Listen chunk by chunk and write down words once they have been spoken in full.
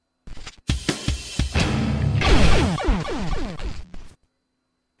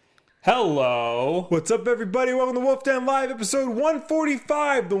Hello. What's up, everybody? Welcome to Wolf Den Live, episode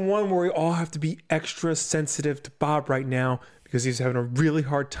 145. The one where we all have to be extra sensitive to Bob right now because he's having a really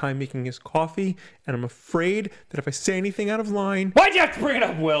hard time making his coffee. And I'm afraid that if I say anything out of line, Why'd you have to bring it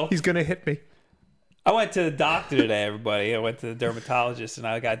up, Will? he's going to hit me. I went to the doctor today, everybody. I went to the dermatologist and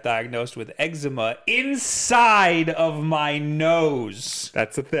I got diagnosed with eczema inside of my nose.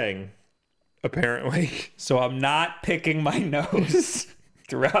 That's a thing, apparently. So I'm not picking my nose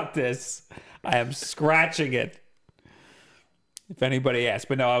throughout this. I am scratching it. If anybody asks,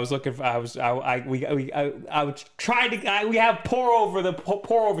 but no, I was looking for. I was trying to. We have pour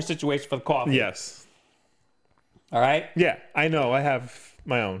over situation for the coffee. Yes. All right. Yeah, I know. I have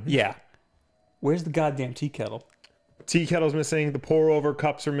my own. Yeah. Where's the goddamn tea kettle? Tea kettle's missing. The pour over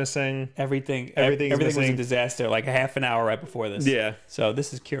cups are missing. Everything Everything's was a missing. disaster. Like a half an hour right before this. Yeah. So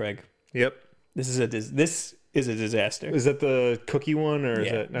this is Keurig. Yep. This is a disaster. Is that the cookie one or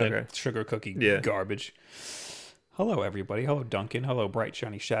is it? The sugar cookie garbage. Hello, everybody. Hello, Duncan. Hello, Bright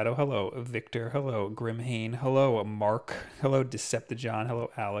Shiny Shadow. Hello, Victor. Hello, Grimhane. Hello, Mark. Hello, Deceptijon.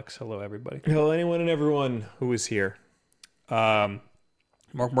 Hello, Alex. Hello, everybody. Hello, anyone and everyone who is here.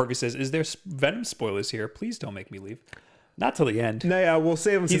 Mark Murphy says, "Is there Venom spoilers here? Please don't make me leave." Not till the end. No, yeah, we'll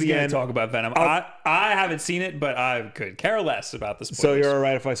save them to He's the going end. to talk about Venom. I haven't seen it, but I could care less about the spoilers. So you're all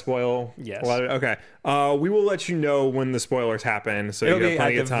right if I spoil? Yes. A lot of, okay. We will let you know when the spoilers happen, so It'll you be have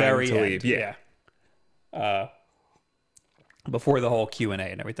plenty at of the time very to end. leave. Yeah. Before the whole Q&A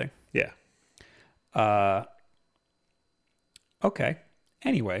and everything. Yeah. Okay.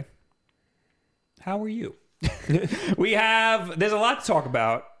 Anyway, how are you? There's a lot to talk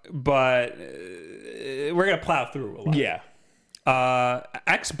about, but we're going to plow through a lot. Yeah.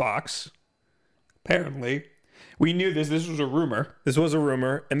 Xbox, apparently, we knew this was a rumor. This was a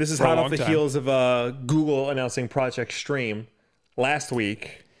rumor, and this is For a hot long off the time. heels of Google announcing Project Stream last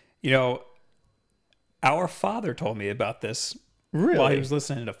week. You know, our father told me about this Really? while he was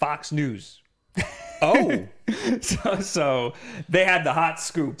listening to Fox News. Oh. So they had the hot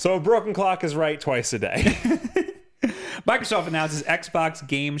scoop. So a broken clock is right twice a day. Microsoft announces Xbox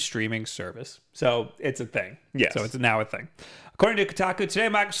game streaming service. So it's a thing. Yes. So it's now a thing. According to Kotaku,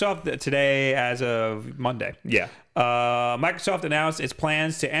 today as of Monday, Yeah. Microsoft announced its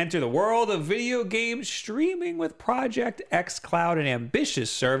plans to enter the world of video game streaming with Project xCloud, an ambitious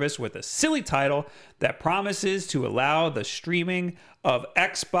service with a silly title that promises to allow the streaming of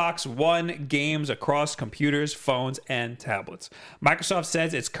Xbox One games across computers, phones, and tablets. Microsoft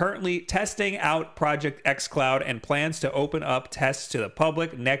says it's currently testing out Project xCloud and plans to open up tests to the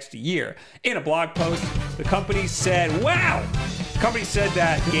public next year. In a blog post, the company said,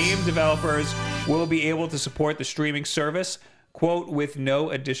 that game developers will be able to support the streaming service, quote, with no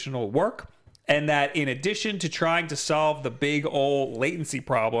additional work, and that in addition to trying to solve the big old latency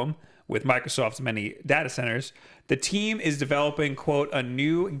problem with Microsoft's many data centers, the team is developing, quote, a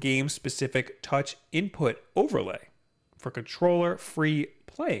new game-specific touch input overlay for controller-free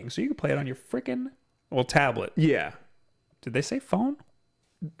playing. So you can play it on your freaking, tablet. Yeah. Did they say phone?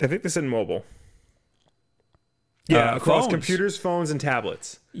 I think this in mobile. Yeah, across phones. computers, phones, and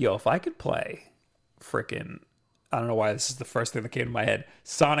tablets. Yo, if I could play freaking, I don't know why this is the first thing that came to my head,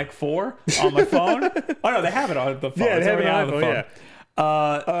 Sonic 4 on my phone. Oh, no, they have it on the phone. Yeah, It's they have it already on the phone,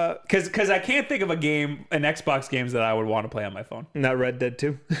 yeah. Because I can't think of an Xbox games that I would want to play on my phone. Not Red Dead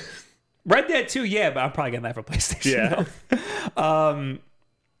 2? Red Dead 2, yeah, but I'm probably getting that for PlayStation. Yeah.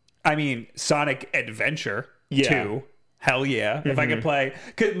 I mean, Sonic Adventure 2, Yeah. hell yeah. If I could play,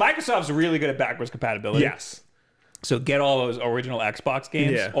 because Microsoft's really good at backwards compatibility. Yes. So get all those original Xbox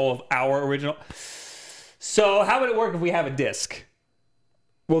games, Yeah. all of our original. So how would it work if we have a disc?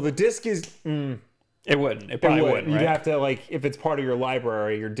 Well, the disc is... It wouldn't. It probably wouldn't, You'd right? have to, if it's part of your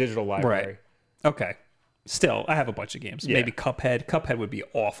library, your digital library. Right. Okay. Still, I have a bunch of games. Yeah. Maybe Cuphead. Cuphead would be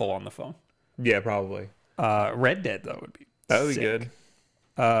awful on the phone. Yeah, probably. Red Dead, though, would be That would be sick. good.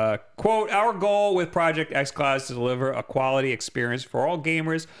 Quote, our goal with Project xCloud is to deliver a quality experience for all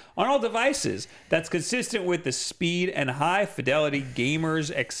gamers on all devices that's consistent with the speed and high fidelity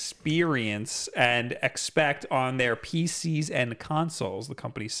gamers experience and expect on their PCs and consoles, the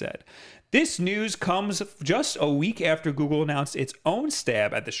company said. This news comes just a week after Google announced its own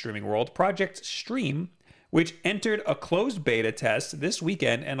stab at the streaming world, Project Stream, which entered a closed beta test this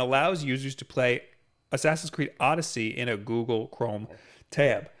weekend and allows users to play Assassin's Creed Odyssey in a Google Chrome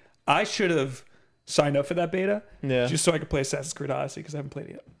tab. I should have signed up for that beta just so I could play Assassin's Creed Odyssey because I haven't played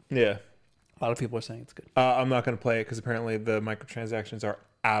it yet. Yeah. A lot of people are saying it's good. I'm not going to play it because apparently the microtransactions are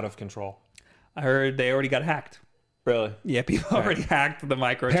out of control. I heard they already got hacked. Really? Yeah, people already hacked the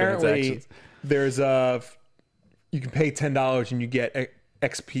microtransactions. Apparently, there's you can pay $10 and you get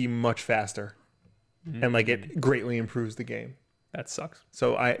XP much faster, and like it greatly improves the game. That sucks.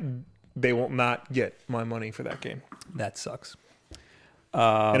 So they will not get my money for that game. That sucks. In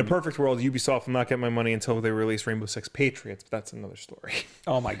a perfect world, Ubisoft will not get my money until they release Rainbow Six Patriots, but that's another story.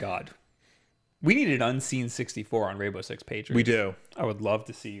 Oh my God. We need an Unseen 64 on Rainbow Six Patriots. We do. I would love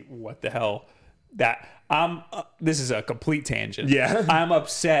to see what the hell that. This is a complete tangent. Yeah. I'm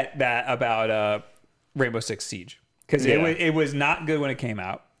upset about Rainbow Six Siege because it was not good when it came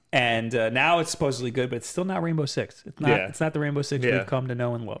out, and now it's supposedly good, but it's still not Rainbow Six. It's not. Yeah. It's not the Rainbow Six we've come to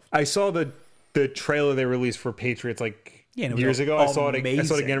know and love. I saw the trailer they released for Patriots years ago. I saw it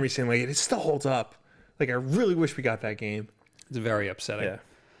again recently. It still holds up. Like, I really wish we got that game. It's very upsetting.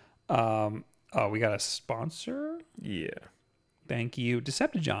 Yeah. We got a sponsor. Yeah. Thank you,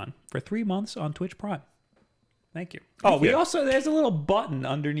 Decepticon, for 3 months on Twitch Prime. Thank you. There's a little button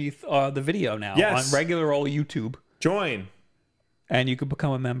underneath the video now on regular old YouTube. Join. And you can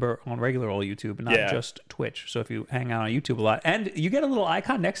become a member on regular old YouTube, not just Twitch. So if you hang out on YouTube a lot, and you get a little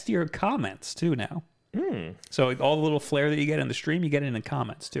icon next to your comments too now. So all the little flair that you get in the stream, you get it in the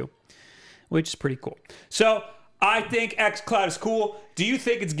comments too, which is pretty cool. So I think xCloud is cool. Do you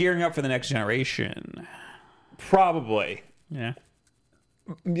think it's gearing up for the next generation? Probably. Yeah.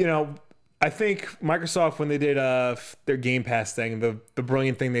 I think Microsoft, when they did their Game Pass thing, the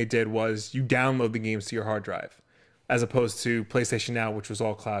brilliant thing they did was you download the games to your hard drive, as opposed to PlayStation Now, which was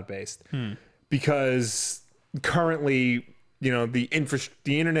all cloud-based. Because currently, the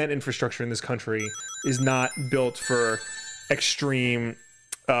internet infrastructure in this country is not built for extreme,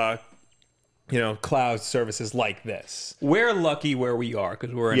 cloud services like this. We're lucky where we are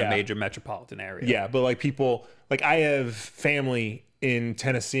because we're in a major metropolitan area. Yeah, but I have family in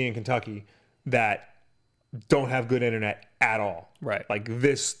Tennessee and Kentucky that don't have good internet at all. Right.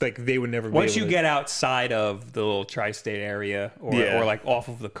 They would never be Once you get outside of the little tri-state area or like off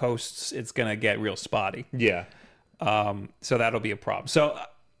of the coasts, it's going to get real spotty. Yeah. So that'll be a problem. So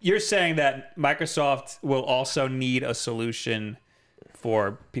you're saying that Microsoft will also need a solution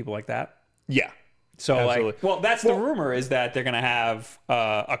for people like that? Yeah. So absolutely. that's the rumor, is that they're going to have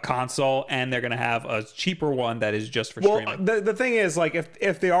a console and they're going to have a cheaper one that is just for streaming. The thing is,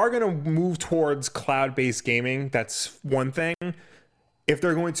 if they are going to move towards cloud-based gaming, that's one thing. If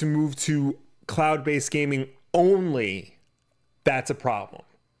they're going to move to cloud-based gaming only, that's a problem.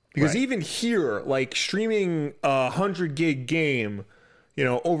 Because even here, like, streaming a 100 gig game,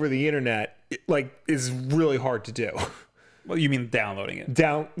 over the internet, is really hard to do. Well, you mean downloading it?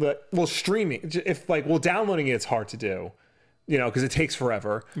 Streaming. Downloading it's hard to do, because it takes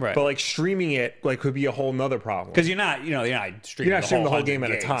forever. Right. But streaming it could be a whole nother problem. Because you're not streaming the whole game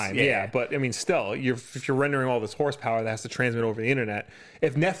gigs at a time. Yeah. But I mean, still, if you're rendering all this horsepower that has to transmit over the internet,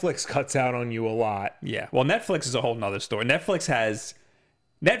 if Netflix cuts out on you a lot. Yeah. Well, Netflix is a whole nother story. Netflix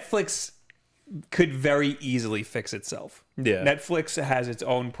could very easily fix itself. Yeah. Netflix has its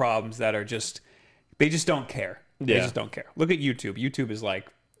own problems that are they just don't care. They just don't care. Look at YouTube. YouTube is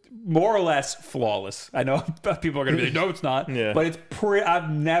more or less flawless. I know people are going to be like, no, it's not. Yeah. But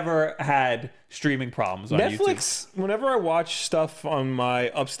I've never had streaming problems on Netflix, YouTube. Whenever I watch stuff on my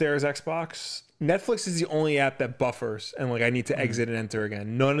upstairs Xbox, Netflix is the only app that buffers and I need to exit and enter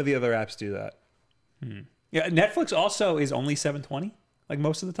again. None of the other apps do that. Yeah, Netflix also is only 720,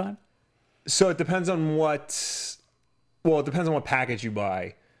 most of the time. So it depends on what package you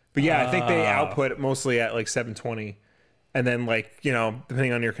buy. But yeah, I think they output mostly at 720. And then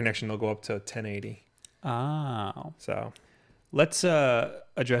depending on your connection, they'll go up to 1080. Oh. So let's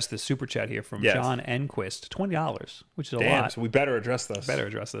address the super chat here from John Enquist. $20, which is a lot. So we better address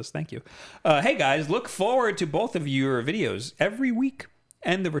this. Thank you. Hey guys, look forward to both of your videos every week.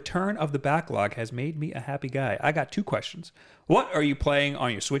 And the return of the backlog has made me a happy guy. I got 2 questions. What are you playing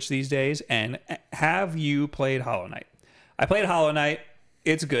on your Switch these days? And have you played Hollow Knight? I played Hollow Knight.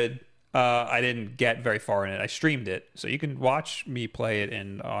 It's good. I didn't get very far in it. I streamed it. So you can watch me play it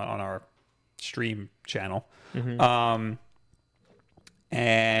on our stream channel. Mm-hmm.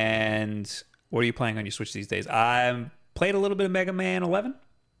 And what are you playing on your Switch these days? I played a little bit of Mega Man 11.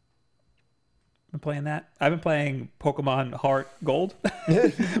 Been playing that. I've been playing Pokemon Heart Gold,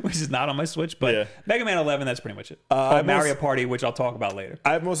 which is not on my Switch, but Mega Man 11, that's pretty much it. Mario Party, which I'll talk about later.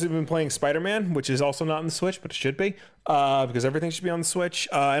 I've mostly been playing Spider-Man, which is also not on the Switch, but it should be, because everything should be on the Switch.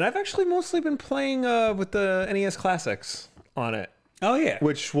 And I've actually mostly been playing with the NES Classics on it. Oh, yeah.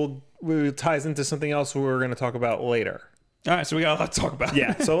 Which ties into something else we're going to talk about later. All right, so we got a lot to talk about.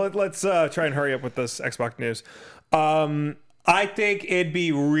 Yeah, so let's try and hurry up with this Xbox news. I think it'd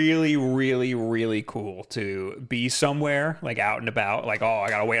be really, really, really cool to be somewhere like out and about. Like, oh, I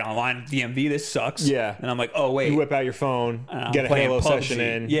gotta wait online at DMV. This sucks. Yeah. And I'm like, oh wait, You whip out your phone, I'm get a playing Halo PUBG. session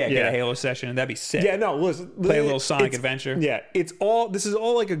in. Yeah, get a Halo session, and that'd be sick. Yeah, no, listen. Play a little Sonic it's- Adventure. Yeah, this is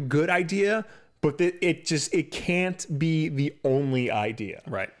all like a good idea, but it can't be the only idea.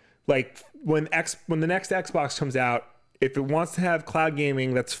 Right. Like when the next Xbox comes out, if it wants to have cloud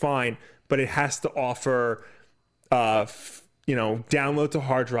gaming, that's fine, but it has to offer, download to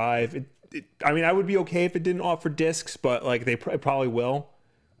hard drive. I mean, I would be okay if it didn't offer discs, but like it probably will.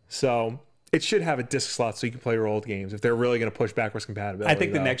 So it should have a disc slot so you can play your old games if they're really going to push backwards compatibility. I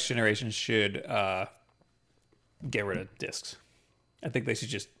think the next generation should get rid of discs. I think they should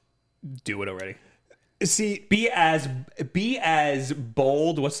just do it already. See, Be as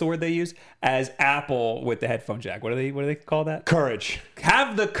bold. What's the word they use? As Apple with the headphone jack. What do they call that? courage.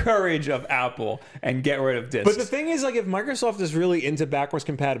 Have the courage of Apple and get rid of discs. But the thing is, like, if Microsoft is really into backwards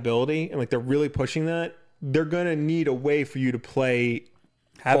compatibility and like they're really pushing that, they're gonna need a way for you to play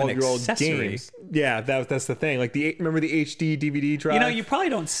have all an your old accessory. games. Yeah, that's the thing. Like remember the HD DVD drive? You probably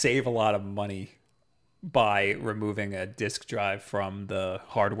don't save a lot of money by removing a disk drive from the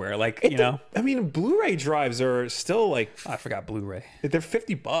hardware. Like, I mean, Blu-ray drives are still like I forgot Blu-ray. they're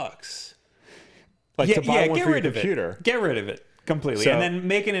 $50. Like to buy one get for rid your of computer. it. Get rid of it completely, So- and then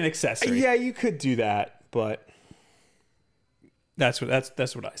make it an accessory. Yeah, you could do that, but That's what I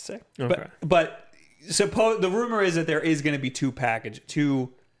say. Okay. But suppose the rumor is that there is going to be two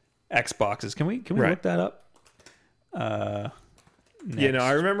Xboxes. Can we Right. look that up? I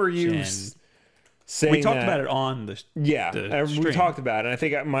remember you gen. saying We talked that- about it on the Yeah, we stream. talked about it. And I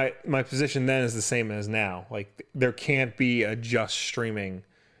think my position then is the same as now. Like there can't be a just streaming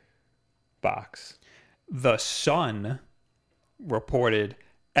box. The Sun reported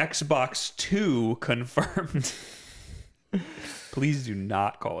Xbox 2 confirmed. Please do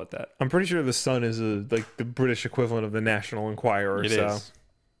not call it that. I'm pretty sure the Sun is like the British equivalent of the National Enquirer. It is.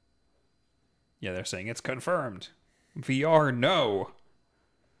 Yeah, they're saying it's confirmed. VR, no.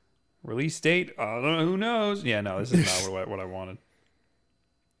 Release date, I don't know, who knows? Yeah, no, this is not what I wanted.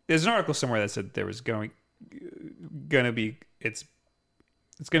 There's an article somewhere that said there was gonna be it's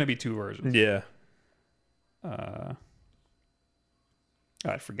gonna be two versions. Yeah. I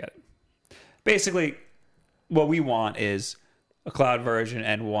forget it. Basically, what we want is a cloud version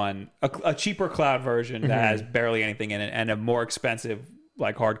and a cheaper cloud version that has barely anything in it, and a more expensive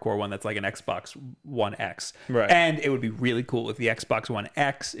like hardcore one that's like an Xbox One X. Right. And it would be really cool if the Xbox One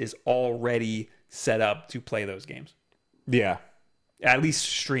X is already set up to play those games. Yeah. At least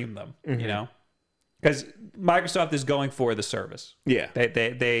stream them, Because Microsoft is going for the service. Yeah.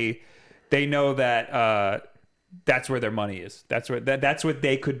 They know that that's where their money is. That's what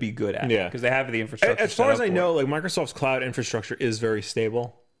they could be good at. Yeah. Because they have the infrastructure. As far as set I up know, like Microsoft's cloud infrastructure is very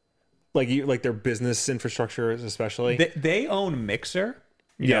stable. Like their business infrastructure especially. They own Mixer,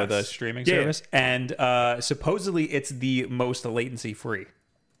 Yes. the streaming Yeah. service, and supposedly it's the most latency free.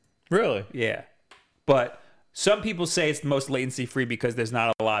 Really? Yeah, but some people say it's the most latency free because there's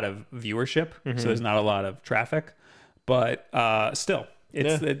not a lot of viewership, so there's not a lot of traffic. But still,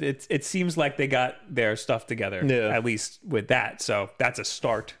 it seems like they got their stuff together, Yeah. at least with that. So that's a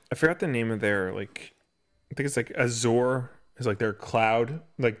start. I forgot the name of their I think it's like Azure is like their cloud,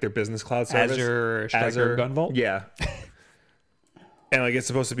 like their business cloud service. Azure Striker Gunvolt? Yeah. And like it's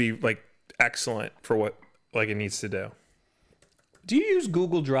supposed to be like excellent for what like it needs to do. Do you use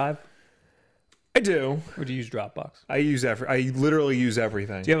Google Drive I do. or do you use Dropbox? I literally use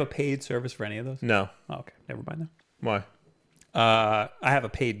everything. Do you have a paid service for any of those? No. Oh, okay, never mind then. Why? I have a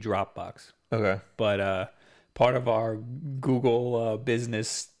paid Dropbox, Okay. but part of our Google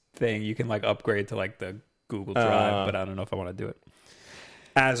business thing, you can like upgrade to like the Google Drive, but I don't know if I want to do it.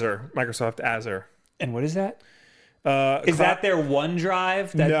 Azure, Microsoft Azure. And what is that? Is that their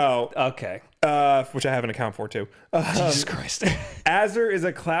OneDrive? No. Okay. Which I have an account for too. Jesus Christ. Azure is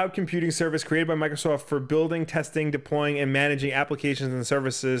a cloud computing service created by Microsoft for building, testing, deploying, and managing applications and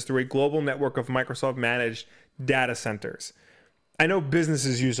services through a global network of Microsoft managed data centers. I know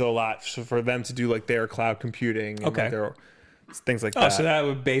businesses use it a lot for them to do like their cloud computing and Okay. their things like Oh, that. so that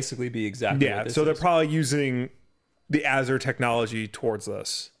would basically be exactly what Yeah, this so they're is. probably using the Azure technology towards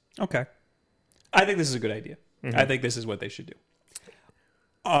this. Okay. I think this is a good idea. I think this is what they should do.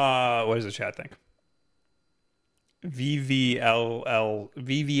 What does the chat think?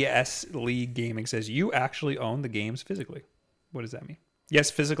 VVS League Gaming says, you actually own the games physically. What does that mean?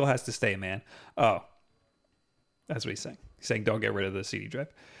 Yes, physical has to stay, man. Oh, that's what he's saying. He's saying don't get rid of the CD drive.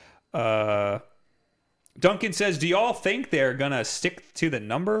 Duncan says, do y'all think they're going to stick to the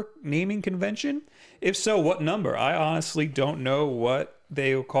number naming convention? If so, what number? I honestly don't know what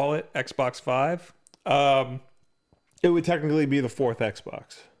they will call it. Xbox 5? It would technically be the 4th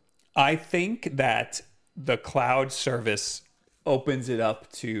Xbox. I think that the cloud service opens it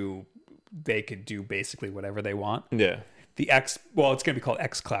up to they could do basically whatever they want. Yeah. It's going to be called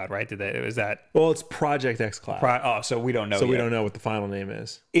xCloud, right? Is that? Well, it's Project xCloud. So we don't know. So we yet. don't know what the final name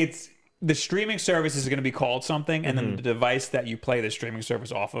is. It's the streaming service is going to be called something, and then the device that you play the streaming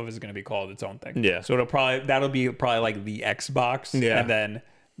service off of is going to be called its own thing. Yeah. So that'll be like the Xbox, Yeah. and then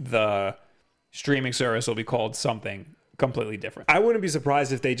the streaming service will be called something completely different. I wouldn't be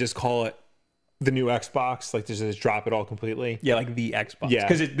surprised if they just call it the new Xbox, like just drop it all completely. Yeah, like the Xbox. Yeah.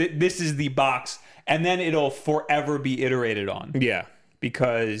 Because this is the box, and then it'll forever be iterated on. Yeah.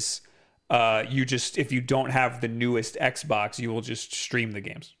 Because if you don't have the newest Xbox, you will just stream the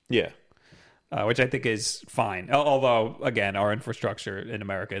games. Yeah. Which I think is fine. Although, again, our infrastructure in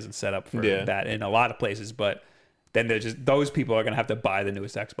America isn't set up for that in a lot of places. But then those people are going to have to buy the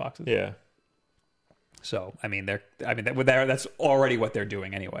newest Xboxes. Yeah. So, that's already what they're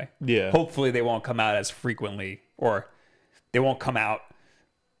doing anyway. Yeah. Hopefully they won't come out as frequently, or they won't come out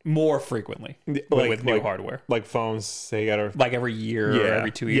more frequently with new hardware. Like phones, they gotta like every year or every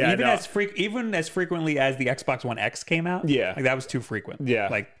 2 years. Yeah, Even as frequently as the Xbox One X came out. Yeah. Like that was too frequent. Yeah.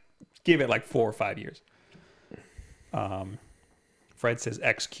 Like give it like 4 or 5 years. Fred says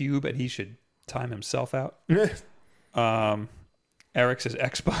X Cube and he should time himself out. Eric says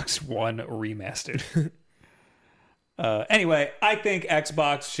Xbox One remastered. Anyway, I think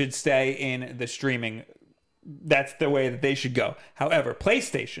Xbox should stay in the streaming. That's the way that they should go. However,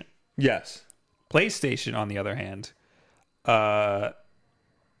 PlayStation. Yes. PlayStation, on the other hand,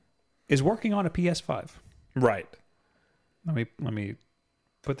 is working on a PS5. Right. Let me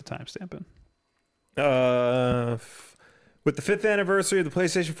put the timestamp in. With the 5th anniversary of the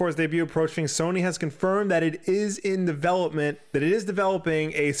PlayStation 4's debut approaching, Sony has confirmed that it is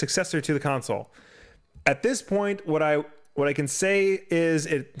developing a successor to the console. At this point, what I can say is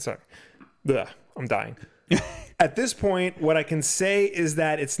I'm dying. At this point, what I can say is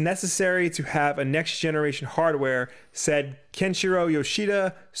that it's necessary to have a next generation hardware, said Kenshiro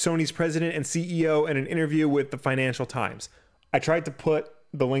Yoshida, Sony's president and CEO, in an interview with the Financial Times. I tried to put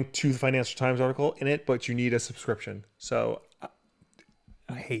the link to the Financial Times article in it, but you need a subscription. So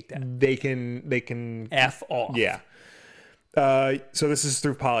I hate that. They can F off. Yeah. So this is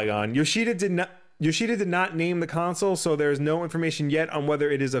through Polygon. Yoshida did not name the console, so there is no information yet on whether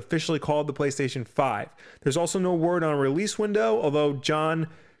it is officially called the PlayStation 5. There's also no word on a release window, although John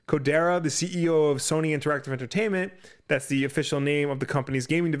Kodera, the CEO of Sony Interactive Entertainment, that's the official name of the company's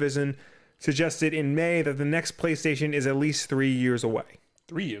gaming division, suggested in May that the next PlayStation is at least 3 years away.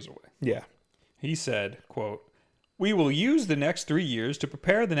 3 years away. Yeah. He said, quote, "We will use the next 3 years to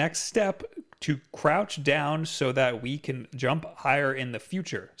prepare the next step to crouch down so that we can jump higher in the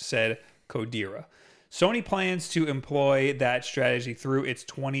future," said Kodera. Sony plans to employ that strategy through its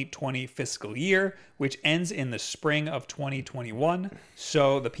 2020 fiscal year, which ends in the spring of 2021.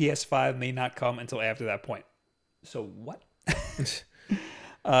 So the PS5 may not come until after that point. So what?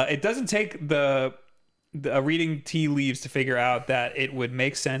 It doesn't take the reading tea leaves to figure out that it would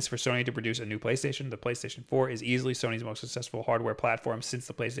make sense for Sony to produce a new PlayStation. The PlayStation 4 is easily Sony's most successful hardware platform since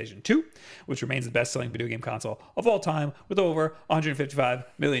the PlayStation 2, which remains the best-selling video game console of all time with over 155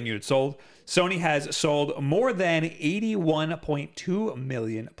 million units sold. Sony has sold more than 81.2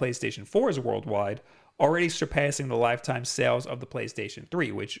 million PlayStation 4s worldwide, already surpassing the lifetime sales of the PlayStation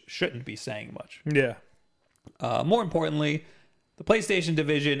 3, which shouldn't be saying much. Yeah. More importantly, the PlayStation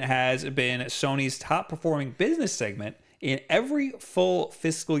division has been Sony's top-performing business segment in every full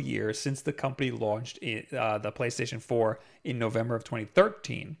fiscal year since the company launched the PlayStation 4 in November of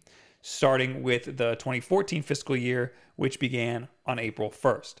 2013, starting with the 2014 fiscal year, which began on April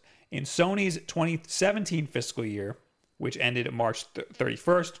 1st. In Sony's 2017 fiscal year, which ended March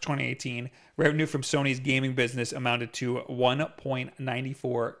 31st, 2018, revenue from Sony's gaming business amounted to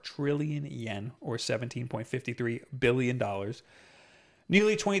 1.94 trillion yen, or $17.53 billion.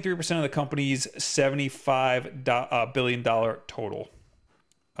 Nearly 23% of the company's $75 billion total.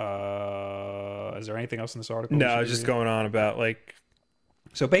 Is there anything else in this article? No, it's just going on about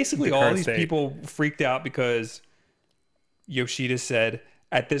So basically, all these state. people freaked out because Yoshida said,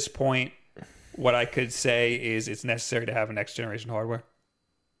 at this point, what I could say is it's necessary to have a next generation hardware.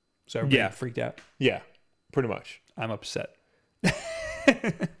 So everybody freaked out. Yeah, pretty much. I'm upset.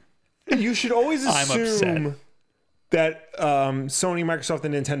 You should always I'm assume upset. that Sony, Microsoft,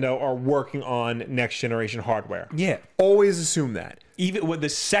 and Nintendo are working on next generation hardware. Yeah. Always assume that. Even with the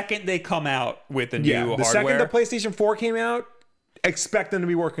second they come out with the new Yeah, the hardware, second the PlayStation 4 came out, expect them to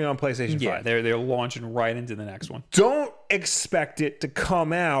be working on PlayStation 5. yeah, they're launching right into the next one. Don't expect it to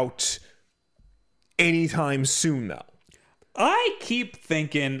come out anytime soon, though. I keep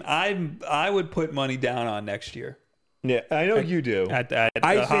thinking I would put money down on next year Yeah, I know you do. at I the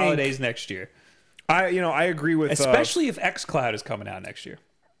think- holidays next year, I agree with especially if xCloud is coming out next year.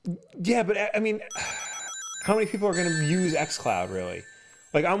 yeah, but I mean, how many people are going to use xCloud really?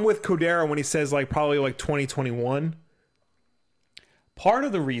 Like, I'm with Codera when he says like probably like 2021. Part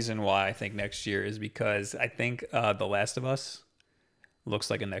of the reason why I think next year is because I think The Last of Us looks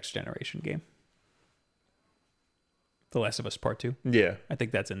like a next generation game. The Last of Us Part 2. Yeah, I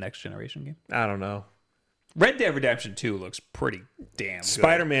think that's a next generation game. I don't know. Red Dead Redemption 2 looks pretty damn good.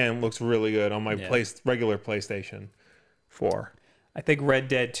 Spider-Man looks really good on my Yeah. regular PlayStation 4. I think Red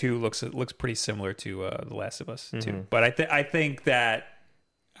Dead 2 looks pretty similar to The Last of Us 2. Mm-hmm. But I think that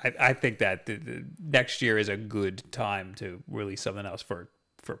the next year is a good time to release something else for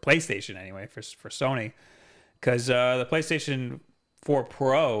PlayStation anyway, for Sony, because the PlayStation 4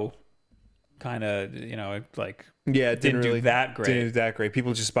 Pro kind of like Yeah, it didn't do that great. Didn't do that great.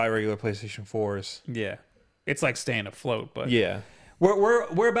 People just buy regular PlayStation 4s. Yeah, it's like staying afloat. But Yeah.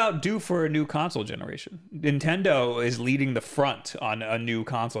 we're about due for a new console generation. Nintendo is leading the front on a new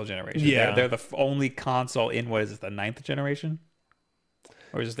console generation. Yeah. They're the only console in what is it, the 9th generation,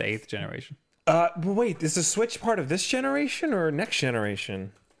 or is this the 8th generation? But wait, is the Switch part of this generation or next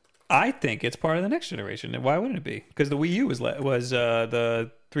generation? I think it's part of the next generation. Why wouldn't it be? Because the Wii U was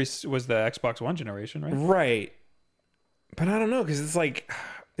the Xbox One generation, right? Right. But I don't know, because it's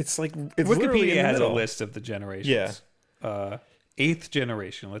literally in Wikipedia the has a middle. list of the generations. Yeah. 8th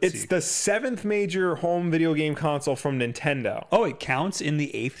generation. Let's It's see. the 7th major home video game console from Nintendo. Oh, it counts in the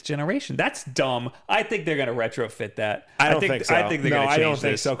 8th generation. That's dumb. I think they're gonna retrofit that. I don't think so. I think they're no, gonna I change don't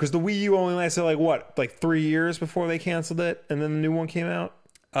think this. so, because the Wii U only lasted like 3 years before they canceled it, and then the new one came out.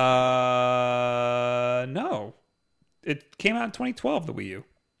 No, it came out in 2012. The Wii U,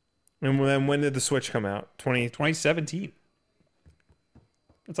 And then when did the Switch come out? 2017.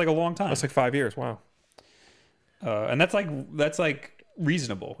 It's like a long time. That's like 5 years. Wow. And that's like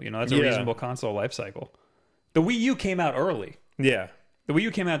reasonable. That's a Yeah. reasonable console life cycle. The Wii U came out early. Yeah. The Wii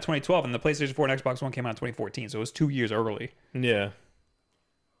U came out in 2012, and the PlayStation 4 and Xbox One came out in 2014. So it was 2 years early. Yeah.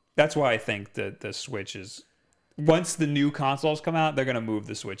 That's why I think that the Switch is. Once the new consoles come out, they're gonna move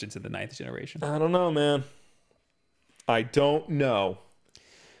the Switch into the 9th generation. I don't know, man. I don't know.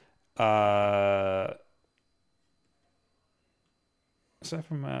 Aside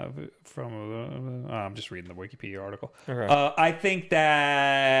from I'm just reading the Wikipedia article. Okay. I think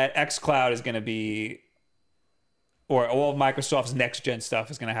that xCloud is going to be, or all of Microsoft's next gen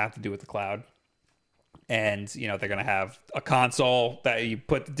stuff is going to have to do with the cloud, and they're going to have a console that you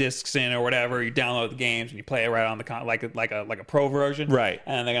put the discs in or whatever, you download the games and you play it right on the like a pro version, Right.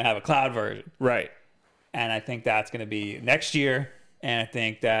 And they're going to have a cloud version, Right. and I think that's going to be next year, and I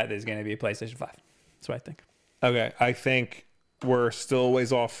think that there's going to be a PlayStation 5. That's what I think. Okay. I think we're still a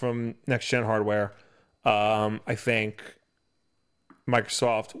ways off from next gen hardware. I think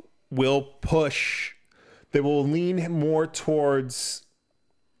Microsoft will push. They will lean more towards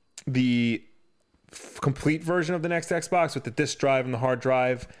the complete version of the next Xbox with the disk drive and the hard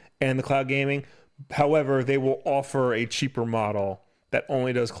drive and the cloud gaming. However, they will offer a cheaper model that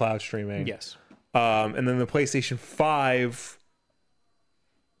only does cloud streaming. Yes. And then the PlayStation 5,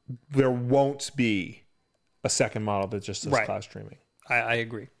 there won't be a second model that just does Right. cloud streaming. I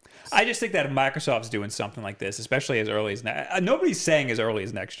agree. I just think that if Microsoft's doing something like this, especially as early as nobody's saying as early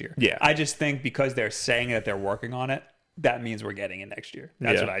as next year. Yeah. I just think because they're saying that they're working on it, that means we're getting it next year.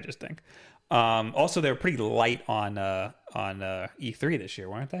 That's Yeah. what I just think. Also, they're pretty light on E3 this year,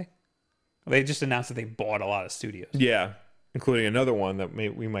 weren't they? They just announced that they bought a lot of studios. Yeah, including another one that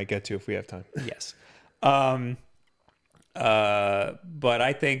we might get to if we have time. Yes. But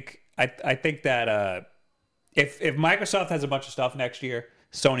I think that if Microsoft has a bunch of stuff next year,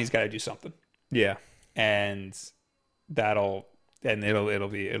 Sony's got to do something. Yeah. And it'll be a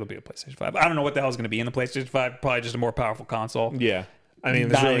PlayStation 5. I don't know what the hell is going to be in the PlayStation 5. Probably just a more powerful console. Yeah. I mean,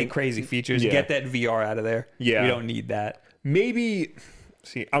 Not any crazy features. Yeah. Get that VR out of there. Yeah. We don't need that. maybe.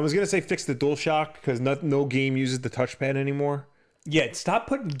 See, I was gonna say fix the DualShock because no game uses the touchpad anymore. Yeah, stop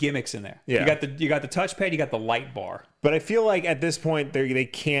putting gimmicks in there. Yeah. You got the touchpad, you got the light bar. But I feel like at this point they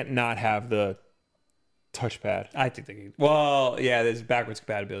can't not have the touchpad. I think they could. Well, yeah, there's backwards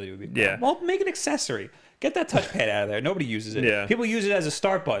compatibility would be. Yeah. Well, make an accessory. Get that touchpad out of there. Nobody uses it. Yeah. People use it as a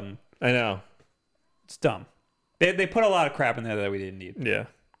start button. I know. It's dumb. They put a lot of crap in there that we didn't need. Yeah.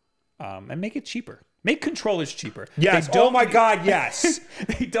 And make it cheaper. Make controllers cheaper. Yes. They don't Oh my need- God. Yes.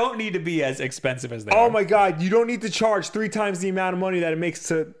 They don't need to be as expensive as they Oh are. my God. You don't need to charge 3 times the amount of money that it makes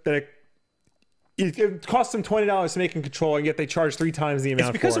it costs them $20 to make a controller, and yet they charge 3 times the amount.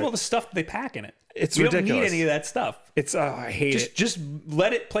 It's because for of it. all the stuff they pack in it. It's we ridiculous. don't need any of that stuff. It's I hate it. Just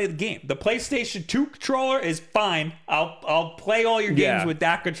let it play the game. The PlayStation 2 controller is fine. I'll play all your games Yeah. with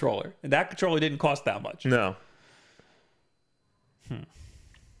that controller. And that controller didn't cost that much. No.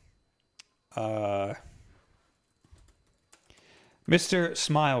 Mr.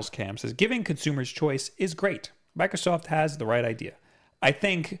 Smiles Cam says giving consumers choice is great. Microsoft has the right idea. I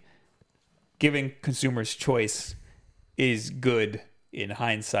think giving consumers choice is good in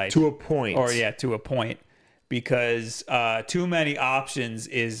hindsight. To a point. Or yeah, to a point. Because too many options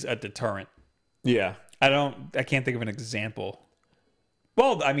is a deterrent. Yeah. I can't think of an example.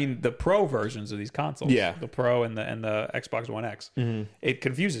 Well, I mean the Pro versions of these consoles. Yeah. The Pro and the Xbox One X. Mm-hmm. It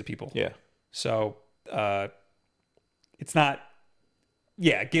confuses people. Yeah. So it's not.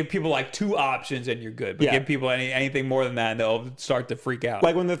 Yeah, give people like 2 options and you're good. But Yeah. give people anything more than that, and they'll start to freak out.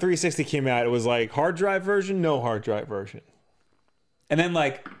 Like when the 360 came out, it was like hard drive version, no hard drive version. And then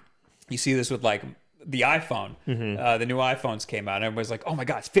like you see this with like the iPhone. The new iPhones came out, and everybody's like, "Oh my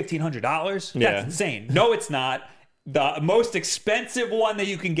god, it's $1,500? That's Yeah. insane!" No, it's not. The most expensive one that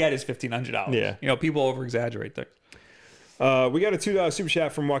you can get is $1,500. Yeah. You know, people over exaggerate things. We got a $2 super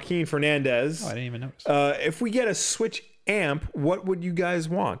chat from Joaquin Fernandez. Oh, I didn't even notice. If we get a Switch amp, what would you guys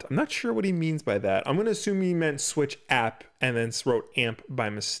want? I'm not sure what he means by that. I'm going to assume he meant Switch app and then wrote amp by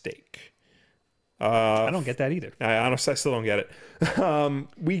mistake. I don't get that either. I honestly, I still don't get it.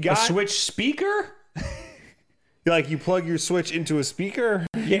 We A got Switch speaker? like you plug your Switch into a speaker.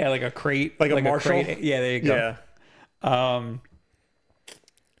 Yeah, like a crate, Like a Marshall? crate. Yeah, there you go.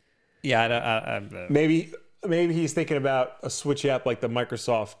 Yeah, maybe he's thinking about a Switch app like the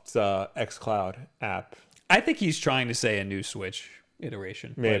Microsoft xCloud app. I think he's trying to say a new Switch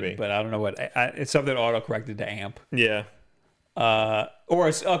iteration. Maybe. but I don't know what. It's something auto-corrected to amp. Yeah,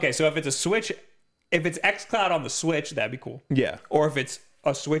 Okay, so if it's a Switch, if it's xCloud on the Switch, that'd be cool. yeah, Or if it's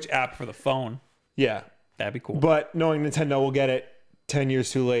a Switch app for the phone, yeah. that'd be cool. But knowing Nintendo will get it 10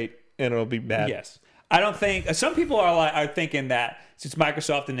 years too late and it'll be bad. Yes. I don't think some people are thinking that since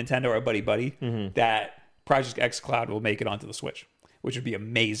Microsoft and Nintendo are buddy, that Project xCloud will make it onto the Switch, which would be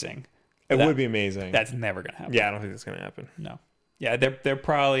amazing. It That- would be amazing. That's never gonna happen. Yeah, I don't think that's going to happen. No. Yeah, they're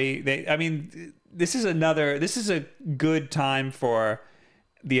probably I mean, this is a good time for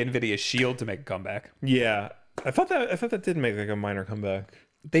the Nvidia Shield to make a comeback. Yeah, I thought that did make like a minor comeback.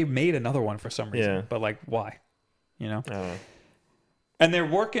 They made another one for some reason, Yeah. but like why? You know? I don't know. And they're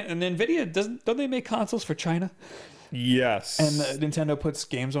working, and Nvidia don't they make consoles for China? Yes. And Nintendo puts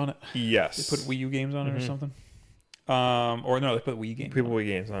games on it. yes. Put Wii U games on it or something. Or no, they put Wii games. People with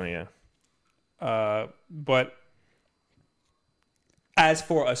games on it, yeah. But as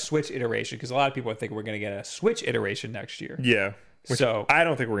for a Switch iteration, because a lot of people think we're going to get a Switch iteration next year. Yeah. Which So I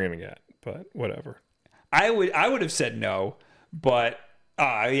don't think we're going to get, but whatever. I would have said no, but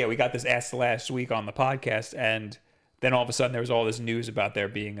yeah, we got this asked last week on the podcast, and then all of a sudden there was all this news about there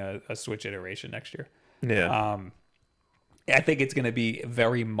being a Switch iteration next year. Yeah. I think it's going to be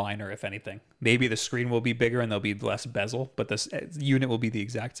very minor, if anything. Maybe the screen will be bigger and there'll be less bezel, but this unit will be the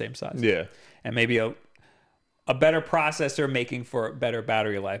exact same size. yeah. And maybe a better processor making for better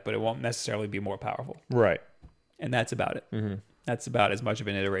battery life, but it won't necessarily be more powerful. Right. And that's about it. Mm-hmm. That's about as much of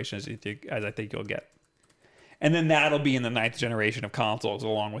an iteration as I think you'll get. And then that'll be in the 9th generation of consoles,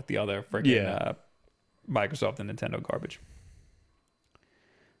 along with the other freaking Microsoft and Nintendo garbage.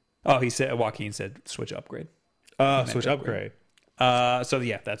 Oh, Joaquin said Switch upgrade. Switch upgrade. So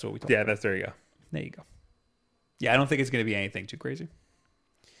yeah, that's what we talked Yeah, about. there you go. There you go. Yeah, I don't think it's going to be anything too crazy.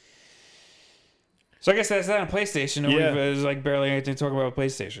 So I guess that's that on PlayStation. Yeah. There's like barely anything to talk about with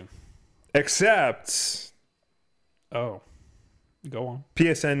PlayStation. Except Oh, go on.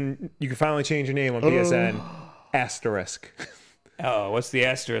 PSN, you can finally change your name on PSN. Asterisk. Oh, what's the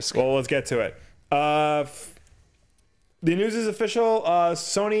asterisk? Well, let's get to it. The news is official.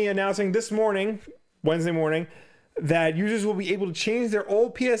 Sony announcing this morning, Wednesday morning, that users will be able to change their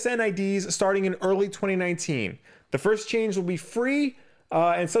old PSN IDs starting in early 2019. The first change will be free,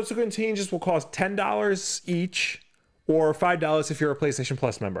 and subsequent changes will cost $10 each or $5 if you're a PlayStation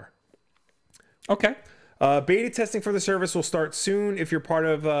Plus member. Okay. Beta testing for the service will start soon if you're part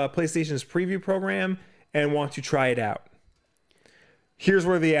of PlayStation's preview program and want to try it out. Here's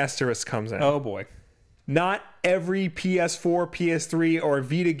where the asterisk comes in. Oh boy. Not every PS4, PS3, or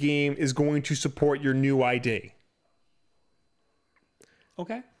Vita game is going to support your new ID.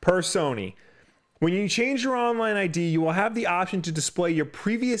 Okay. Per Sony, When you change your online ID, you will have the option to display your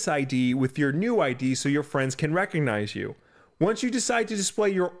previous ID with your new ID so your friends can recognize you. Once you decide to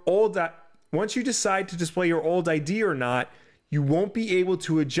display your old ID or not, you won't be able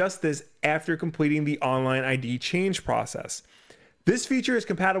to adjust this after completing the online ID change process. This feature is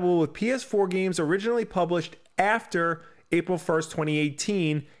compatible with PS4 games originally published after April 1st,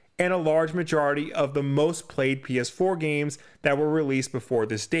 2018, and a large majority of the most played PS4 games that were released before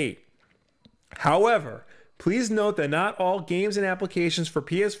this date. However, please note that not all games and applications for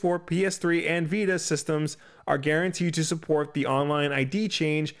PS4, PS3, and Vita systems are guaranteed to support the online ID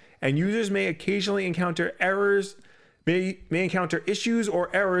change, and users may occasionally encounter issues or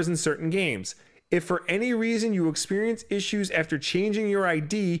errors in certain games. If for any reason you experience issues after changing your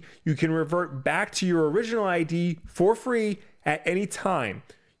ID, you can revert back to your original ID for free at any time.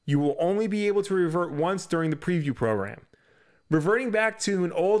 You will only be able to revert once during the preview program. Reverting back to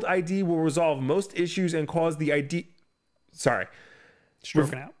an old ID will resolve most issues and cause the ID... Sorry.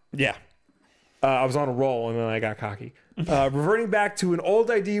 Stroking out. Yeah. I was on a roll and then I got cocky. Reverting back to an old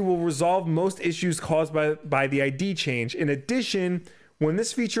ID will resolve most issues caused by the ID change. In addition, when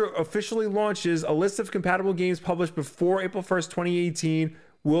this feature officially launches, a list of compatible games published before April 1st, 2018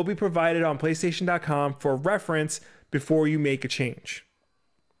 will be provided on PlayStation.com for reference before you make a change.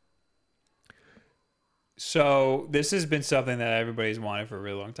 So this has been something that everybody's wanted for a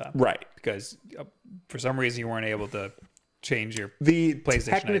really long time. Right. Because for some reason you weren't able to change your The PlayStation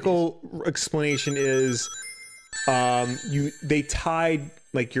technical explanation is they tied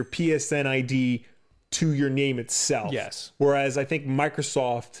like your PSN ID to your name itself. Yes. Whereas I think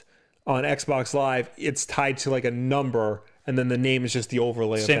Microsoft on Xbox Live, it's tied to like a number, and then the name is just the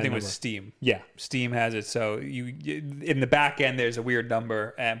overlay. Same of that thing number. with Steam. Yeah. Steam has it so you in the back end there's a weird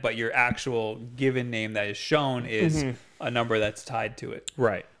number, but your actual given name that is shown is a number that's tied to it.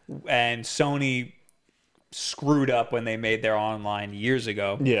 Right. And Sony screwed up when they made their online years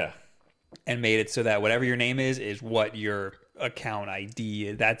ago. Yeah. And made it so that whatever your name is what your account ID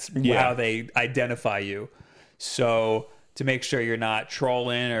is. That's Yeah. how they identify you. So to make sure you're not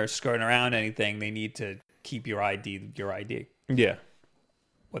trolling or skirting around anything, they need to keep your ID your ID. Yeah.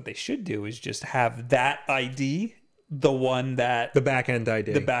 What they should do is just have that ID, the one that The back end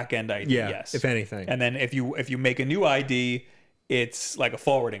ID. the back end ID. Yeah. Yes. If anything. And then if you make a new ID, it's like a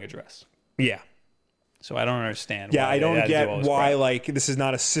forwarding address. Yeah. So I don't understand. Yeah, why I they had don't to get do all this why crap. like this is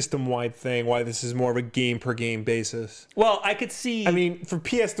not a system-wide thing, why this is more of a game per game basis. Well, I could see. I mean, for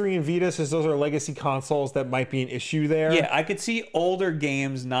PS3 and Vita, since those are legacy consoles, that might be an issue there. yeah, I could see older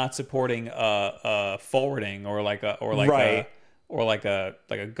games not supporting forwarding or like a Right. what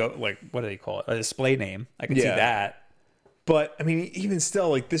do they call it? A display name. I could see Yeah. that. But I mean, even still,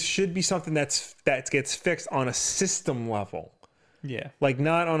 like this should be something that gets fixed on a system level, Yeah. like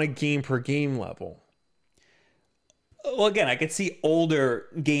not on a game per game level. Well, again, I could see older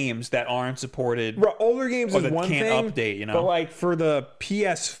games that aren't supported. Right, older games is that one can't thing, update, you know? But like for the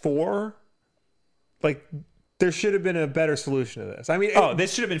PS4, like there should have been a better solution to this. I mean, Oh,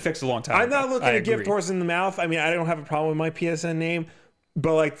 this should have been fixed a long time I'm ago. not looking I to give agree. horse in the mouth. I mean, I don't have a problem with my PSN name,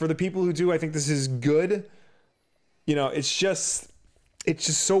 but like for the people who do, I think this is good. You know, it's just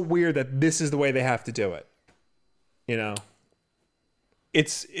so weird that this is the way they have to do it. You know,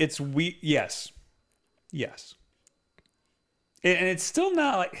 It's yes. And it's still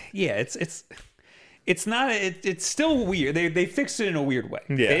not like it's not it's still weird. They fixed it in a weird way.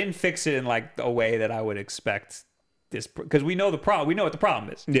 Yeah. They didn't fix it in like a way that I would expect this, because we know the problem. We know what the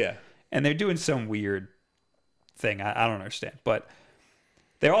problem is. yeah, And they're doing some weird thing. I don't understand. But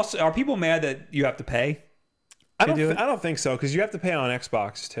they're also, are people mad that you have to pay? I do it? don't think so, because you have to pay on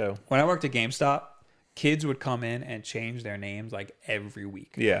Xbox too. When I worked at GameStop, kids would come in and change their names like every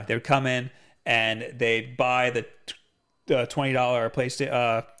week. Yeah. They would come in and they'd buy the $20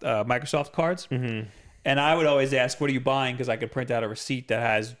 PlayStation Microsoft cards. Mm-hmm. And I would always ask, what are you buying? Because I could print out a receipt that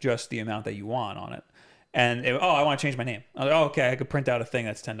has just the amount that you want on it. And I want to change my name. I was like, okay, I could print out a thing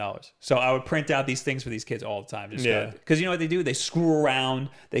that's $10. So I would print out these things for these kids all the time. Just Yeah. because you know what they do? They screw around,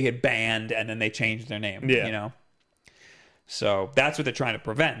 they get banned, and then they change their name. Yeah. You know? So that's what they're trying to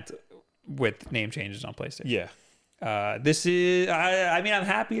prevent with name changes on PlayStation. Yeah, This is, I mean, I'm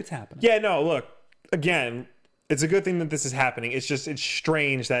happy it's happening. yeah. No, look, again, it's a good thing that this is happening. It's just it's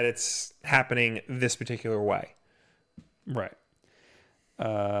strange that it's happening this particular way. Right.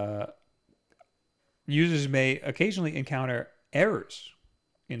 Users may occasionally encounter errors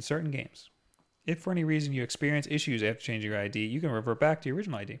in certain games. If for any reason you experience issues after changing your ID, you can revert back to your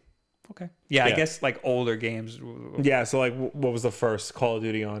original ID. Okay. Yeah, I Yeah. guess like older games. Yeah, so like, what was the first Call of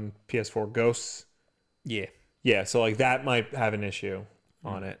Duty on PS4? Ghosts. Yeah. Yeah, so like that might have an issue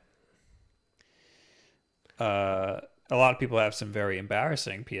on it. a lot of people have some very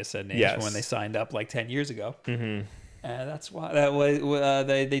embarrassing PSN names Yes. from when they signed up like 10 years ago. Mm-hmm. And that's why that was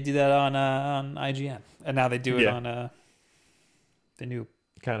they do that on IGN, and now they do it on the new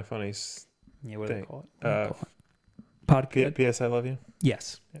Kind of funny. what do they call it? Podcast. P.S. I love you.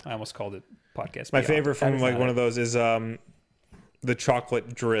 Yes, I almost called it podcast. My Beyond. favorite That from is like not one it. of those is the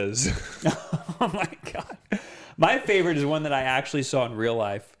chocolate drizz. Oh my god, my favorite is one that I actually saw in real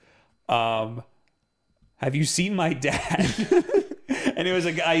life. Have you seen my dad? And it was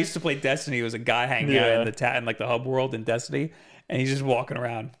a guy. I used to play Destiny. It was a guy hanging out in like the hub world in Destiny, and he's just walking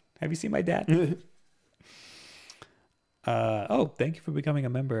around. Have you seen my dad? Thank you for becoming a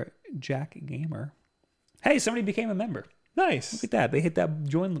member, Jack Gamer. Hey, somebody became a member. Nice. Look at that. They hit that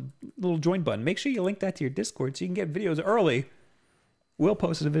little join button. Make sure you link that to your Discord so you can get videos early. Will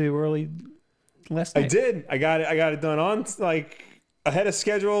posted a video early last night. I did. I got it done on like ahead of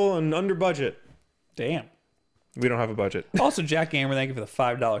schedule and under budget. Damn. We don't have a budget. Also, Jack Gamer, thank you for the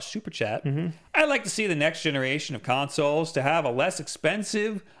 $5 super chat. I'd like to see the next generation of consoles to have a less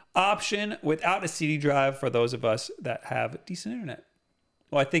expensive option without a CD drive for those of us that have decent internet.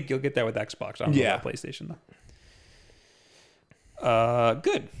 Well, I think you'll get that with Xbox. I don't know about PlayStation, though.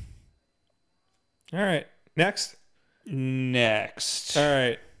 Good. All right. Next. All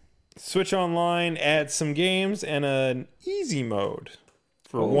right. Switch Online adds some games and an easy mode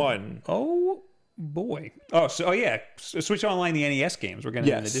for one. Oh, boy. Switch Online, the NES games. We're going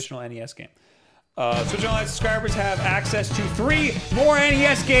to do an additional NES game. Switch Online subscribers have access to 3 more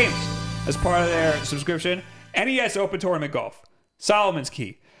NES games as part of their subscription. NES Open Tournament Golf, Solomon's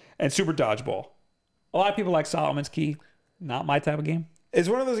Key, and Super Dodgeball. A lot of people like Solomon's Key. Not my type of game. It's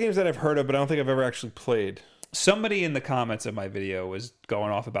one of those games that I've heard of, but I don't think I've ever actually played. Somebody in the comments of my video was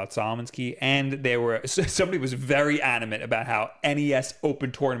going off about Solomon's Key, and somebody was very adamant about how NES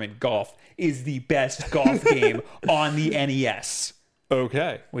Open Tournament Golf is the best golf game on the NES.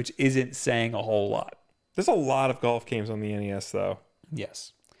 Okay. Which isn't saying a whole lot. There's a lot of golf games on the NES, though.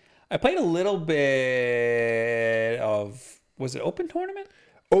 Yes. I played a little bit of... Was it Open Tournament?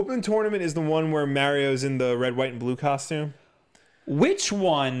 Open Tournament is the one where Mario's in the red, white, and blue costume. Which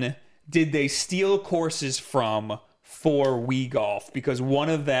one did they steal courses from for Wii Golf? Because one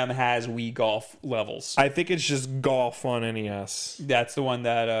of them has Wii Golf levels. I think it's just golf on NES. That's the one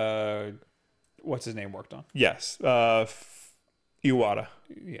that... what's his name worked on? Yes. Iwata.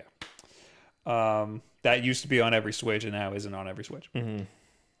 Yeah. That used to be on every Switch and now isn't on every Switch. Mm-hmm.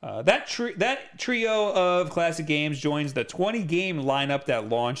 That trio of classic games joins the 20-game lineup that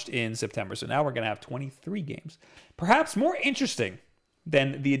launched in September. So now we're going to have 23 games. Perhaps more interesting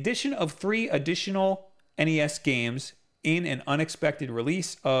than the addition of 3 additional NES games in an unexpected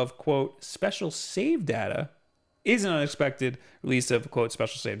release of, quote, special save data is an unexpected release of, quote,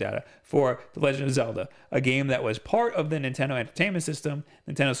 special save data for The Legend of Zelda, a game that was part of the Nintendo Entertainment System,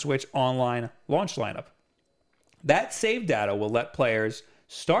 Nintendo Switch Online launch lineup. That save data will let players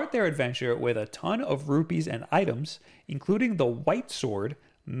start their adventure with a ton of rupees and items, including the White Sword,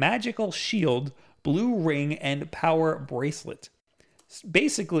 Magical Shield, Blue Ring, and Power Bracelet.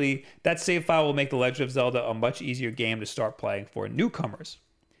 Basically, that save file will make The Legend of Zelda a much easier game to start playing for newcomers.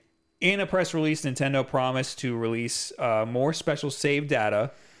 In a press release, Nintendo promised to release more special save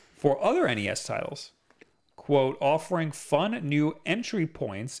data for other NES titles, quote, offering fun new entry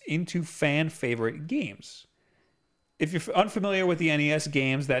points into fan favorite games. If you're unfamiliar with the NES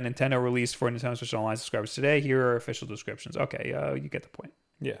games that Nintendo released for Nintendo Switch Online subscribers today, here are official descriptions. Okay, you get the point.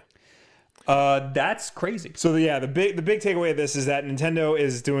 Yeah. That's crazy. So the big takeaway of this is that Nintendo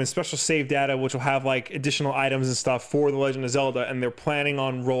is doing special save data, which will have like additional items and stuff for The Legend of Zelda, and they're planning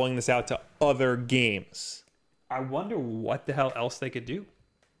on rolling this out to other games. I wonder what the hell else they could do.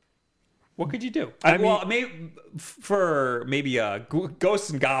 What could you do? Maybe Ghosts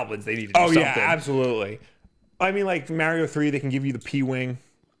and Goblins, they need to do something. Oh yeah, absolutely. I mean, like Mario 3, they can give you the P-Wing.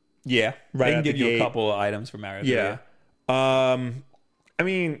 Yeah, right. They can give you a couple of items for Mario 3. Yeah. I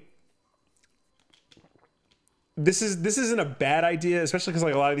mean, this isn't a bad idea, especially because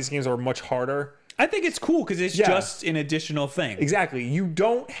like a lot of these games are much harder. I think it's cool because it's just an additional thing. Exactly. You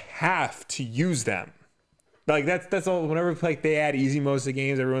don't have to use them. Like that's all. Whenever like they add easy modes to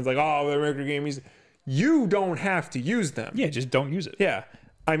games, everyone's like, "Oh, they're regular games." You don't have to use them. Yeah, just don't use it. Yeah.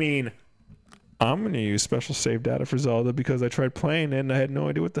 I mean, I'm going to use special save data for Zelda because I tried playing it and I had no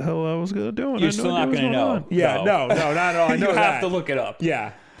idea what the hell I was going to do. You're still not going to know. Yeah, no, not at all. I know you have to look it up.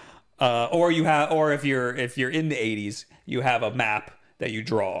 Yeah. Or if you're in the 80s, you have a map that you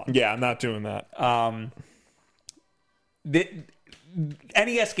draw on. Yeah, I'm not doing that. The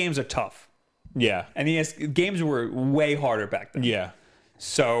NES games are tough. Yeah. NES games were way harder back then. Yeah.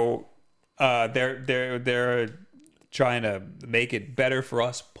 So They're trying to make it better for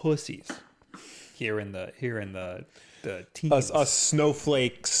us pussies here in the teens. Us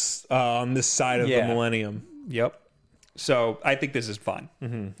snowflakes on this side of the millennium. Yep. So I think this is fun.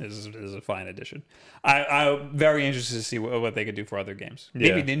 This is a fine addition. I'm very interested to see what they could do for other games.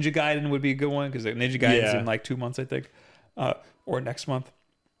 Maybe Ninja Gaiden would be a good one because Ninja Gaiden's in like 2 months, I think, or next month.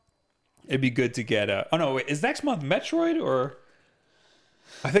 It'd be good to get. Oh no, wait, is next month Metroid or?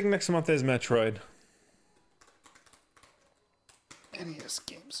 I think next month is Metroid. NES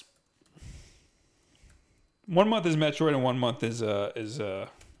games. 1 month is Metroid and 1 month is Ninja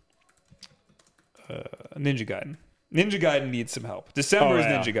Gaiden. Ninja Gaiden needs some help. December is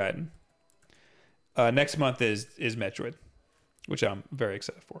Ninja Gaiden. Next month is Metroid, which I'm very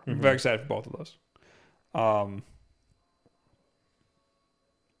excited for. I'm very excited for both of those.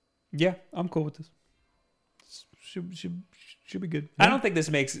 Yeah, I'm cool with this. Should be good. I don't think this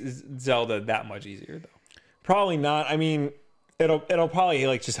makes Zelda that much easier though. Probably not. I mean, it'll probably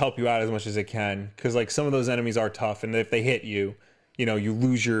like just help you out as much as it can because like some of those enemies are tough, and if they hit you, you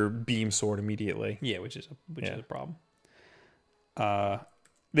lose your beam sword immediately. Yeah, which is a problem.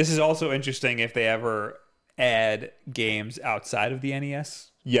 This is also interesting if they ever add games outside of the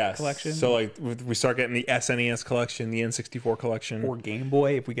NES collection. So like we start getting the SNES collection, the N64 collection, or Game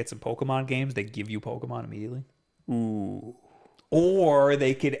Boy. If we get some Pokemon games, they give you Pokemon immediately. Ooh. Or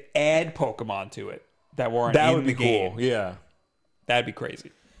they could add Pokemon to it that weren't in the game. That would be cool. Yeah. That'd be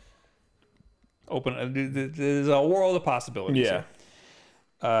crazy. There's a world of possibilities. Yeah.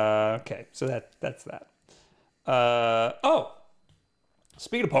 Okay, so that's that.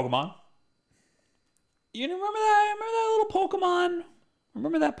 Speaking of Pokemon, you remember that little Pokemon?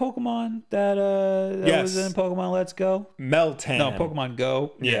 Remember that Pokemon that was in Pokemon Let's Go? Meltan. No, Pokemon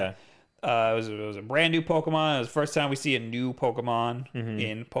Go. Yeah. It was a brand new Pokemon. It was the first time we see a new Pokemon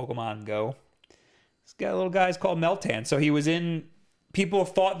in Pokemon Go. This little guy's called Meltan. So he was in. People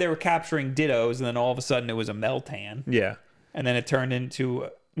thought they were capturing Dittos, and then all of a sudden it was a Meltan. Yeah. And then it turned into.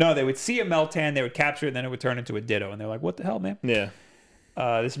 No, they would see a Meltan, they would capture it, and then it would turn into a Ditto. And they're like, what the hell, man? Yeah.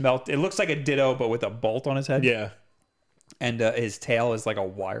 It looks like a Ditto, but with a bolt on his head. Yeah. And his tail is like a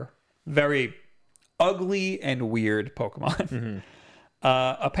wire. Very ugly and weird Pokemon.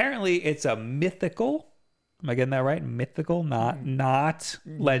 Apparently, it's a mythical. Am I getting that right? Mythical, not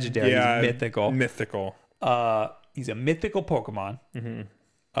legendary. Yeah, he's mythical. Mythical. He's a mythical Pokemon,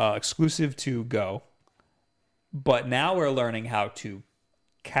 exclusive to Go. But now we're learning how to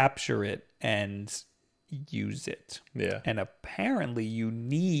capture it and use it. Yeah. And apparently, you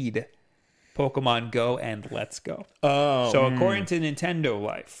need Pokemon Go and Let's Go. Oh. So according to Nintendo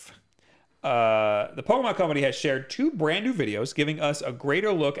Life, the Pokemon Company has shared 2 brand new videos giving us a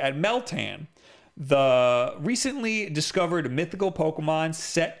greater look at Meltan, the recently discovered mythical Pokemon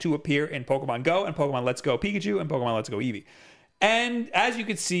set to appear in Pokemon Go and Pokemon Let's Go Pikachu and Pokemon Let's Go Eevee. And as you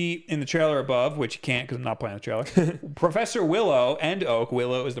can see in the trailer above, which you can't because I'm not playing the trailer, Professor Willow and Oak,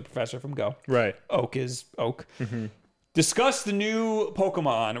 Willow is the professor from Go. Right. Oak is Oak. Discuss the new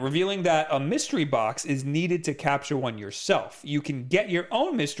Pokemon, revealing that a mystery box is needed to capture one yourself. You can get your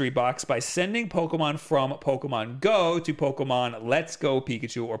own mystery box by sending Pokemon from Pokemon Go to Pokemon Let's Go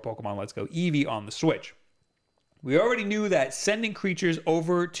Pikachu or Pokemon Let's Go Eevee on the Switch. We already knew that sending creatures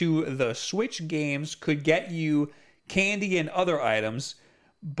over to the Switch games could get you candy and other items,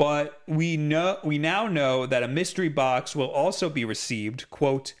 but we now know that a mystery box will also be received,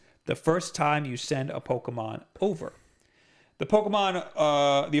 quote, the first time you send a Pokemon over. The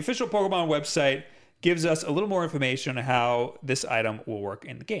official Pokemon website gives us a little more information on how this item will work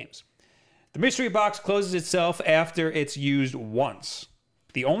in the games. The mystery box closes itself after it's used once.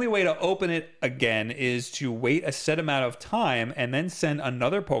 The only way to open it again is to wait a set amount of time and then send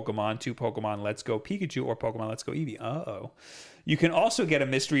another Pokemon to Pokemon Let's Go Pikachu or Pokemon Let's Go Eevee. Uh-oh. You can also get a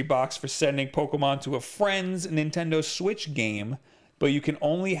mystery box for sending Pokemon to a friend's Nintendo Switch game, but you can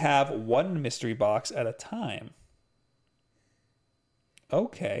only have one mystery box at a time.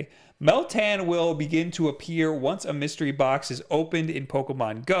 Okay. Meltan will begin to appear once a mystery box is opened in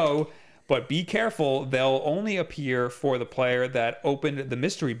Pokemon Go, but be careful, they'll only appear for the player that opened the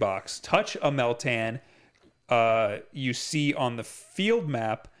mystery box. Touch a Meltan you see on the field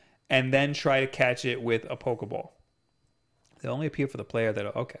map, and then try to catch it with a Pokeball. They'll only appear for the player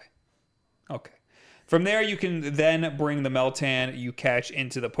that... Okay. From there, you can then bring the Meltan you catch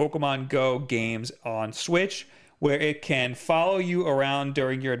into the Pokemon Go games on Switch, where it can follow you around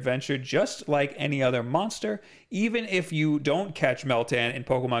during your adventure just like any other monster. Even if you don't catch Meltan in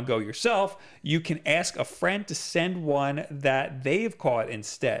Pokemon Go yourself, you can ask a friend to send one that they've caught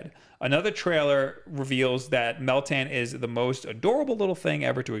instead. Another trailer reveals that Meltan is the most adorable little thing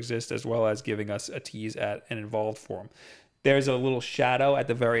ever to exist, as well as giving us a tease at an evolved form. There's a little shadow at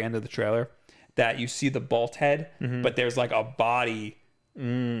the very end of the trailer that you see the bolt head, but there's like a body.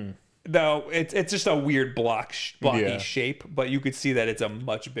 Though it's just a weird blocky shape, but you could see that it's a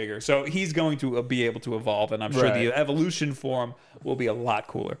much bigger. So he's going to be able to evolve, and I'm sure the evolution form will be a lot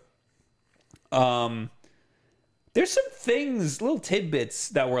cooler. There's some things, little tidbits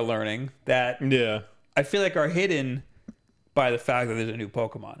that we're learning that I feel like are hidden by the fact that there's a new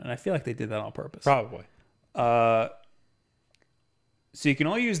Pokemon, and I feel like they did that on purpose. Probably. So you can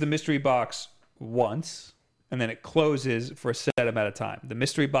only use the mystery box once, and then it closes for a set amount of time. The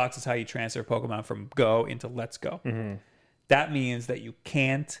mystery box is how you transfer Pokemon from Go into Let's Go. That means that you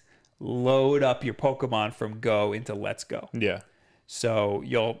can't load up your Pokemon from Go into Let's Go. Yeah. So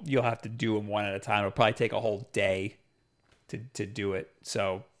you'll have to do them one at a time. It'll probably take a whole day to do it.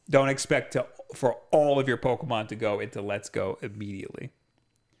 So don't expect for all of your Pokemon to go into Let's Go immediately.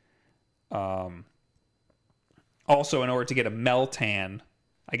 Also, in order to get a Meltan,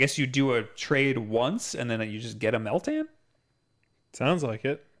 I guess you do a trade once and then you just get a Meltan? Sounds like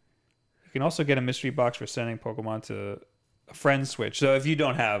it. You can also get a mystery box for sending Pokemon to a friend switch. So if you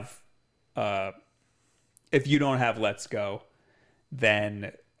don't have Let's Go,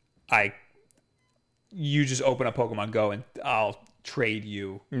 then you just open up Pokemon Go and I'll trade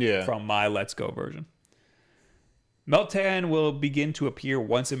you from my Let's Go version. Meltan will begin to appear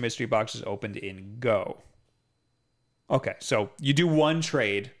once a mystery box is opened in Go. Okay, so you do one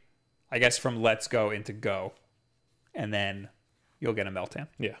trade, I guess, from Let's Go into Go, and then you'll get a Meltan.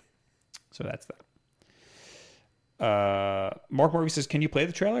 Yeah. So that's that. Mark Murphy says, can you play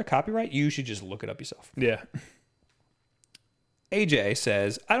the trailer? Copyright? You should just look it up yourself. Yeah. AJ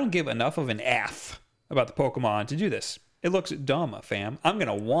says, I don't give enough of an F about the Pokemon to do this. It looks dumb, fam. I'm going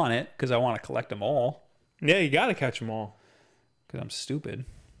to want it because I want to collect them all. Yeah, you got to catch them all. Because I'm stupid.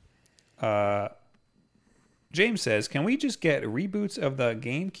 James says, can we just get reboots of the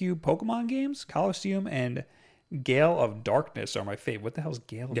GameCube Pokemon games? Colosseum and Gale of Darkness are my favorite. What the hell is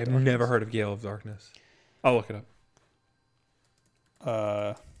Gale of Darkness? I've never heard of Gale of Darkness. I'll look it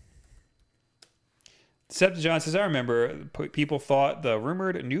up. Septajon says, I remember people thought the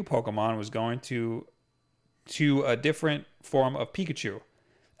rumored new Pokemon was going to a different form of Pikachu.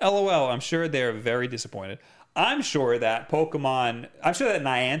 LOL, I'm sure they're very disappointed. I'm sure that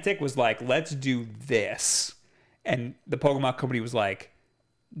Niantic was like, let's do this. And the Pokemon company was like,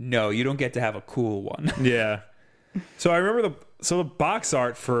 no, you don't get to have a cool one. Yeah. So I remember the box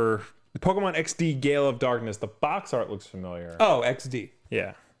art for the Pokemon XD Gale of Darkness, the box art looks familiar. Oh, XD.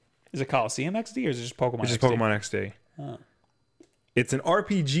 Yeah. Is it Coliseum XD or is it just Pokemon XD? It's just Pokemon XD. Oh. It's an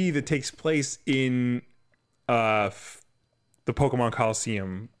RPG that takes place in the Pokemon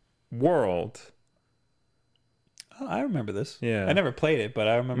Coliseum world. Oh, I remember this. Yeah. I never played it, but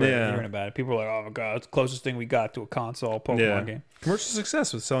I remember hearing about it. People were like, oh my God, it's the closest thing we got to a console Pokemon game. Commercial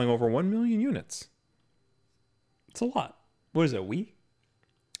success with selling over 1 million units. It's a lot. What is it, Wii?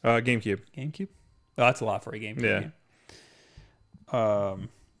 GameCube. GameCube? Oh, that's a lot for a GameCube game.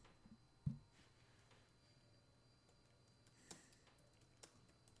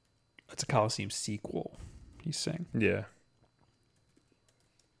 It's a Coliseum sequel, he's saying. Yeah.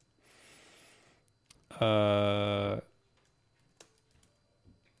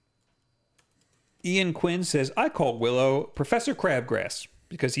 Ian Quinn says, I call Willow Professor Crabgrass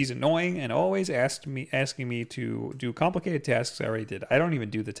because he's annoying and always asking me to do complicated tasks I already did. I don't even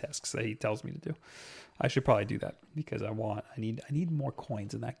do the tasks that he tells me to do. I should probably do that because I need more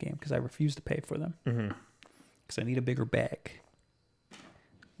coins in that game because I refuse to pay for them. Because I need a bigger bag.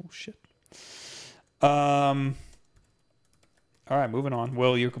 Oh shit. All right, moving on.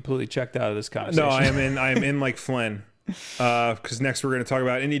 Will, you're completely checked out of this conversation. No, I am in like Flynn. Because next we're going to talk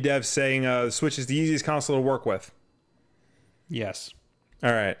about indie devs saying the Switch is the easiest console to work with. Yes.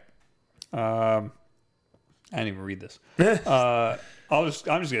 All right. I didn't even read this. I'm just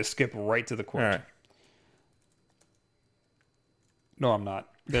going to skip right to the quote. All right. No, I'm not.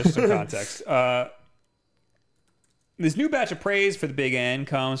 There's some context. This new batch of praise for the Big N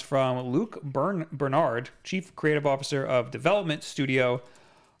comes from Luke Bernard, Chief Creative Officer of development studio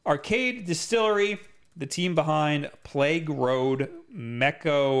Arcade Distillery, the team behind Plague Road,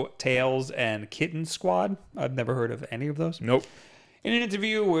 Mecho Tales, and Kitten Squad. I've never heard of any of those. Nope. In an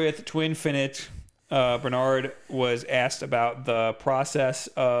interview with Twinfinite, Bernard was asked about the process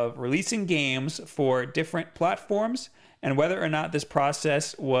of releasing games for different platforms and whether or not this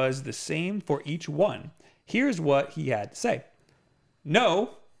process was the same for each one. Here's what he had to say.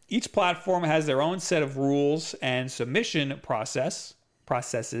 No, each platform has their own set of rules and submission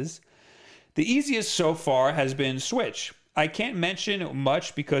processes. The easiest so far has been Switch. I can't mention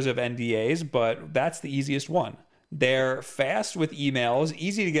much because of NDAs, but that's the easiest one. They're fast with emails,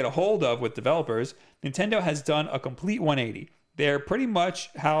 easy to get a hold of with developers. Nintendo has done a complete 180. They're pretty much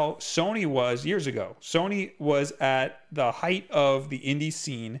how Sony was years ago. Sony was at the height of the indie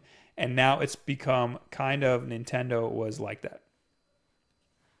scene, and now it's become kind of Nintendo was like that.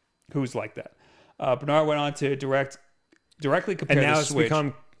 Who's like that? Bernard went on to directly compare the Switch.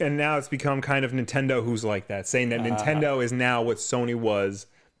 And now it's become kind of Nintendo who's like that, saying that Nintendo is now what Sony was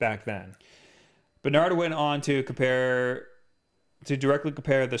back then. Bernard went on to directly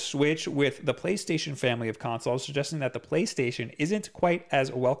compare the Switch with the PlayStation family of consoles, suggesting that the PlayStation isn't quite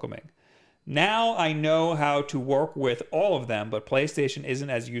as welcoming. Now I know how to work with all of them, but PlayStation isn't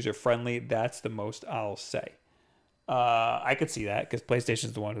as user-friendly. That's the most I'll say. I could see that because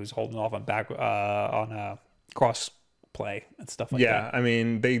PlayStation's the one who's holding off on cross-play and stuff like that. Yeah, I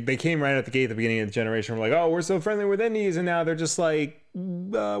mean, they came right at the gate at the beginning of the generation. We're like, oh, we're so friendly with indies, and now they're just like,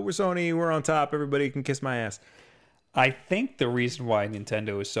 we're Sony, we're on top, everybody can kiss my ass. I think the reason why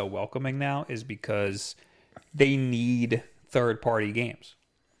Nintendo is so welcoming now is because they need third-party games.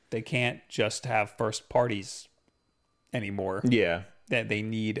 They can't just have first parties anymore. Yeah. That they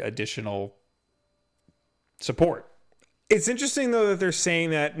need additional support. It's interesting, though, that they're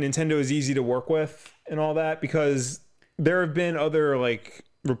saying that Nintendo is easy to work with and all that, because there have been other like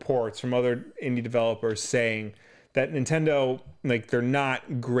reports from other indie developers saying that Nintendo, like, they're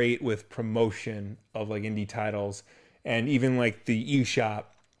not great with promotion of like indie titles, and even like the eShop,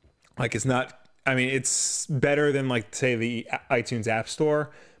 like it's not. I mean, it's better than like say the iTunes App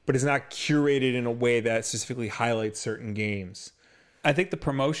Store, but it's not curated in a way that specifically highlights certain games. I think the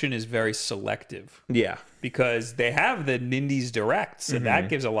promotion is very selective. Yeah. Because they have the Nindies Directs, and that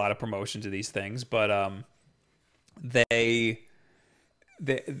gives a lot of promotion to these things, but they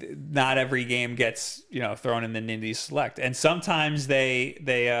not every game gets, thrown in the Nindies Select. And sometimes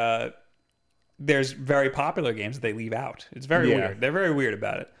there's very popular games that they leave out. It's very weird. They're very weird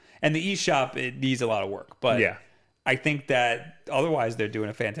about it. And the eShop, it needs a lot of work, but I think that otherwise they're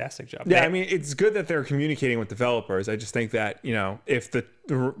doing a fantastic job. Yeah, I mean, it's good that they're communicating with developers. I just think that, if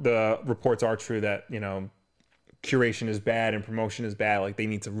the reports are true that, curation is bad and promotion is bad, like they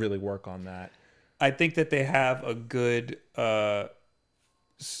need to really work on that. I think that they have a good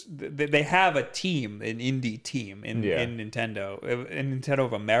they have a team, an indie team in Nintendo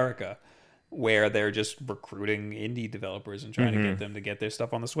of America, where they're just recruiting indie developers and trying to get them to get their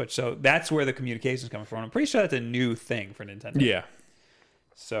stuff on the Switch. So that's where the communication is coming from. I'm pretty sure that's a new thing for Nintendo. Yeah.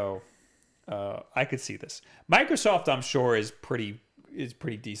 So I could see this. Microsoft, I'm sure, is pretty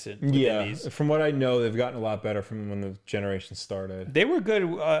decent with indies. From what I know, they've gotten a lot better from when the generation started. They were good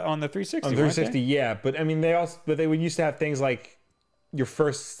on the 360. On 360, yeah, but I mean, they would used to have things like your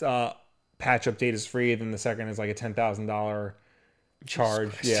first patch update is free, then the second is like a $10,000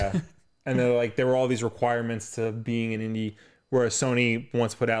 charge. Yeah. And there were all these requirements to being an indie, whereas Sony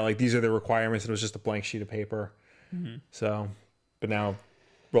once put out like these are the requirements, and it was just a blank sheet of paper. So, but now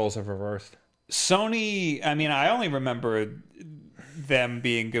roles have reversed. Sony, I mean, I only remember them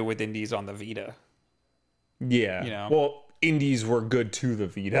being good with indies on the Vita. Yeah. Well, indies were good to the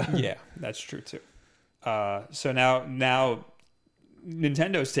Vita. Yeah, that's true too. So now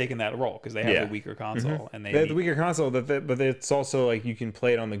Nintendo's taken that role because they have the weaker console, and they have the weaker console, but it's also like you can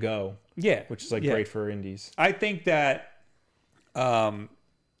play it on the go. Yeah, which is like great for indies. I think that a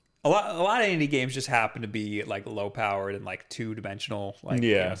lot of indie games just happen to be like low powered and like 2-dimensional, like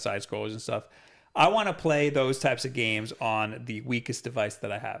side scrollers and stuff. I want to play those types of games on the weakest device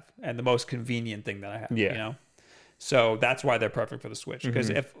that I have and the most convenient thing that I have. Yeah. So that's why they're perfect for the Switch. Because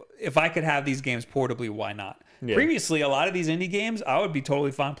if I could have these games portably, why not? Yeah. Previously, a lot of these indie games, I would be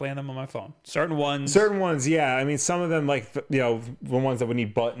totally fine playing them on my phone. Certain ones, yeah. I mean, some of them, like, the ones that would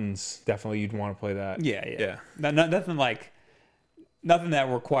need buttons, definitely you'd want to play that. Yeah. Nothing that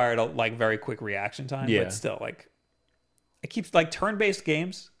required a very quick reaction time. Yeah. But still, it keeps turn-based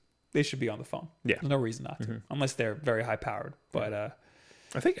games. They should be on the phone. Yeah. There's no reason not to, unless they're very high powered. But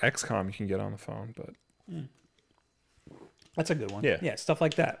I think XCOM you can get on the phone, but that's a good one. Yeah, stuff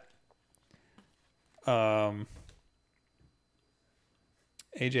like that.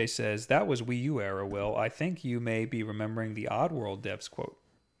 AJ says that was Wii U era. Will, I think you may be remembering the Oddworld devs quote.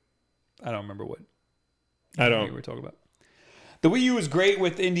 I don't remember what. I don't. We were talking about. The Wii U was great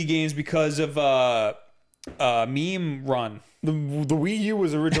with indie games because of Meme Run. The Wii U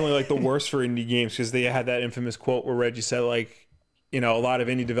was originally like the worst for indie games because they had that infamous quote where Reggie said, like, a lot of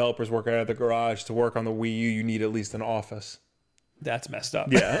indie developers work out of the garage. To work on the Wii U, you need at least an office. That's messed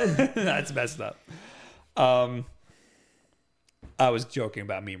up. Yeah. That's messed up. I was joking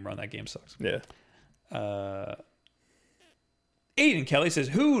about Meme Run. That game sucks. Yeah. Aiden Kelly says,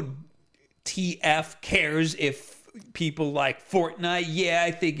 who TF cares if people like Fortnite? Yeah,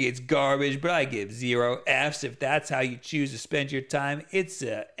 I think it's garbage, but I give 0 Fs if that's how you choose to spend your time. It's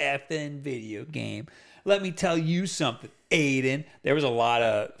a effing video game. Let me tell you something, Aiden. There was a lot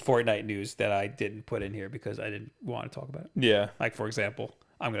of Fortnite news that I didn't put in here because I didn't want to talk about it. Yeah. Like, for example,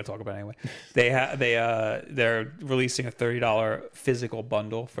 I'm going to talk about it anyway. They're releasing a $30 physical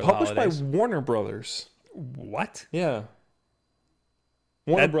bundle for the Published holidays. by Warner Brothers. What? Yeah.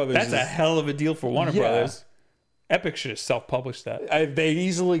 Warner Brothers. That's a hell of a deal for Warner Brothers. Epic should have self-published that. They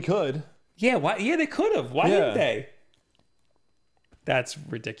easily could. Yeah, why? Yeah, they could have. Why didn't they? That's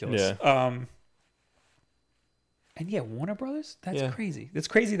ridiculous. Yeah. And yeah, Warner Brothers. That's crazy. It's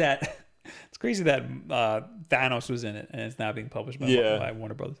crazy that Thanos was in it, and it's now being published by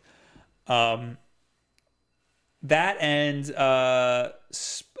Warner Brothers. That and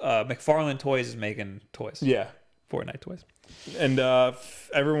McFarlane Toys is making toys. Yeah. Fortnite toys. And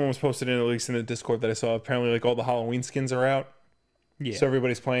everyone was posted in, at least in the Discord that I saw. Apparently, like all the Halloween skins are out. Yeah. So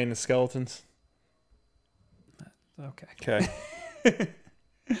everybody's playing the skeletons. Okay. Okay.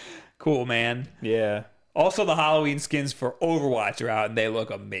 Cool, man. Yeah. Also, the Halloween skins for Overwatch are out, and they look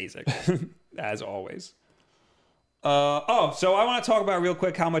amazing, as always. So I want to talk about real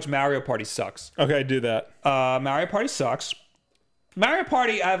quick how much Mario Party sucks. Okay, do that. Mario Party sucks. Mario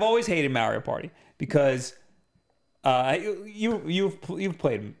Party, I've always hated Mario Party because you've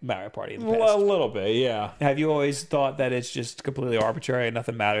played Mario Party in the past. Well, a little bit, yeah. Have you always thought that it's just completely arbitrary and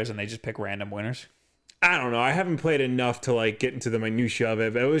nothing matters, and they just pick random winners? I don't know. I haven't played enough to like get into the minutia of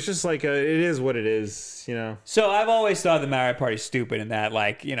it, but it was just like it is what it is, you know. So I've always thought the Mario Party is stupid in that,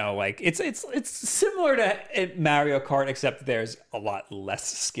 like, it's similar to Mario Kart, except there's a lot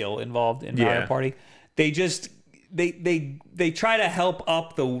less skill involved in Mario Party. They just they try to help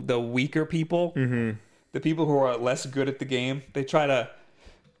up the weaker people, the people who are less good at the game. They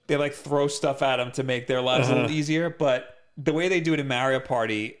like throw stuff at them to make their lives a little easier. But the way they do it in Mario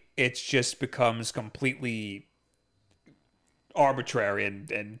Party, it just becomes completely arbitrary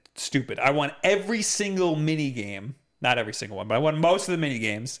and stupid. I want every single mini game, not every single one, but I want most of the mini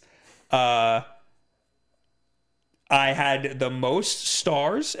games. I had the most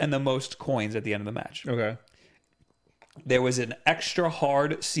stars and the most coins at the end of the match. Okay. There was an extra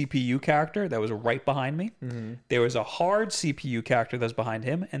hard CPU character that was right behind me. Mm-hmm. There was a hard CPU character that was behind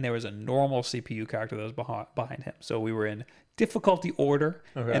him, and there was a normal CPU character that was behind him. So we were in difficulty order,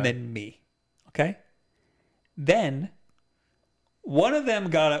 and then me. Okay. Then one of them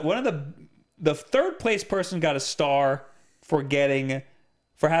the third place person got a star for getting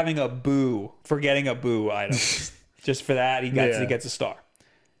a boo item. Just for that, he gets a star.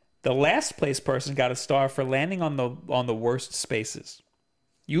 The last place person got a star for landing on the worst spaces.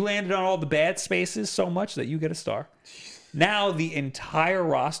 You landed on all the bad spaces so much that you get a star. Now the entire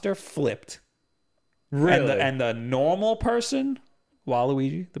roster flipped. Really? And the normal person,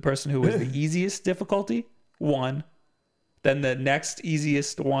 Waluigi, the person who was the easiest difficulty, won. Then the next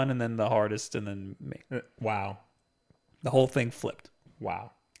easiest one, and then the hardest, and then me. Wow. The whole thing flipped.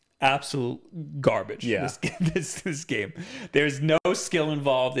 Wow. Absolute garbage. Yeah. This game. There's no skill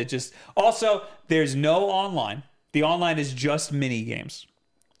involved. There's no online. The online is just mini games.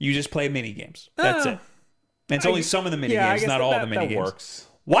 You just play mini games. That's it. And it's only some of the mini games, not all the mini games. Works.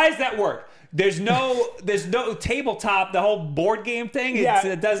 Why does that work? There's no tabletop. The whole board game thing.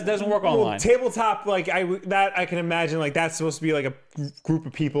 It doesn't work online. Well, tabletop, like I can imagine, like that's supposed to be like a group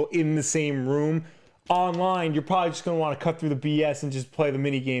of people in the same room. Online, you're probably just going to want to cut through the BS and just play the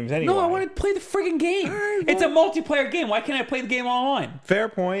mini games anyway. No, I want to play the friggin' game. Right, it's a multiplayer game. Why can't I play the game online? Fair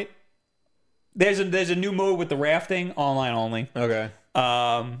point. There's a new mode with the rafting, online only. Okay.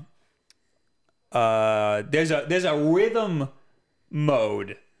 There's a rhythm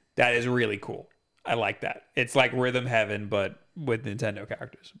mode that is really cool. I like that. It's like Rhythm Heaven, but with Nintendo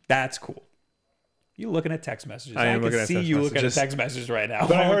characters. That's cool. You looking at text messages? I can see you looking at text messages right now.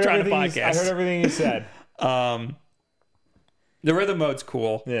 But We're trying to podcast. I heard everything you said. The rhythm mode's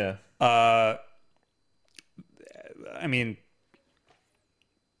cool. Yeah. I mean,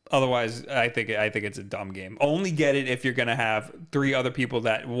 otherwise, I think it's a dumb game. Only get it if you're gonna have 3 other people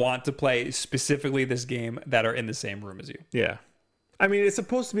that want to play specifically this game that are in the same room as you. Yeah. I mean, it's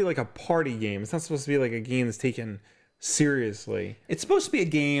supposed to be like a party game. It's not supposed to be like a game that's taken seriously. It's supposed to be a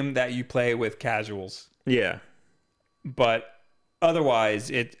game that you play with casuals, Yeah. but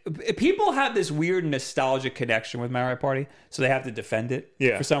otherwise, people have this weird nostalgic connection with Mario Party, so they have to defend it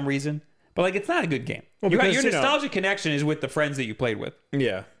for some reason. But like, it's not a good game. Well, your because, nostalgic connection is with the friends that you played with.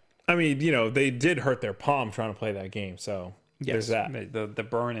 Yeah. I mean, they did hurt their palm trying to play that game, so there's that. The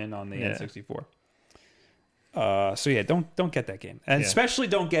burn-in on the N64. So yeah, don't get that game, and especially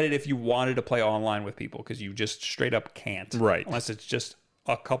don't get it if you wanted to play online with people, because you just straight up can't. Right. Unless it's just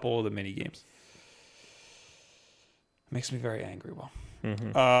a couple of the mini games. Makes me very angry. Well,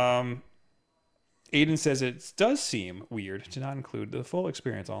 Aiden says it does seem weird to not include the full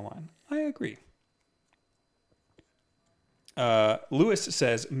experience online. I agree. Lewis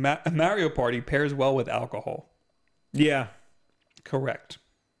says Mario Party pairs well with alcohol. Yeah. Correct.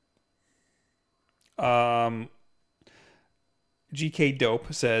 GK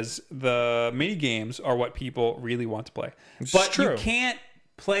Dope says the mini games are what people really want to play, but you can't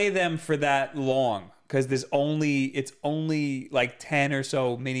play them for that long because it's only like 10 or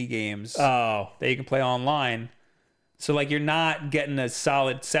so mini games that you can play online. So like, you're not getting a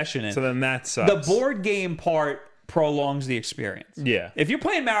solid session in. So then that sucks. The board game part prolongs the experience. Yeah. If you're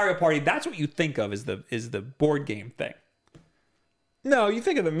playing Mario Party, that's what you think of as the board game thing. No, you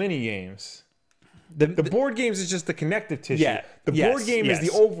think of the mini games. The board games is just the connective tissue. Yeah. The board game is the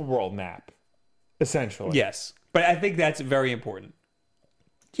overworld map, essentially. Yes. But I think that's very important.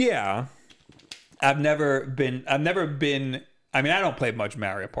 Yeah. I've never been I mean, I don't play much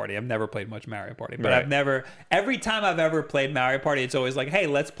Mario Party. I've never played much Mario Party, but Right. every time I've ever played Mario Party, it's always like, hey,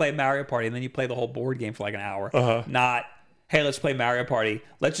 let's play Mario Party. And then you play the whole board game for like an hour. Not, hey, let's play Mario Party.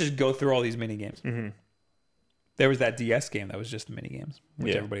 Let's just go through all these mini games. Mm-hmm. There was that DS game that was just the mini games,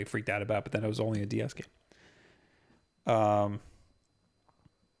 which everybody freaked out about, but then it was only a DS game. All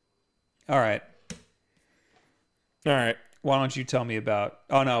right. Why don't you tell me about...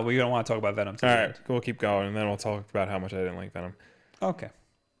 Oh, no, we don't want to talk about Venom. All right, we'll keep going, and then we'll talk about how much I didn't like Venom. Okay.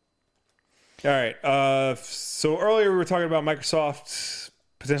 All right. So earlier we were talking about Microsoft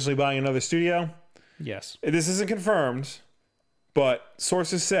potentially buying another studio. Yes. This isn't confirmed, but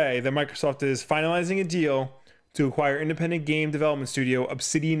sources say that Microsoft is finalizing a deal to acquire independent game development studio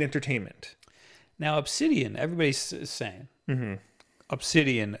Obsidian Entertainment. Now, Obsidian, everybody's saying. Mm-hmm.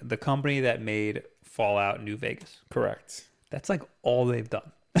 Obsidian, the company that made Fallout New Vegas. Correct. That's like all they've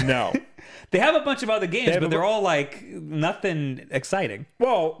done. No. They have a bunch of other games, but they're all like nothing exciting.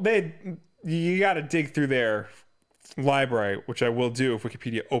 Well, you got to dig through their library, which I will do if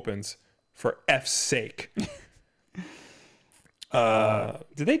Wikipedia opens, for F's sake. Did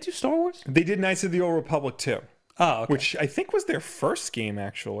they do Star Wars? They did Knights of the Old Republic too. Oh, okay. Which I think was their first game,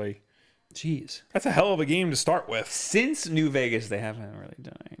 actually. Jeez. That's a hell of a game to start with. Since New Vegas, they haven't really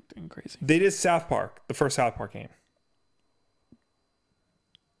done anything crazy. They did South Park, the first South Park game.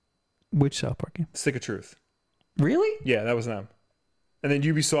 Which South Park game? Stick of Truth. Really? Yeah, that was them. And then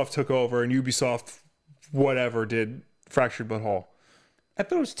Ubisoft took over, and Ubisoft whatever did Fractured But Whole. I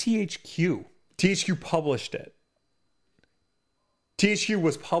thought it was THQ. THQ published it. THQ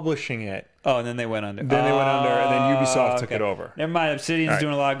was publishing it. Oh, and then they went under. And then Ubisoft took it over. Never mind. Obsidian's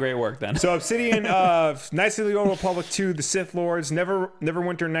doing a lot of great work then. So Obsidian, Knights of the Old Republic 2, The Sith Lords,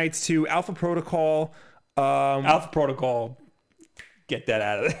 Neverwinter Nights 2, Alpha Protocol. Alpha Protocol, get that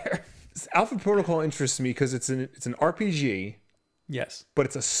out of there. Alpha Protocol interests me because it's an RPG. Yes. But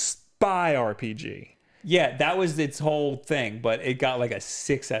it's a spy RPG. Yeah, that was its whole thing, but it got like a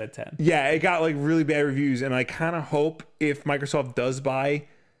 6 out of 10. Yeah, it got like really bad reviews, and I kind of hope if Microsoft does buy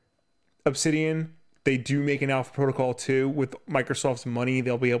Obsidian, they do make an Alpha Protocol 2 with Microsoft's money.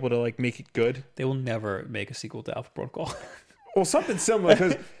 They'll be able to like make it good. They will never make a sequel to Alpha Protocol. Well, something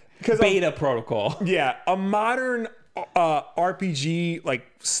similar because Beta Protocol. Yeah, a modern RPG like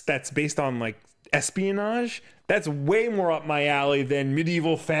that's based on like espionage. That's way more up my alley than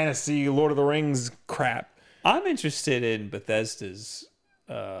medieval fantasy, Lord of the Rings crap. I'm interested in Bethesda's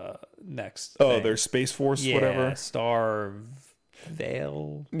next. Oh, thing. their Space Force, whatever. Star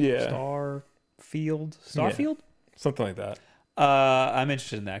Vale. Yeah. Starfield. Something like that. I'm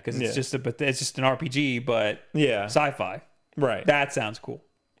interested in that because it's just an RPG, but sci-fi. Right. That sounds cool.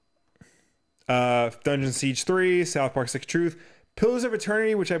 Dungeon Siege 3, South Park: Stick of Truth, Pillars of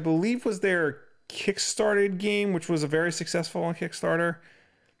Eternity, which I believe was their Kickstarted game, which was a very successful on Kickstarter.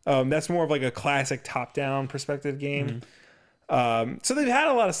 That's more of like a classic top-down perspective game. Mm-hmm. So they've had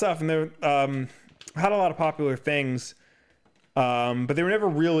a lot of stuff, and they've had a lot of popular things, but they were never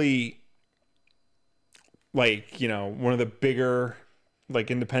really like one of the bigger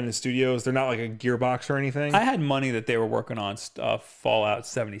like independent studios. They're not like a Gearbox or anything. I had money that they were working on Fallout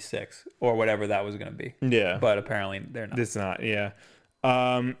 76 or whatever that was going to be. Yeah. But apparently they're not. It's not, yeah.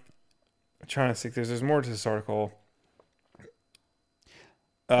 I'm trying to think. There's more to this article.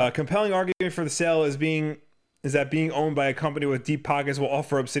 Compelling argument for the sale is that being owned by a company with deep pockets will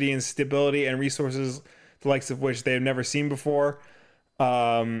offer Obsidian stability and resources the likes of which they have never seen before.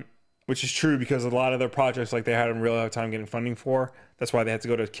 Which is true because a lot of their projects, like they had a real hard time getting funding for. That's why they had to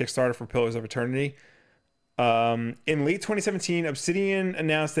go to Kickstarter for Pillars of Eternity. In late 2017, Obsidian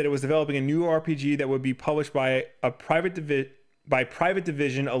announced that it was developing a new RPG that would be published by a Private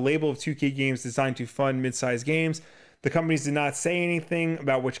Division, a label of 2K games designed to fund mid-sized games. The companies did not say anything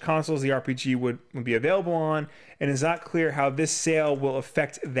about which consoles the RPG would be available on, and it's not clear how this sale will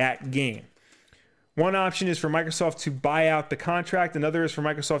affect that game. One option is for Microsoft to buy out the contract. Another is for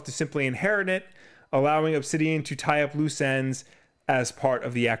Microsoft to simply inherit it, allowing Obsidian to tie up loose ends as part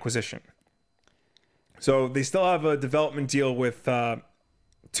of the acquisition. So they still have a development deal with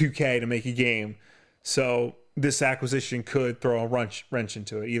 2K to make a game. So this acquisition could throw a wrench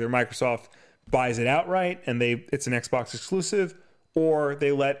into it. Either Microsoft buys it outright and it's an Xbox exclusive, or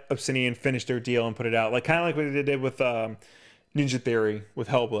they let Obsidian finish their deal and put it out. Like kind of like what they did with Ninja Theory with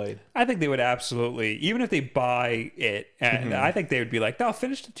Hellblade. I think they would absolutely, even if they buy it, and I think they would be like, no,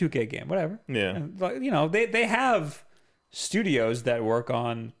 finish the 2K game, whatever. Yeah. And, you know, they have studios that work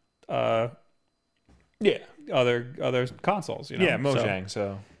on other consoles, you know? Yeah, Mojang,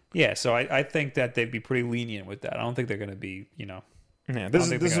 so. Yeah, so I think that they'd be pretty lenient with that. I don't think they're going to be, you know, yeah,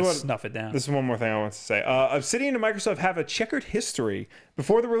 this is what snuff it down. This is one more thing I want to say. Obsidian and Microsoft have a checkered history.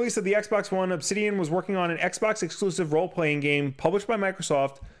 Before the release of the Xbox One, Obsidian was working on an Xbox exclusive role-playing game published by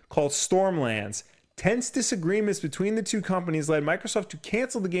Microsoft called Stormlands. Tense disagreements between the two companies led Microsoft to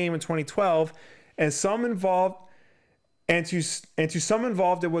cancel the game in 2012, and to some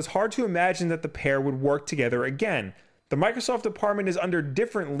involved, it was hard to imagine that the pair would work together again. The Microsoft department is under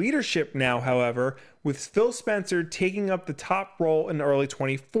different leadership now, however, with Phil Spencer taking up the top role in early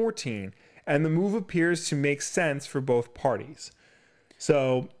 2014, and the move appears to make sense for both parties.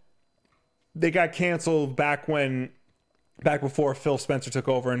 So they got canceled back before Phil Spencer took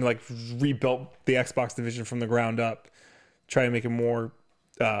over and like rebuilt the Xbox division from the ground up, try to make it more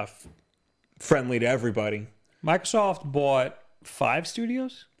friendly to everybody. Microsoft bought 5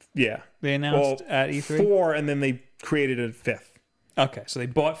 studios? Yeah. They announced at E3? 4, and then they created a 5th. Okay, so they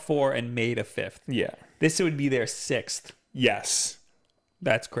bought 4 and made a 5th. Yeah. This would be their 6th. Yes.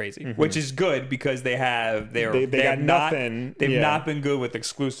 That's crazy. Which is good because they got nothing. They've not been good with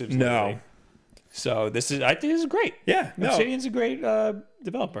exclusives lately. No. So I think this is great. Yeah. No. Obsidian's a great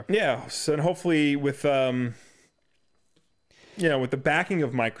developer. Yeah. So and hopefully with with the backing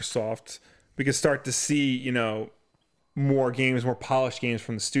of Microsoft, we can start to see, more polished games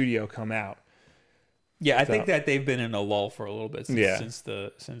from the studio come out. Yeah, I think that they've been in a lull for a little bit since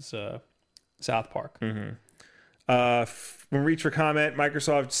South Park. When reach for comment,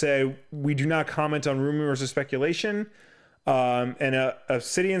 Microsoft say we do not comment on rumors or speculation. And a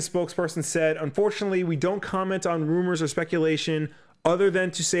Obsidian spokesperson said, unfortunately, we don't comment on rumors or speculation other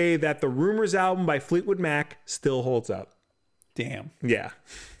than to say that the Rumors album by Fleetwood Mac still holds up. Damn. Yeah.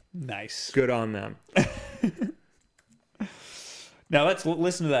 Nice. Good on them. Now let's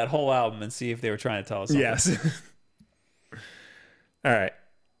listen to that whole album and see if they were trying to tell us something. Yes. All right.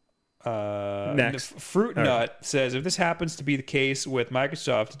 Next. Fruit Nut says, if this happens to be the case with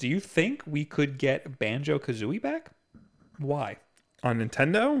Microsoft, do you think we could get Banjo-Kazooie back? Why? On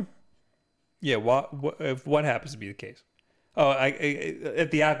Nintendo? Yeah, if what happens to be the case?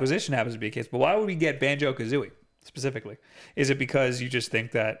 If the acquisition happens to be the case, but why would we get Banjo-Kazooie specifically? Is it because you just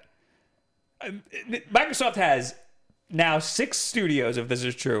think that Microsoft has now 6 studios, if this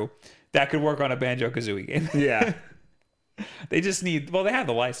is true, that could work on a Banjo-Kazooie game? Yeah. They just need, they have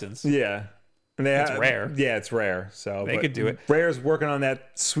the license. Yeah. And it's rare. Yeah, it's rare. So they could do it. Rare's working on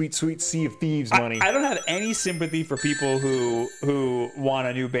that sweet, sweet Sea of Thieves money. I don't have any sympathy for people who want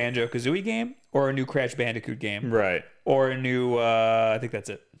a new Banjo-Kazooie game or a new Crash Bandicoot game. Right. Or a new, I think that's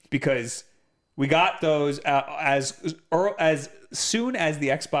it. Because we got those as soon as the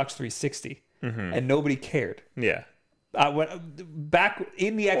Xbox 360, and nobody cared. Yeah. Back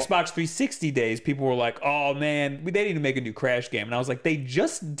in the Xbox 360 days, people were like, oh man, they need to make a new Crash game. And I was like, they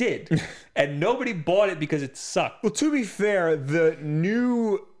just did. And nobody bought it because it sucked. Well, to be fair, the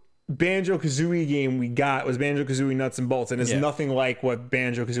new Banjo-Kazooie game we got was Banjo-Kazooie Nuts and Bolts, and it's nothing like what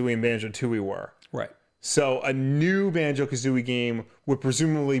Banjo-Kazooie and Banjo-Tooie were. Right. So a new Banjo-Kazooie game would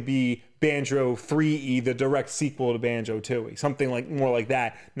presumably be Banjo 3E, the direct sequel to Banjo 2E, something like more like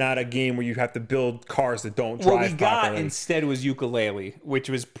that. Not a game where you have to build cars that don't drive. What we got properly. instead was Yooka-Laylee, which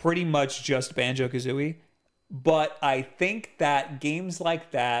was pretty much just Banjo-Kazooie. But I think that games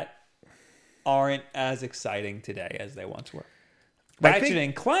like that aren't as exciting today as they once were. Ratchet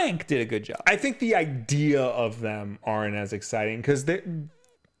and Clank did a good job. I think the idea of them aren't as exciting because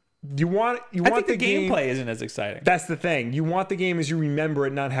you want I think the the game, gameplay isn't as exciting. That's the thing. You want the game as you remember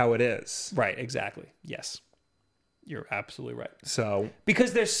it, not how it is. Right, exactly. Yes. You're absolutely right. So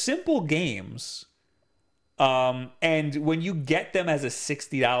Because they're simple games. And when you get them as a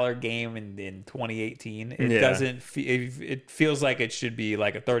 $60 game in 2018, it doesn't it feels like it should be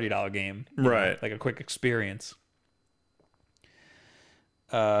like a $30 game. Right. Like a quick experience.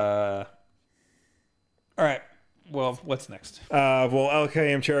 All right. Well, what's next?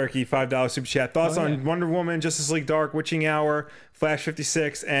 LKM Cherokee, $5 super chat. Thoughts on Wonder Woman, Justice League Dark, Witching Hour, Flash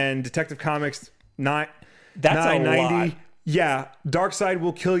 56, and Detective Comics 9. That's 990. a lot. Yeah, Darkseid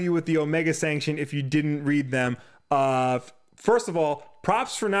will kill you with the Omega Sanction if you didn't read them. First of all,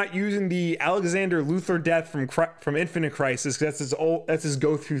 props for not using the Alexander Luthor death from Infinite Crisis. That's his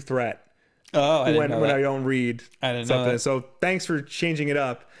go-through threat. Oh, I didn't know when that. I don't read I didn't something. know that. So thanks for changing it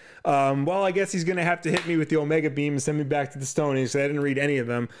up. Well, I guess he's gonna have to hit me with the Omega Beam and send me back to the Stone Age. So I didn't read any of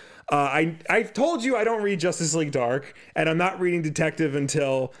them. I've told you I don't read Justice League Dark, and I'm not reading Detective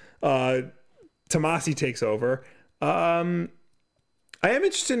until Tomasi takes over. I am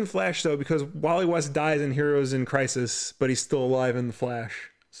interested in Flash though, because Wally West dies in Heroes in Crisis, but he's still alive in the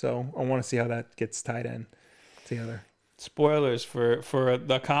Flash. So I want to see how that gets tied in together. Spoilers for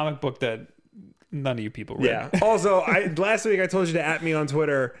the comic book that none of you people read. Yeah. Also, last week I told you to at me on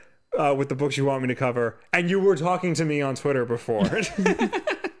Twitter with the books you want me to cover, and you were talking to me on Twitter before.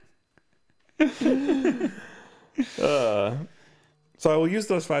 So I will use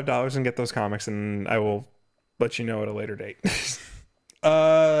those $5 and get those comics, and I will let you know at a later date.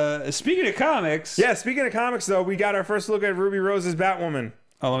 Speaking of comics. Yeah, speaking of comics, though, we got our first look at Ruby Rose's Batwoman.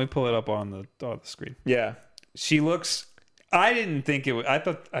 Oh, let me pull it up on the screen. Yeah. She looks. I didn't think it was. I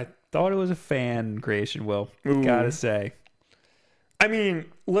thought it was a fan creation. Will Ooh. gotta say. I mean,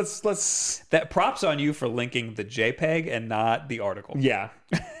 let's. That props on you for linking the JPEG and not the article. Yeah.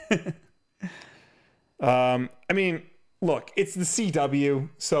 I mean, look, it's the CW,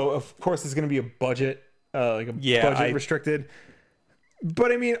 so of course it's going to be a budget, budget restricted.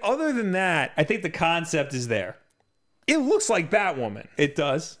 But I mean, other than that, I think the concept is there. it looks like Batwoman. It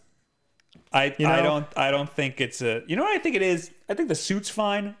does. I don't think it's a. You know what I think it is? I think the suit's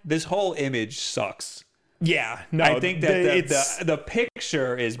fine. This whole image sucks. Yeah, no, I think that the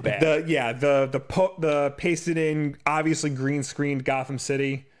picture is bad. The pasted in, obviously green screened Gotham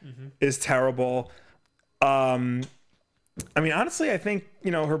City is terrible. I mean, honestly, I think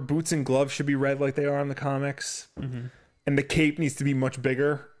her boots and gloves should be red like they are in the comics, and the cape needs to be much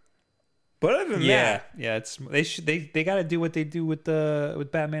bigger. But other than that, they got to do what they do with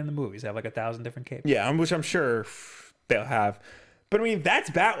Batman in the movies. They have like 1,000 different capes. yeah, which I'm sure they'll have. But I mean, that's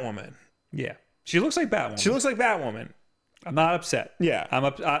Batwoman. Yeah, she looks like Batwoman. She looks like Batwoman. I'm not upset. Yeah,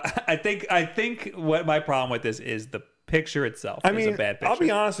 I think what my problem with this is the picture itself. I mean, is a bad picture. I'll be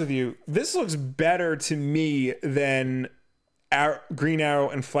honest with you. This looks better to me than Green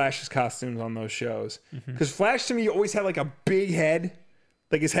Arrow and Flash's costumes on those shows. Because Flash to me always had like a big head.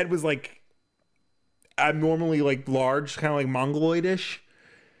 Like his head was like abnormally like large, kind of like mongoloid-ish.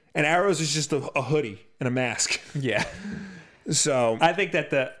 And Arrow's is just a hoodie and a mask. Yeah. So I think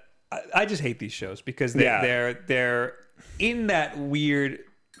that I just hate these shows because they're in that weird,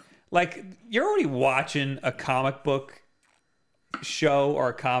 like you're already watching a comic book show or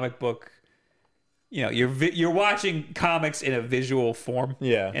a comic book. You're watching comics in a visual form.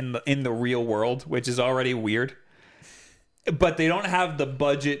 Yeah. In the real world, which is already weird. But they don't have the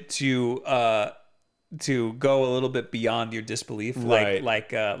budget to go a little bit beyond your disbelief, Right. like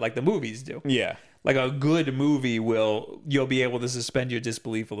the movies do. yeah. Like a good movie you'll be able to suspend your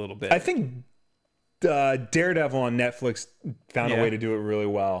disbelief a little bit. I think Daredevil on Netflix found a way to do it really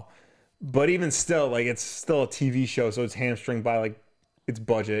well. But even still, like it's still a TV show, so it's hamstringed by like its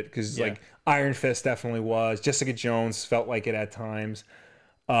budget because like Iron Fist definitely was. Jessica Jones felt like it at times.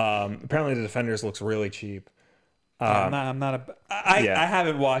 Apparently, The Defenders looks really cheap. I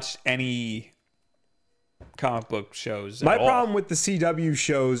haven't watched any comic book shows. My problem with the CW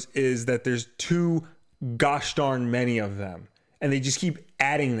shows is that there's too gosh darn many of them, and they just keep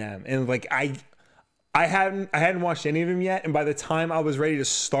adding them. And like I hadn't watched any of them yet, and by the time I was ready to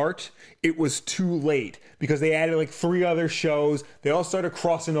start, it was too late because they added like 3 other shows. They all started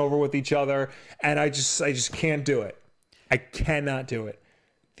crossing over with each other, and I just can't do it. I cannot do it.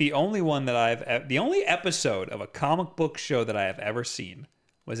 The only episode of a comic book show that I have ever seen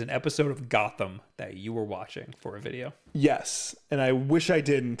was an episode of Gotham that you were watching for a video. Yes, and I wish I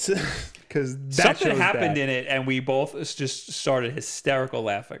didn't, because Something happened in it, and we both just started hysterical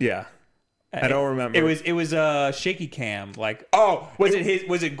laughing. Yeah, I don't remember. It was a shaky cam. Like, was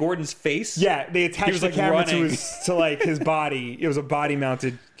it Gordon's face? Yeah, they attached the like camera to his body. It was a body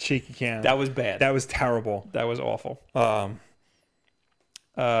mounted shaky cam. That was bad. That was terrible. That was awful.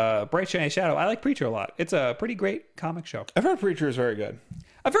 Bright Shiny Shadow. I like Preacher a lot. It's a pretty great comic show. I've heard Preacher is very good.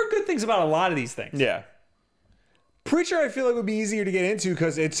 I've heard good things about a lot of these things. Yeah. Preacher, I feel like would be easier to get into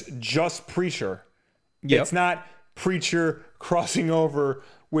because it's just Preacher. Yep. It's not Preacher crossing over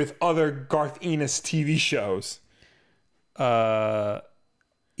with other Garth Ennis TV shows.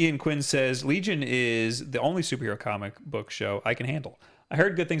 Ian Quinn says Legion is the only superhero comic book show I can handle. I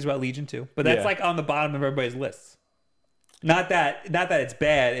heard good things about Legion too, but that's like on the bottom of everybody's lists. Not that it's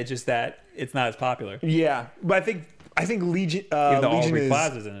bad. It's just that it's not as popular. Yeah, but I think Legion. Even though Legion Aubrey is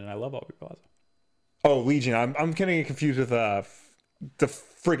Plaza's in it, and I love Aubrey Plaza. Oh, Legion. I'm getting confused with the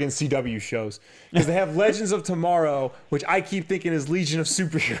friggin' CW shows because they have Legends of Tomorrow, which I keep thinking is Legion of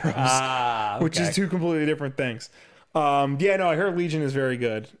Superheroes, Okay. which is two completely different things. Yeah, no, I heard Legion is very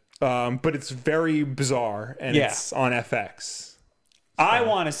good, but it's very bizarre and it's on FX. I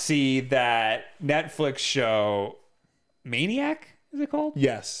want to see that Netflix show Maniac. Is it called?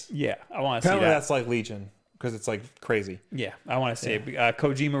 Yes. Yeah, I want to see Apparently that. that's like Legion because it's like crazy. Yeah, I want to see it.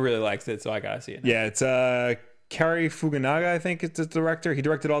 Kojima really likes it, so I gotta see it now. Yeah, it's Cary Fukunaga, I think it's the director. He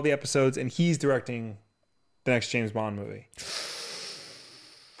directed all the episodes, and he's directing the next James Bond movie.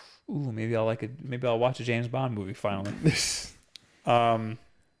 Ooh, maybe I'll like it. Maybe I'll watch a James Bond movie finally. You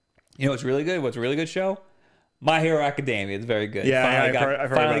know what's really good? What's a really good show? My Hero Academia. It's very good. Yeah, finally I've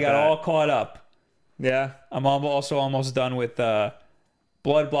heard finally about got that. all caught up. Yeah. I'm also almost done with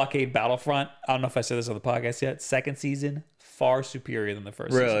Blood Blockade Battlefront. I don't know if I said this on the podcast yet. Second season, far superior than the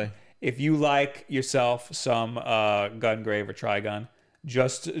first season. Really? If you like yourself some Gungrave or Trigun,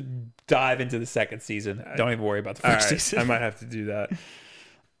 just dive into the second season. Don't even worry about the first season. I might have to do that.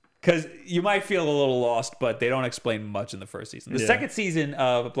 Because you might feel a little lost, but they don't explain much in the first season. The second season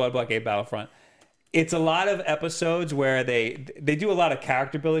of Blood Blockade Battlefront, it's a lot of episodes where they do a lot of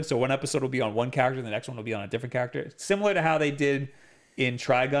character building. So one episode will be on one character, and the next one will be on a different character. Similar to how they did in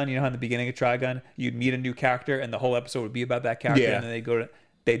Trigun. You know how in the beginning of Trigun, you'd meet a new character, and the whole episode would be about that character, and then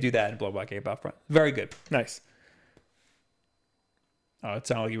they do that in Blood Blockade Battlefront. Very good. Nice. Oh, it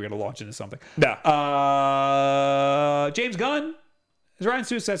sounded like you were going to launch into something. No. James Gunn is writing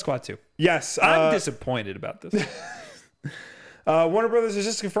Suicide Squad 2. Yes. I'm disappointed about this. Warner Brothers has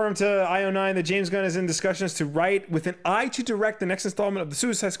just confirmed to IO9 that James Gunn is in discussions to write with an eye to direct the next installment of the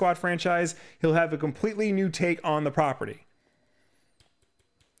Suicide Squad franchise. He'll have a completely new take on the property.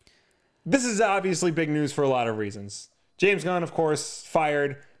 This is obviously big news for a lot of reasons. James Gunn, of course,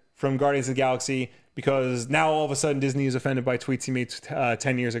 fired from Guardians of the Galaxy because now all of a sudden Disney is offended by tweets he made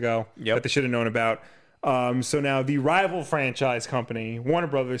 10 years ago that they should have known about. So now the rival franchise company, Warner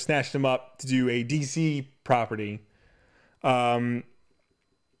Brothers, snatched him up to do a DC property. And,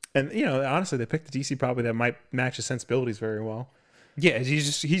 you know, honestly, they picked a DC property that might match his sensibilities very well. Yeah,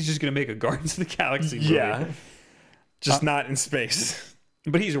 he's just going to make a Guardians of the Galaxy movie. Yeah. Just not in space.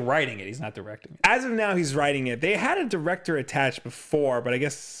 But he's writing it. He's not directing it. As of now, he's writing it. They had a director attached before, but I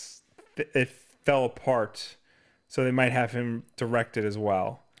guess it fell apart. So they might have him direct it as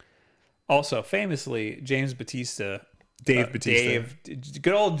well. Also, famously, James Batista. Dave Batista.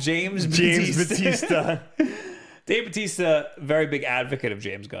 Good old James Batista. Dave Batista, very big advocate of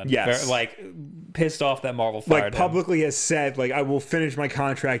James Gunn. Yes. Pissed off that Marvel fired him. Publicly has said, I will finish my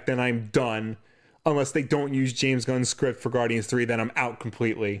contract, then I'm done. Unless they don't use James Gunn's script for Guardians 3, then I'm out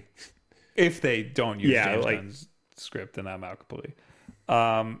completely. If they don't use James Gunn's script, then I'm out completely.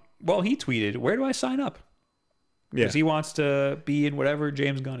 Well, he tweeted, "Where do I sign up?" Because he wants to be in whatever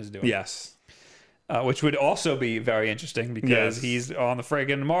James Gunn is doing. Yes. Which would also be very interesting because he's on the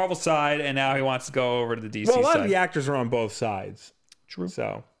friggin' Marvel side, and now he wants to go over to the DC side. Well, a lot of the actors are on both sides. True.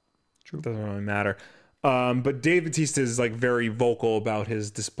 So, it doesn't really matter. But Dave Bautista is very vocal about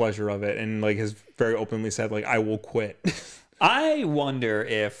his displeasure of it, and has very openly said I will quit. I wonder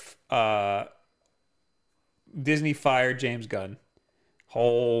if Disney fired James Gunn.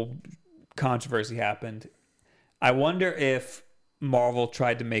 Whole controversy happened. I wonder if Marvel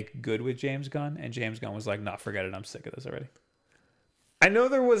tried to make good with James Gunn, and James Gunn was like, "Nah, forget it. I'm sick of this already." I know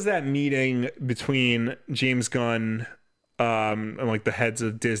there was that meeting between James Gunn and the heads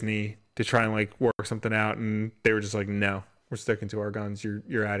of Disney to try and work something out, and they were just like, "No, we're sticking to our guns.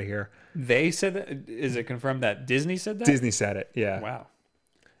 You're out of here." They said that. Is it confirmed that Disney said that? Disney said it. Yeah. Wow.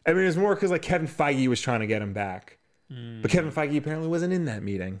 I mean, it was more because like Kevin Feige was trying to get him back, but Kevin Feige apparently wasn't in that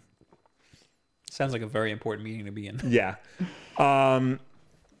meeting. Sounds like a very important meeting to be in. Yeah.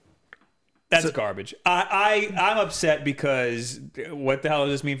 That's garbage. I'm upset because what the hell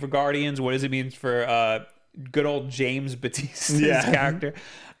does this mean for Guardians? What does it mean for good old James Batista's character?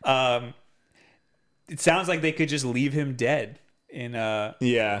 It sounds like they could just leave him dead in Well,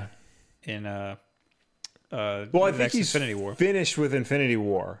 I think he's Infinity War. finished with Infinity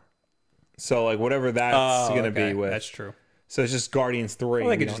War. So like whatever that's going to be with. That's true. So it's just Guardians 3. Well,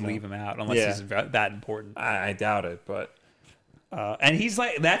 they could we just don't know. leave him out unless he's that important. I doubt it, but And he's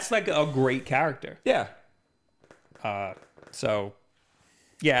like, that's like a great character. yeah. So,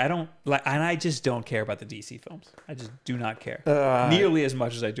 yeah, I don't like, and I just don't care about the DC films. I just do not care nearly as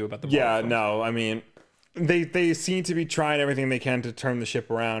much as I do about the Marvel Yeah, films. no, I mean, they seem to be trying everything they can to turn the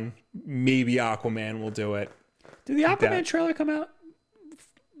ship around. Maybe Aquaman will do it. Did the Aquaman trailer come out?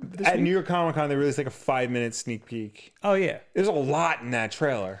 At New York Comic Con, they released like a 5-minute sneak peek. Oh yeah, There's a lot in that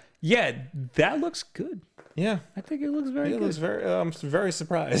trailer. yeah, that looks good. Yeah, I think it looks very it good. looks very. I'm very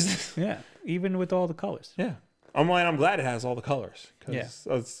surprised. Yeah, even with all the colors. Yeah, I'm glad it has all the colors because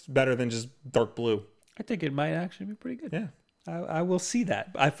it's better than just dark blue. I think it might actually be pretty good. Yeah. I will see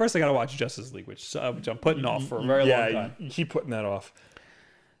that. First, I got to watch Justice League, which I'm putting off for a very long time. You keep putting that off.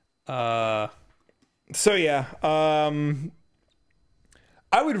 Uh, So yeah,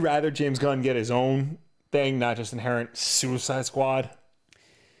 I would rather James Gunn get his own thing, not just inherent Suicide Squad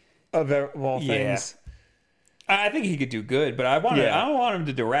of all things. I think he could do good, but I don't want him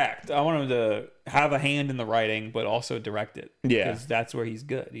to direct. I want him to have a hand in the writing, but also direct it. Yeah. Because that's where he's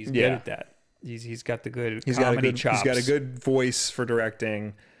good. He's good at that. He's got the good comedy chops. He's got a good voice for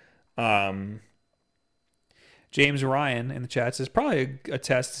directing. James Ryan in the chat says probably a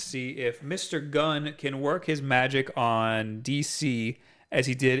test to see if Mr. Gunn can work his magic on DC as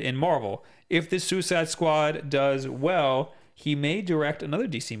he did in Marvel. If the Suicide Squad does well, he may direct another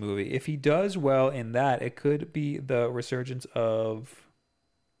DC movie. If he does well in that, it could be the resurgence of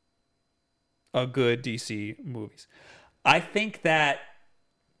a good DC movies. I think that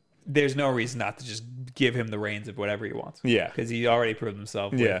there's no reason not to just give him the reins of whatever he wants. Yeah. Because he already proved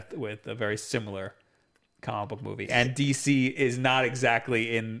himself with a very similar comic book movie. And DC is not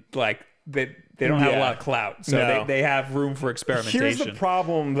exactly in, like, they don't have a lot of clout. So they have room for experimentation. Here's the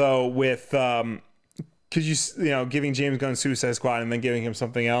problem, though, with... because you know, giving James Gunn Suicide Squad and then giving him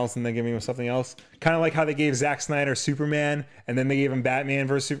something else and then giving him something else, kind of like how they gave Zack Snyder Superman and then they gave him Batman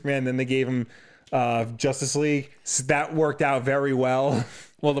vs Superman, and then they gave him Justice League. So that worked out very well.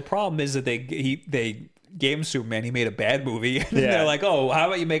 Well, the problem is that they gave him Superman. He made a bad movie. And they're like, "Oh, how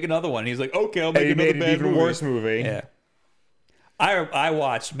about you make another one?" And he's like, "Okay, I'll make another bad even worse movie." Yeah. I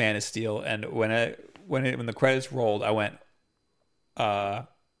watched Man of Steel, and when the credits rolled, I went,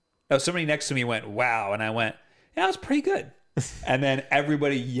 somebody next to me went, "Wow," and I went, "Yeah, that was pretty good." And then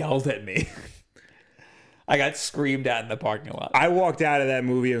everybody yelled at me. I got screamed at in the parking lot. I walked out of that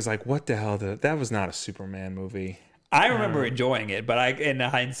movie. I was like, "What the hell? That was not a Superman movie." I remember enjoying it, but in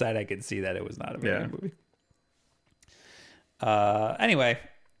hindsight, I could see that it was not a very good movie. Anyway,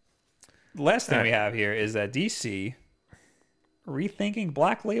 the last thing we have here is that DC rethinking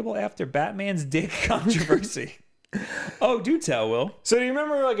Black Label after Batman's dick controversy. Oh, do tell, Will. So do you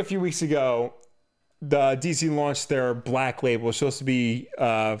remember, like, a few weeks ago, the DC launched their Black Label? It's supposed to be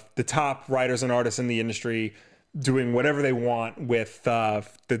the top writers and artists in the industry doing whatever they want with the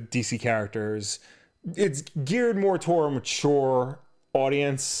DC characters. It's geared more toward a mature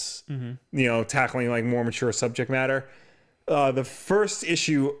audience, you know, tackling like more mature subject matter. The first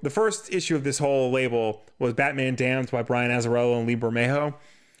issue of this whole label was Batman Damned by Brian Azzarello and Lee Bermejo.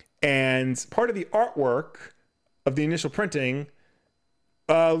 And part of the artwork of the initial printing,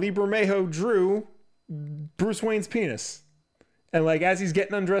 Lee Bermejo drew Bruce Wayne's penis. And like as he's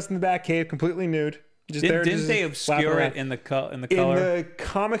getting undressed in the Batcave, completely nude. Didn't they obscure it in the color? In the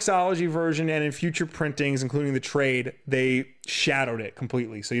Comixology version and in future printings, including the trade, they shadowed it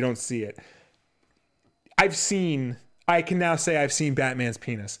completely, so you don't see it. I can now say I've seen Batman's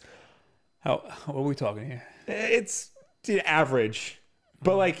penis. What are we talking here? It's average,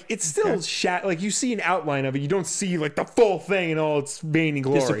 but like it's still like you see an outline of it. You don't see like the full thing in all its veiny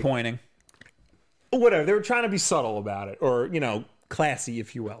glory. Disappointing. Whatever. They were trying to be subtle about it, or classy,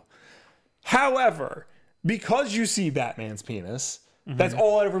 if you will. However, because you see Batman's penis, that's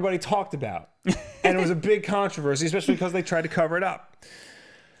all everybody talked about. And it was a big controversy, especially because they tried to cover it up.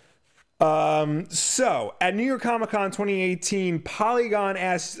 So, at New York Comic Con 2018, Polygon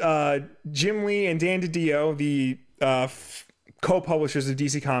asked Jim Lee and Dan DiDio, the co-publishers of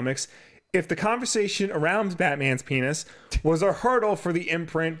DC Comics, if the conversation around Batman's penis was a hurdle for the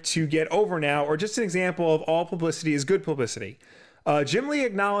imprint to get over now, or just an example of all publicity is good publicity. Jim Lee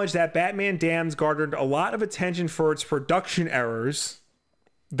acknowledged that Batman Damned garnered a lot of attention for its production errors,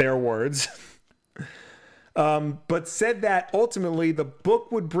 their words, but said that ultimately the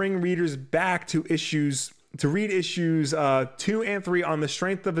book would bring readers back to read issues 2 and 3 on the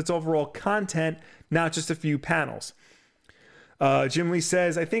strength of its overall content, not just a few panels. Jim Lee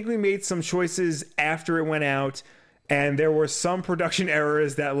says, I think we made some choices after it went out, and there were some production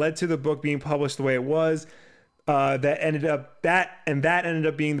errors that led to the book being published the way it was. That ended up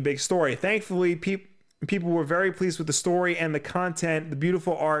being the big story. Thankfully, people were very pleased with the story and the content, the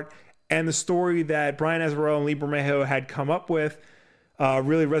beautiful art, and the story that Brian Azzarello and Lee Bermejo had come up with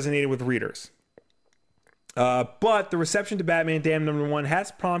really resonated with readers. But the reception to Batman Damned #1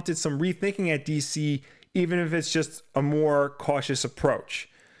 has prompted some rethinking at DC, even if it's just a more cautious approach.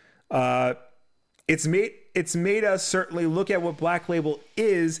 It's made us certainly look at what Black Label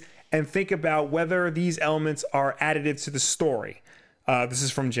is and think about whether these elements are additive to the story. This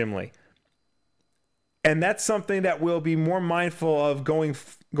is from Jim Lee. And that's something that we'll be more mindful of going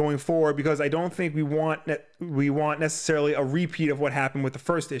forward, because I don't think we want necessarily a repeat of what happened with the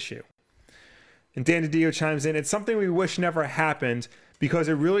first issue. And Dan DiDio chimes in, it's something we wish never happened, because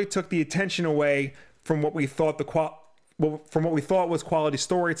it really took the attention away from what we thought was quality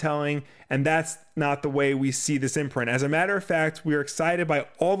storytelling, and that's not the way we see this imprint. As a matter of fact, we are excited by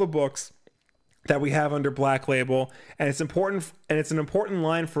all the books that we have under Black Label, and it's an important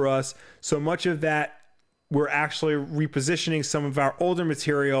line for us. So much of that, we're actually repositioning some of our older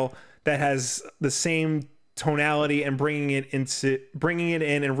material that has the same tonality and bringing it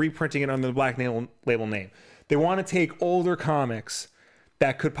in and reprinting it under the Black Label name. They want to take older comics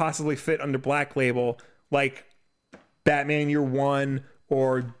that could possibly fit under Black Label, like Batman Year One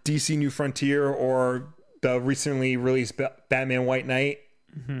or DC New Frontier or the recently released Batman White Knight.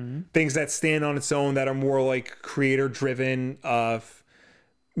 Mm-hmm. Things that stand on its own, that are more like creator driven,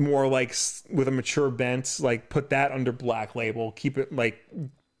 more like with a mature bent, like put that under Black Label, keep it like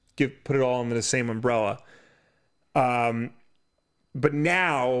put it all under the same umbrella. But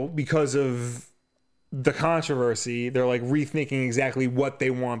now, because of the controversy, they're like rethinking exactly what they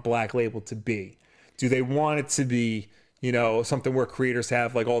want Black Label to be. Do they want it to be, something where creators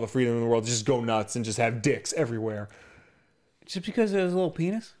have like all the freedom in the world, just go nuts and just have dicks everywhere? Just because there's a little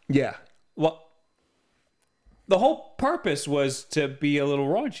penis? Yeah. Well, the whole purpose was to be a little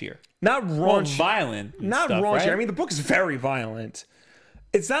raunchier. Not raunchy. Well, violent. Not stuff, raunchier. right? I mean, the book is very violent.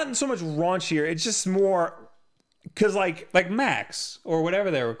 It's not so much raunchier. It's just more because like Max or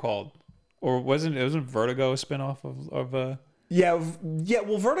whatever they were called. Or wasn't Vertigo a spinoff of Yeah,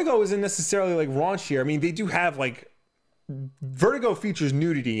 well, Vertigo isn't necessarily like raunchier. I mean, they do have like Vertigo features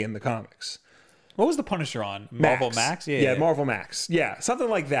nudity in the comics. What was the Punisher on? Marvel Max? Yeah, Marvel Max. Yeah, something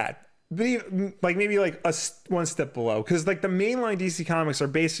like that. Like maybe like one step below, because like the mainline DC comics are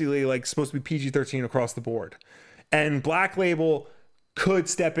basically like supposed to be PG-13 across the board, and Black Label could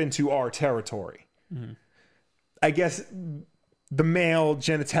step into our territory. Mm-hmm. I guess the male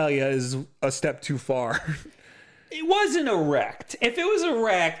genitalia is a step too far. It wasn't erect. If it was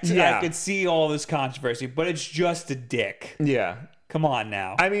erect, yeah. I could see all this controversy, but it's just a dick. Yeah. Come on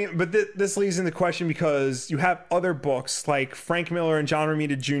now. I mean, but this leads into question, because you have other books like Frank Miller and John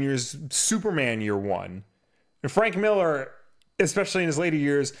Romita Jr.'s Superman Year One. And Frank Miller, especially in his later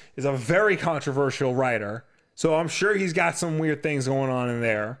years, is a very controversial writer. So I'm sure he's got some weird things going on in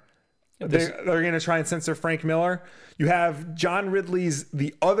there. They're going to try and censor Frank Miller. You have John Ridley's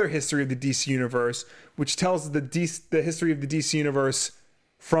The Other History of the DC Universe, which tells the history of the DC Universe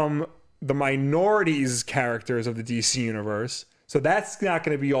from the minorities characters of the DC Universe. So that's not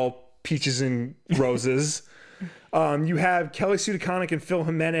going to be all peaches and roses. You have Kelly Sue DeConnick and Phil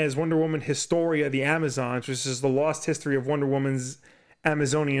Jimenez, Wonder Woman Historia, the Amazons, which is the lost history of Wonder Woman's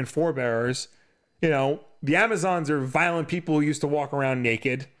Amazonian forebearers. The Amazons are violent people who used to walk around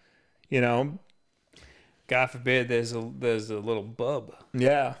naked. God forbid there's a little bub.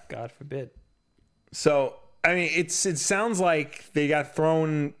 Yeah. God forbid. So, I mean, it sounds like they got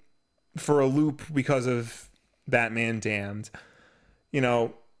thrown for a loop because of Batman Damned.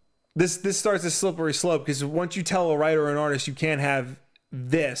 This starts a slippery slope, because once you tell a writer or an artist you can't have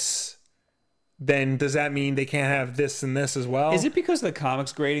this, then does that mean they can't have this and this as well? Is it because of the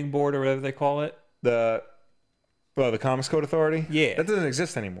comics grading board or whatever they call it? The Comics Code Authority? Yeah. That doesn't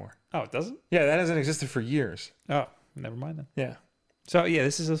exist anymore. Oh, it doesn't? Yeah, that hasn't existed for years. Oh, never mind then. Yeah. So, yeah,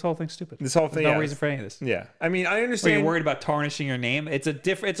 this whole thing's stupid. This whole thing, There's no reason for any of this. Yeah. I mean, I understand. You're worried about tarnishing your name? It's a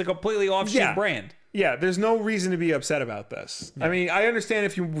completely offshoot brand. Yeah, there's no reason to be upset about this. I mean, I understand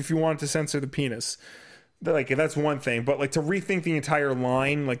if you wanted to censor the penis, like that's one thing, but like to rethink the entire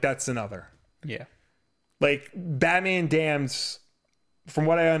line, like that's another. Yeah. Like Batman Damned, from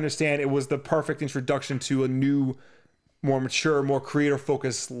what I understand, it was the perfect introduction to a new, more mature, more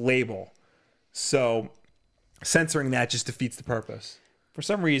creator-focused label. So censoring that just defeats the purpose. For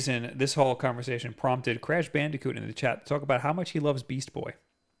some reason, this whole conversation prompted Crash Bandicoot in the chat to talk about how much he loves Beast Boy.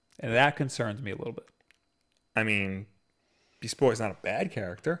 And that concerns me a little bit. I mean, Beast Boy's not a bad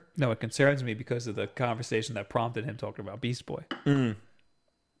character. No, it concerns me because of the conversation that prompted him talking about Beast Boy.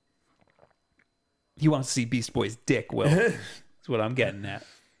 He wants to see Beast Boy's dick, Will. That's what I'm getting at.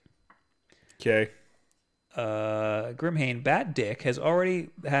 Okay. Grimhane, Bat Dick has already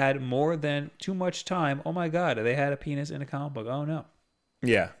had more than too much time. Oh my God, they had a penis in a comic book. Oh no.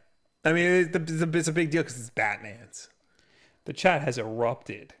 Yeah. I mean, it's a big deal because it's Batman's. The chat has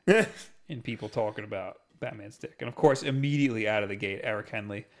erupted in people talking about Batman's dick. And of course, immediately out of the gate, Eric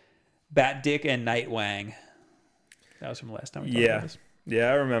Henley, Bat Dick and Nightwang. That was from the last time we talked about this.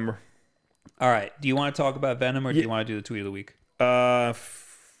 Yeah, I remember. All right. Do you want to talk about Venom or do you want to do the tweet of the week?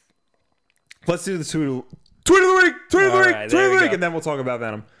 Let's do the tweet of the week, tweet of the week, and then we'll talk about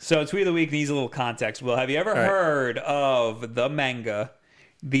Venom. So tweet of the week needs a little context. Will, have you ever heard of the manga,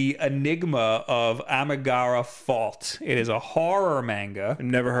 The Enigma of Amigara Fault? It is a horror manga. I've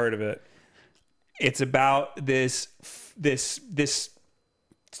never heard of it. It's about this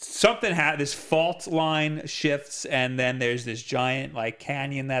fault line shifts, and then there's this giant like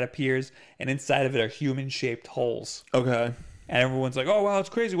canyon that appears, and inside of it are human-shaped holes. Okay. And everyone's like, "Oh wow, it's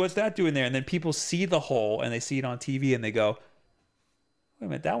crazy! What's that doing there?" And then people see the hole, and they see it on TV, and they go, "Wait a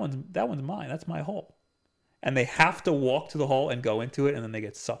minute, that one's mine. That's my hole." And they have to walk to the hole and go into it, and then they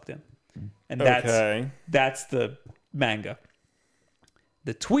get sucked in. And that's the manga.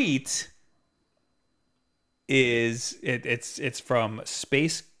 The tweet is it's from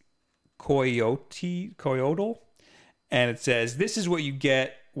Space Coyote, and it says, "This is what you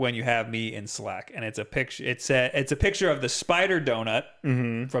get when you have me in Slack." And it's a picture. It's a picture of the spider donut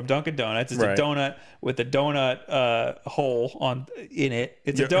from Dunkin' Donuts. It's a donut with a donut hole in it.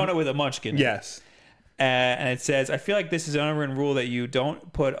 It's a donut with a munchkin. Yes. And it says, "I feel like this is an unwritten rule that you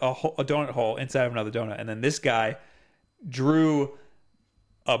don't put a donut hole inside of another donut." And then this guy drew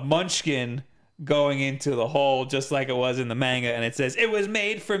a munchkin going into the hole just like it was in the manga, and it says, "It was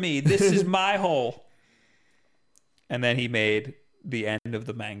made for me. This is my hole." And then he made the end of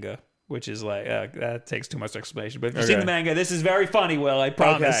the manga, which is like that takes too much explanation. But if you've seen the manga, this is very funny, Will. I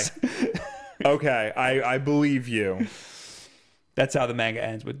promise. Okay, I believe you. That's how the manga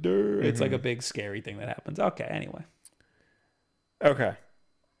ends with "Durr." It's like a big scary thing that happens. Okay, anyway. Okay.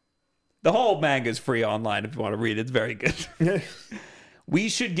 The whole manga is free online if you want to read it. It's very good. We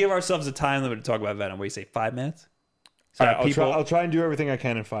should give ourselves a time limit to talk about Venom. What do you say, 5 minutes? So all right, I'll try and do everything I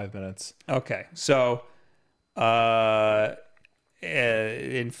can in 5 minutes. Okay, so you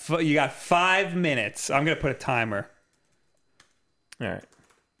got 5 minutes. I'm going to put a timer. All right.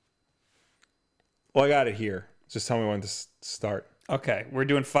 Well, I got it here. Just tell me when to start. Okay, we're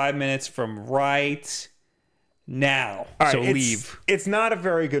doing 5 minutes from right now. All right, so leave. It's not a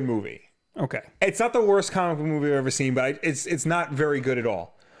very good movie. Okay. It's not the worst comic book movie I've ever seen, but it's not very good at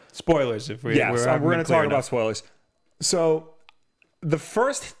all. Spoilers, if we're going to talk about spoilers. So the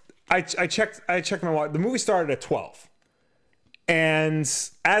first, I checked my watch. The movie started at 12, and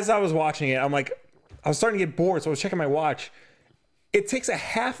as I was watching it, I was starting to get bored, so I was checking my watch. It takes a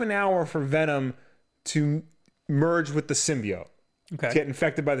half an hour for Venom to merge with the symbiote, to get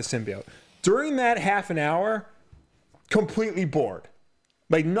infected by the symbiote. During that half an hour, completely bored.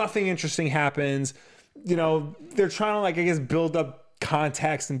 Like nothing interesting happens. You know, they're trying to build up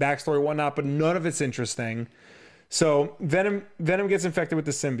context and backstory and whatnot, but none of it's interesting. So Venom gets infected with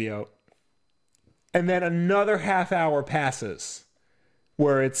the symbiote. And then another half hour passes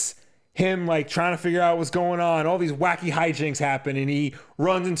where it's him trying to figure out what's going on. All these wacky hijinks happen, and he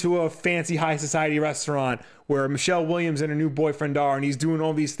runs into a fancy high society restaurant where Michelle Williams and her new boyfriend are, and he's doing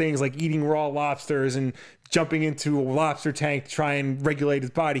all these things like eating raw lobsters and jumping into a lobster tank to try and regulate his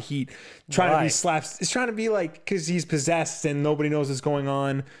body heat, trying to be slaps. It's trying to be because he's possessed and nobody knows what's going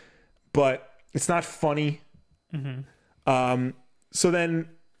on, but it's not funny. So then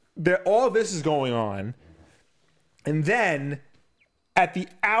all this is going on, and then at the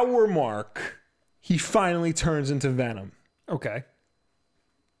hour mark, he finally turns into Venom. Okay.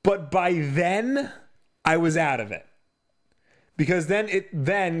 But by then, I was out of it. Because then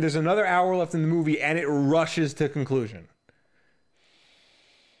there's another hour left in the movie, and it rushes to conclusion.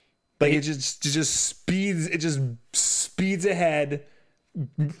 It just speeds ahead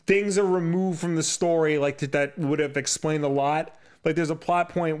things are removed from the story like that would have explained a lot. Like there's a plot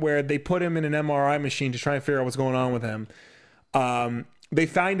point where they put him in an MRI machine to try and figure out what's going on with him. They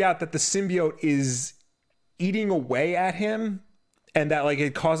find out that the symbiote is eating away at him, and that like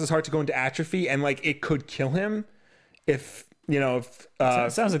it causes his heart to go into atrophy, and like it could kill him if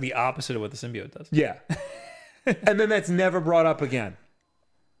It sounds like the opposite of what the symbiote does. yeah. And then that's never brought up again.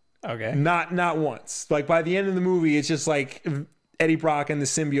 Okay. Not once. Like by the end of the movie, it's just like Eddie Brock and the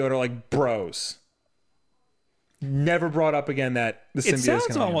symbiote are like bros. Never brought up again that the symbiote. It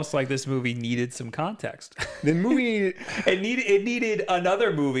sounds almost like this movie needed some context. The movie it needed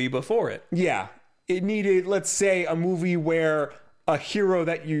another movie before it. yeah, it needed, let's say, a movie where a hero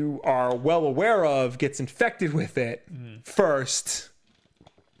that you are well aware of gets infected with it first,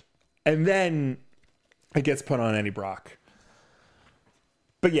 and then it gets put on Eddie Brock.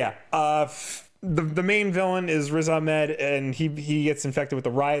 But yeah, the main villain is Riz Ahmed, and he gets infected with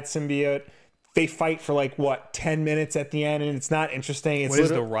the Riot symbiote. They fight for like 10 minutes at the end, and it's not interesting. What is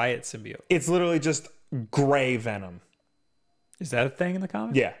the Riot symbiote? It's literally just gray venom. Is that a thing in the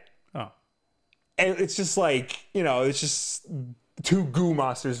comics? Yeah. Oh. And it's just like, it's just two goo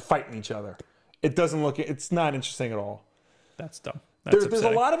monsters fighting each other. It's not interesting at all. That's dumb. There's a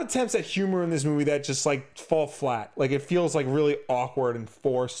lot of attempts at humor in this movie that just like fall flat. Like it feels like really awkward and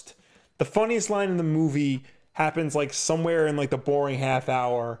forced. The funniest line in the movie happens like somewhere in like the boring half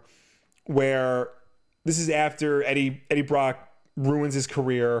hour, where this is after Eddie Brock ruins his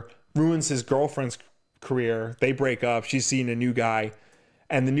career, ruins his girlfriend's career. They break up. She's seeing a new guy,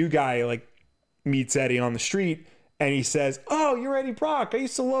 and the new guy like meets Eddie on the street, and he says, "Oh, you're Eddie Brock. I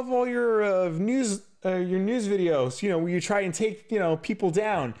used to love all your news videos. Where you try and take people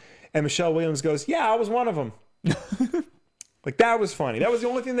down." And Michelle Williams goes, "Yeah, I was one of them." Like that was funny. That was the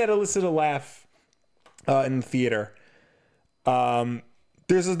only thing that elicited a laugh in the theater.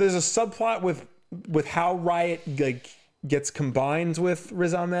 There's a subplot with how Riot like gets combined with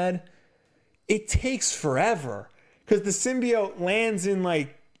Riz Ahmed. It takes forever because the symbiote lands in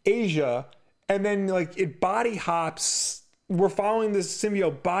like Asia, and then like it body hops. We're following this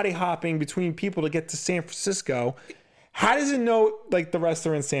symbiote body hopping between people to get to San Francisco. How does it know like the rest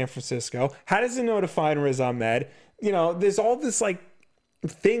are in San Francisco? How does it know to find Riz Ahmed? There's all this like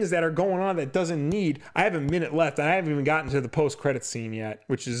things that are going on that doesn't need. I have a minute left, and I haven't even gotten to the post-credit scene yet,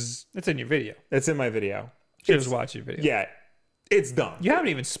 which is It's in your video. it's in my video. Just watch your video. Yeah, it's done. You haven't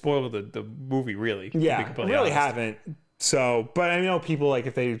even spoiled the movie, really. Yeah, to be I completely really honest. haven't. So, but I know people like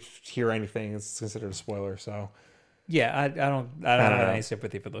if they hear anything, it's considered a spoiler. So, Yeah, I don't have know. any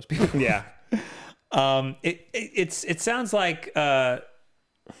sympathy for those people. yeah, It sounds like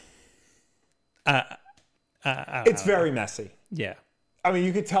it's very messy. yeah. I mean,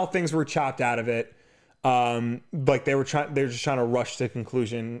 you could tell things were chopped out of it. Like they're just trying to rush to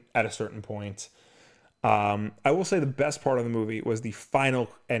conclusion at a certain point. I will say the best part of the movie was the final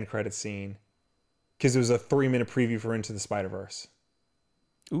end credit scene, because it was a 3-minute preview for Into the Spider-Verse.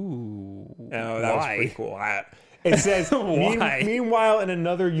 Ooh. Oh, that was why? pretty cool. It says, Why? meanwhile, in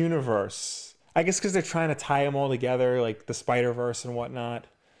another universe. I guess because they're trying to tie them all together, like the Spider-Verse and whatnot.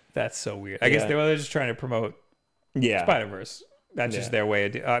 That's so weird. I guess they're just trying to promote Yeah. Spider-Verse. That's just their way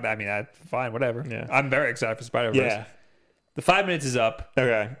of I mean, fine, whatever. Yeah. I'm very excited for Spider-Verse. Yeah. The 5 minutes is up.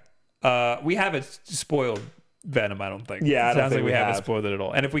 Okay. We haven't spoiled Venom, I don't think. Yeah, I It don't sounds think like we we haven't have. spoiled it at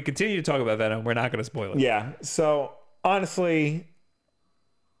all. And if we continue to talk about Venom, we're not going to spoil it. Yeah. So honestly,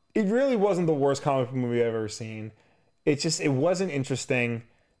 it really wasn't the worst comic book movie I've ever seen. It wasn't interesting.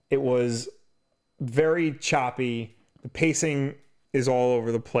 It was very choppy. The pacing is all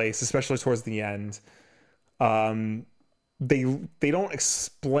over the place, especially towards the end. They don't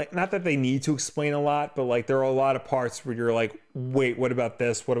explain, not that they need to explain a lot, but like there are a lot of parts where you're like, wait, what about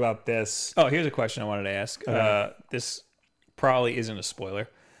this? What about this? Oh, here's a question I wanted to ask. This probably isn't a spoiler.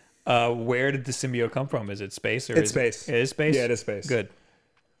 Where did the symbiote come from? Is it space? Or It's space. It is space? Yeah, it is space. Good.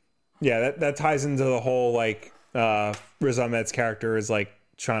 Yeah, that ties into the whole like Riz Ahmed's character is like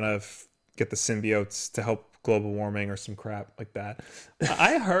trying to get the symbiotes to help global warming or some crap like that.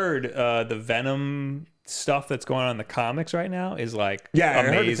 I heard the Venom stuff that's going on in the comics right now is like Yeah, I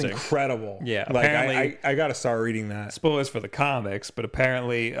heard it's amazing. incredible. Yeah, like apparently- I got to start reading that. Spoilers for the comics, but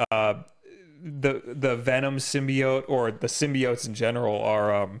apparently the Venom symbiote or the symbiotes in general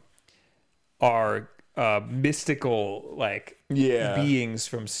are mystical like Yeah. beings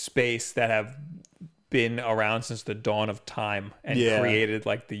from space that have been around since the dawn of time and Yeah. created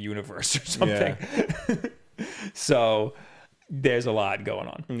like the universe or something. So there's a lot going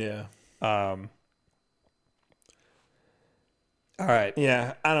on. Yeah. All right.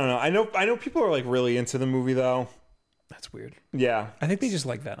 Yeah, I don't know. I know people are like really into the movie though. That's weird. Yeah, I think they just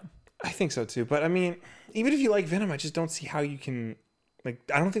like Venom. I think so too. But I mean, even if you like Venom, I just don't see how you can. Like,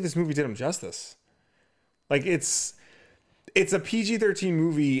 I don't think this movie did him justice. Like, it's a PG-13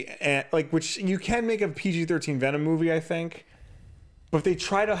 movie, and like, which you can make a PG-13 Venom movie, I think. But if they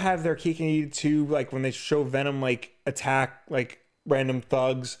try to have their cake and eat it too, like when they show Venom like attack like random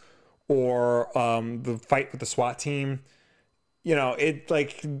thugs or the fight with the SWAT team, you know, it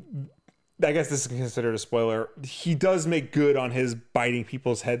like. I guess this is considered a spoiler. He does make good on his biting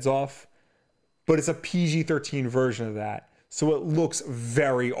people's heads off, but it's a PG-13 version of that. So it looks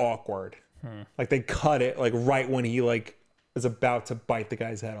very awkward. Like they cut it like right when he like is about to bite the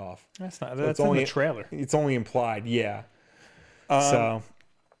guy's head off. That's not. So That's only in the trailer. It's only implied, yeah. So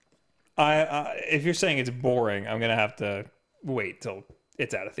if you're saying it's boring, I'm gonna have to wait till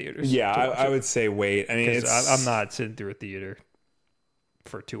it's out of theaters. Yeah, I would say wait. I mean, I'm not sitting through a theater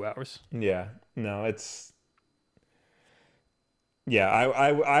for 2 hours. Yeah, no, it's. Yeah,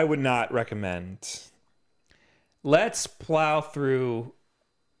 I would not recommend. Let's plow through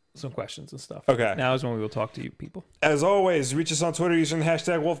some questions and stuff. Okay. Now is when we will talk to you people. As always, reach us on Twitter using the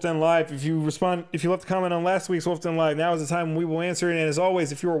hashtag WolfDenLive. If you left a comment on last week's Wolf Den Live, now is the time when we will answer it. And as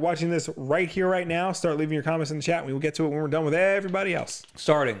always, if you are watching this right here, right now, start leaving your comments in the chat. And we will get to it when we're done with everybody else.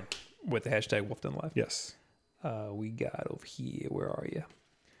 Starting with the hashtag WolfDenLive. Yes. We got over here. Where are you?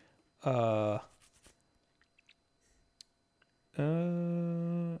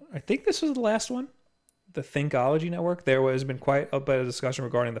 I think this was the last one. The Thinkology Network. There has been quite a bit of discussion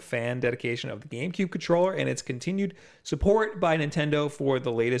regarding the fan dedication of the GameCube controller and its continued support by Nintendo for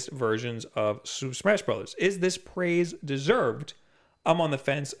the latest versions of Super Smash Bros. Is this praise deserved? I'm on the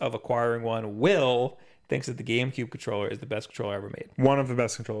fence of acquiring one. Will thinks that the GameCube controller is the best controller ever made. One of the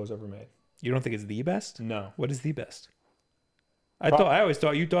best controllers ever made. You don't think it's the best? No. What is the best? I always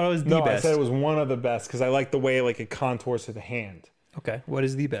thought you thought it was the No, best. I said it was one of the best because I like the way like it contours to the hand. Okay, what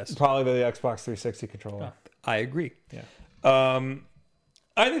is the best? Probably the Xbox 360 controller. I agree. Yeah.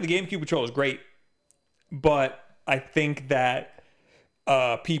 I think the GameCube controller is great, but I think that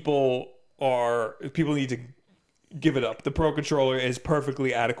people need to give it up. The Pro controller is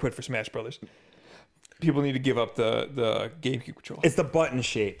perfectly adequate for Smash Brothers. People need to give up the GameCube controller. It's the button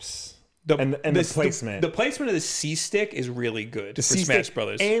shapes and the placement. The placement of the C stick is really good for C-stick Smash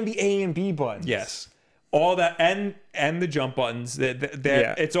Brothers. and the A and B buttons. Yes. All that and the jump buttons.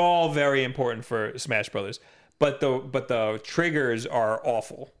 It's all very important for Smash Brothers. But the triggers are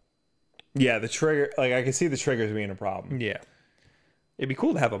awful. Yeah, the trigger, like I can see the triggers being a problem. Yeah. It'd be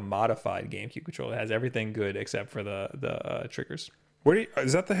cool to have a modified GameCube controller that has everything good except for the triggers.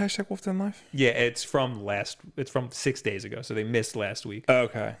 Is that the hashtag WolfDenLive? Yeah, it's from 6 days ago, so they missed last week.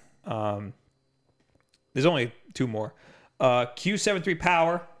 Okay. There's only 2 more. Q73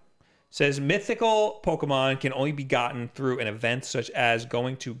 Power says mythical Pokemon can only be gotten through an event such as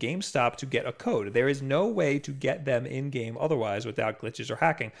going to GameStop to get a code. There is no way to get them in-game otherwise without glitches or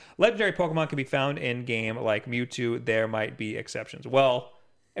hacking. Legendary Pokemon can be found in-game like Mewtwo. There might be exceptions. Well,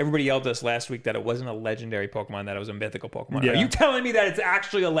 everybody yelled at us last week that it wasn't a legendary Pokemon, that it was a mythical Pokemon. Yeah. Are you telling me that it's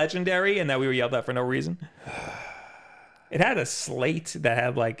actually a legendary and that we were yelled at for no reason? It had a slate that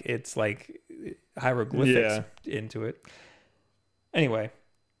had hieroglyphics into it. Anyway.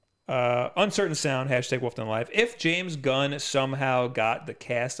 Uncertain Sound, hashtag WolfDenLive. If James Gunn somehow got the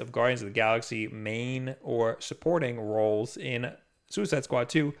cast of Guardians of the Galaxy main or supporting roles in Suicide Squad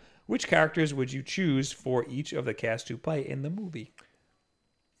 2, which characters would you choose for each of the cast to play in the movie?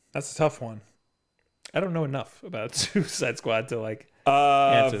 That's a tough one. I don't know enough about Suicide Squad to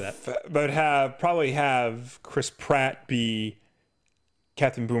answer that. But probably have Chris Pratt be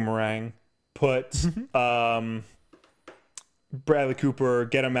Captain Boomerang. Put Bradley Cooper,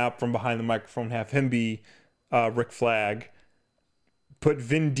 get him out from behind the microphone, have him be Rick Flag. Put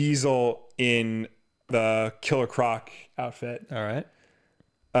Vin Diesel in the Killer Croc outfit. All right.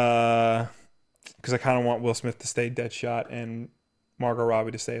 Because I kind of want Will Smith to stay Deadshot and Margot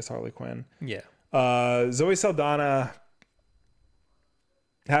Robbie to stay as Harley Quinn. Yeah. Zoe Saldana,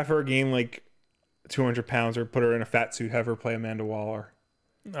 have her gain like 200 pounds or put her in a fat suit, have her play Amanda Waller.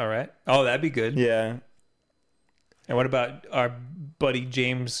 All right. Oh, that'd be good. Yeah. And what about our buddy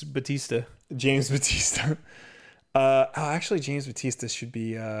James Batista? James Batista. Actually, James Batista should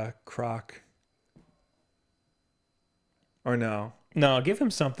be Croc. Or no? No, give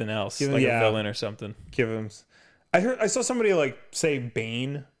him something else, a villain or something. Give him. I saw somebody say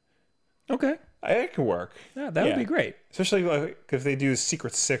Bane. Okay, it could work. Yeah, that would be great. Especially if they do the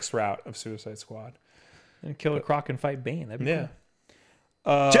Secret Six route of Suicide Squad. And Killer Croc and fight Bane. That'd be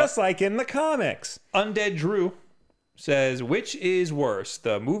cool. Just like in the comics. Undead Drew says, which is worse,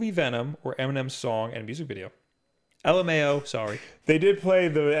 the movie Venom or Eminem's song and music video? LMAO, sorry. They did play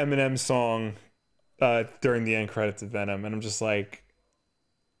the Eminem song during the end credits of Venom, and I'm just like,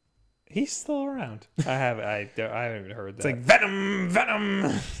 he's still around. I haven't even heard that. It's like Venom,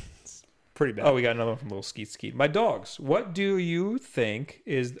 Venom. It's pretty bad. Oh, we got another one from Little Skeet Skeet. My dogs. What do you think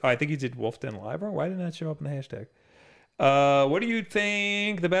is? I think he did Wolf Den Live. Why didn't that show up in the hashtag? What do you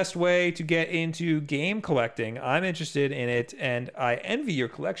think the best way to get into game collecting? I'm interested in it, and I envy your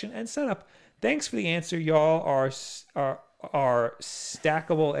collection and setup. Thanks for the answer. Y'all are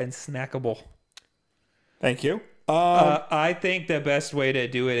stackable and snackable. Thank you. I think the best way to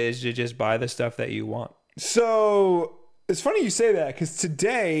do it is to just buy the stuff that you want. So it's funny you say that because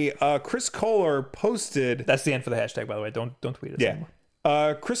today Chris Kohler posted. That's the end for the hashtag, by the way. Don't tweet us anymore.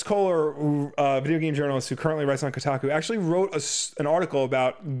 Chris Kohler, video game journalist who currently writes on Kotaku, actually wrote an article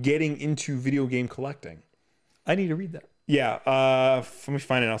about getting into video game collecting. I need to read that. Yeah, let me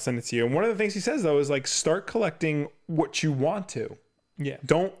find it. I'll send it to you. And one of the things he says though is like start collecting what you want to. Yeah.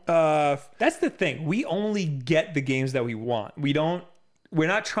 Don't. That's the thing. We only get the games that we want. We're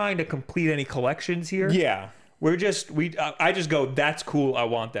not trying to complete any collections here. Yeah. I just go, that's cool. I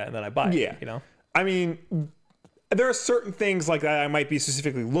want that, and then I buy it. Yeah. You know. I mean, there are certain things like that I might be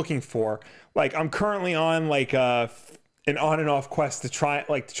specifically looking for. Like I'm currently on like an on and off quest to try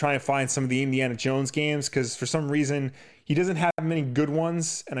and find some of the Indiana Jones games because for some reason he doesn't have many good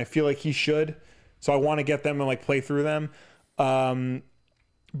ones, and I feel like he should. So I want to get them and like play through them.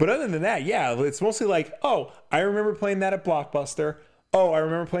 But other than that, yeah, it's mostly like, oh, I remember playing that at Blockbuster. Oh, I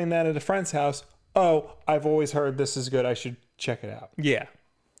remember playing that at a friend's house. Oh, I've always heard this is good. I should check it out. Yeah.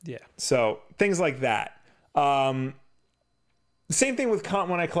 Yeah. So things like that. Same thing with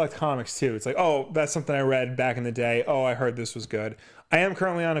when I collect comics too. It's like, oh, that's something I read back in the day. Oh, I heard this was good. I am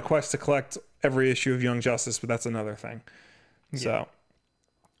currently on a quest to collect every issue of Young Justice, but that's another thing. Yeah. So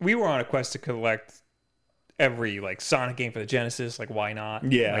we were on a quest to collect every like Sonic game for the Genesis. Like, why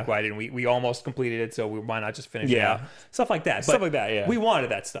not? Yeah. Like, why didn't we almost completed it, so why not just finish it out? Stuff like that. Stuff like that, yeah. We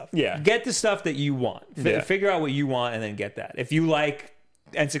wanted that stuff. Yeah. Get the stuff that you want. Figure out what you want and then get that. If you like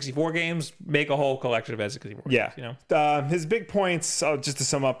N64 games, make a whole collection of N64 games. You know? His big points, just to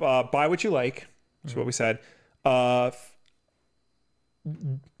sum up, buy what you like. That's what we said.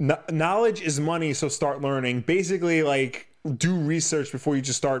 Knowledge is money, so start learning. Basically, like, do research before you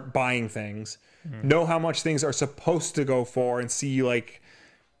just start buying things. Know how much things are supposed to go for and see, like,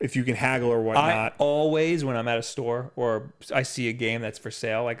 if you can haggle or whatnot. I always, when I'm at a store or I see a game that's for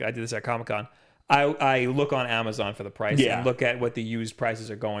sale, like I did this at Comic-Con, I look on Amazon for the price and look at what the used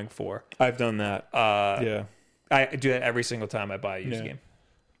prices are going for. I've done that. I do that every single time I buy a used game.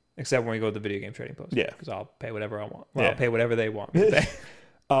 Except when we go to the video game trading post. Yeah. Because I'll pay whatever I want. Well, I'll pay whatever they want.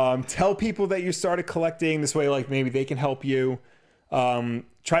 Tell people that you started collecting. This way, like, maybe they can help you.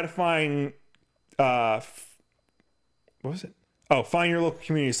 Try to find... what was it? Oh, find your local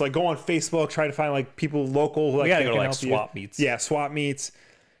communities. So, like, go on Facebook. Try to find, like, people local. Like, you gotta go to, like, swap meets. Yeah, swap meets.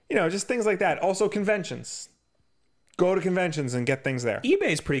 You know, just things like that. Also, conventions. Go to conventions and get things there.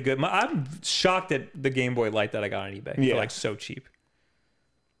 eBay's pretty good. I'm shocked at the Game Boy Light that I got on eBay. Yeah. For, like, so cheap.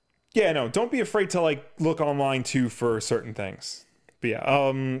 Yeah, no. Don't be afraid to, like, look online, too, for certain things. But, yeah.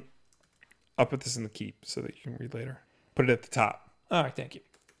 I'll put this in the keep so that you can read later. Put it at the top. All right, thank you.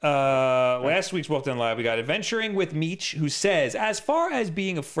 Last week's Wolf Den Live, we got Adventuring with Meech, who says, as far as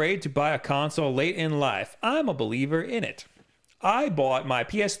being afraid to buy a console late in life, I'm a believer in it. I bought my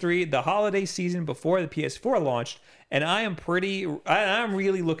PS3 the holiday season before the PS4 launched, and I'm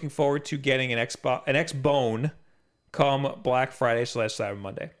really looking forward to getting an Xbone come Black Friday / Cyber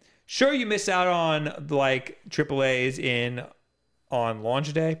Monday. Sure, you miss out on like AAAs on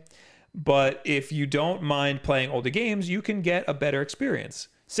launch day, but if you don't mind playing older games, you can get a better experience.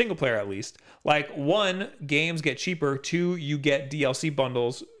 Single player, at least. Like, 1, games get cheaper. 2, you get DLC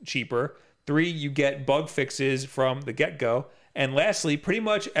bundles cheaper. 3, you get bug fixes from the get-go. And lastly, pretty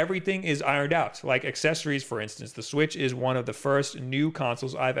much everything is ironed out. Like accessories, for instance. The Switch is one of the first new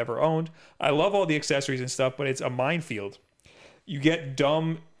consoles I've ever owned. I love all the accessories and stuff, but it's a minefield. You get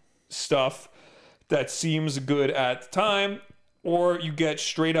dumb stuff that seems good at the time, or you get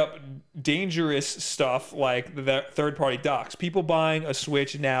straight up dangerous stuff like the third-party docks. People buying a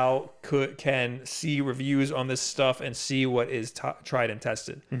Switch now can see reviews on this stuff and see what is tried and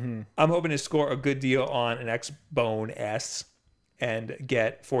tested. Mm-hmm. I'm hoping to score a good deal on an Xbone S and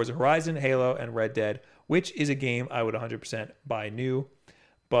get Forza Horizon, Halo, and Red Dead, which is a game I would 100% buy new.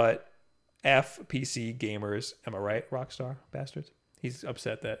 But F PC gamers, am I right, Rockstar bastards? He's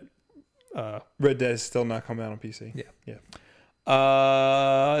upset that Red Dead is still not coming out on PC. Yeah.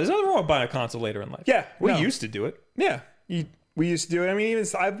 There's nothing wrong with buying a console later in life. Yeah, we used to do it. Yeah, we used to do it. I mean, even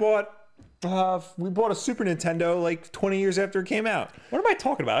I bought We bought a Super Nintendo like 20 years after it came out. What am I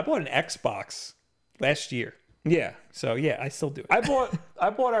talking about? I bought an Xbox last year. Yeah. So yeah, I still do it. I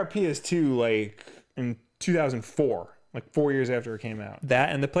bought our PS2 like in 2004, like 4 years after it came out. That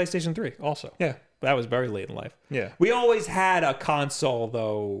and the PlayStation 3 also. Yeah. That was very late in life. Yeah. We always had a console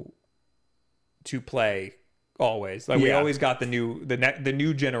though to play. Always, like we always got the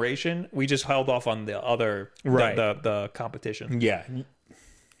new generation. We just held off on the other the competition. Yeah.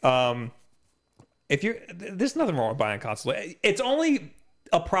 If you're, there's nothing wrong with buying a console. It's only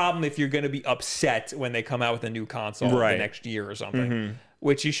a problem if you're going to be upset when they come out with a new console the next year or something,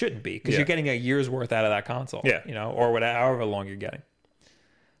 which you shouldn't be because you're getting a year's worth out of that console. Yeah, you know, or whatever, however long you're getting.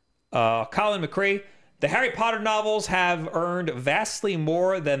 Colin McRae. The Harry Potter novels have earned vastly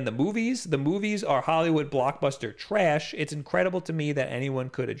more than the movies. The movies are Hollywood blockbuster trash. It's incredible to me that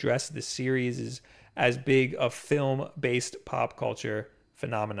anyone could address the series as big a film-based pop culture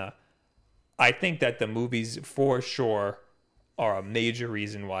phenomena. I think that the movies, for sure, are a major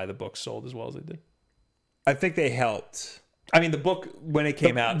reason why the book sold as well as they did. I think they helped. I mean, the book, when it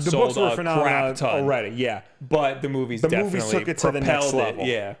came out, the sold books were a crap ton already, yeah. But the movies definitely took it to the next level.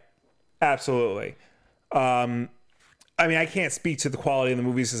 Yeah. Absolutely. I mean, I can't speak to the quality of the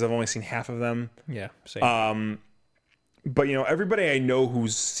movies because I've only seen half of them. Yeah, same. But, you know, everybody I know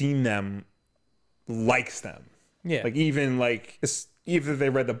who's seen them likes them. Yeah. Like, even if they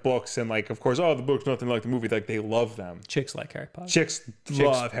read the books and, like, of course, the book's nothing like the movie, like, they love them. Chicks like Harry Potter. Chicks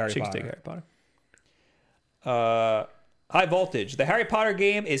love Harry Potter. Chicks dig Harry Potter. High Voltage. The Harry Potter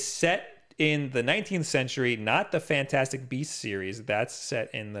game is set in the 19th century, not the Fantastic Beasts series. That's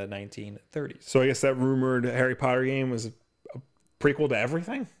set in the 1930s. So I guess that rumored Harry Potter game was a prequel to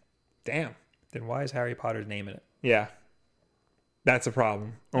everything? Damn. Then why is Harry Potter's name in it? Yeah. That's a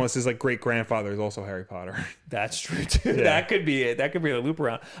problem. Unless his, like, great-grandfather is also Harry Potter. That's true, too. Yeah. That could be it. That could be a loop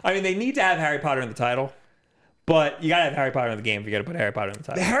around. I mean, they need to have Harry Potter in the title, but you got to have Harry Potter in the game if you got to put Harry Potter in the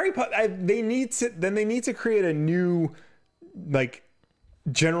title. The Harry Potter, they need to create a new, like,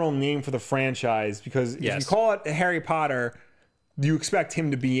 general name for the franchise, because if you call it Harry Potter, you expect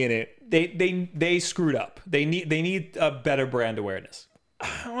him to be in it. They screwed up. They need a better brand awareness.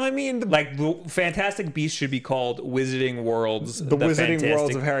 I mean, the Fantastic Beasts should be called Wizarding Worlds. The Wizarding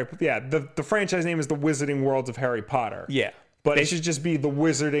Worlds of Harry. Yeah, the franchise name is the Wizarding Worlds of Harry Potter. Yeah, but it should just be the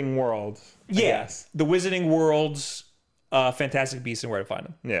Wizarding World. Yes, the Wizarding Worlds, Fantastic Beasts, and Where to Find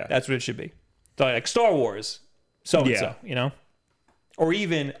Them. Yeah, that's what it should be. So like Star Wars, so and so, you know, or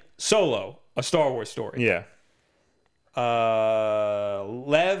even Solo, a Star Wars story. Yeah.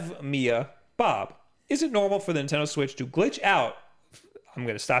 Lev Mia Bob. Is it normal for the Nintendo Switch to glitch out? I'm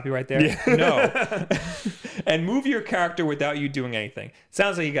going to stop you right there. Yeah. No. And move your character without you doing anything.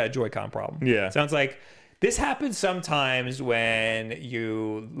 Sounds like you got a Joy-Con problem. Yeah. Sounds like this happens sometimes when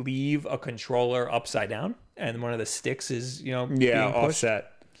you leave a controller upside down and one of the sticks is, you know, being pushed.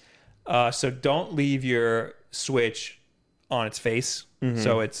 Offset. So don't leave your Switch on its face. Mm-hmm.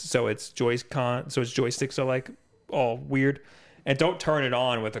 So it's Joy-Con, so its joysticks are like all weird. And don't turn it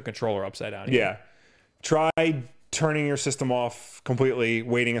on with a controller upside down. Yeah. Try turning your system off completely,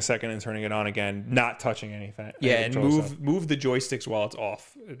 waiting a second and turning it on again, not touching anything. Yeah, and move the joysticks while it's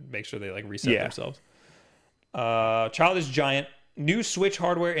off. Make sure they like reset themselves. Childish Giant, new Switch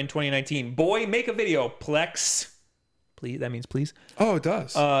hardware in 2019. Boy, make a video, Plex. Please, that means please. Oh, it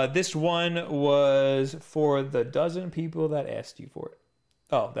does. This one was for the dozen people that asked you for it.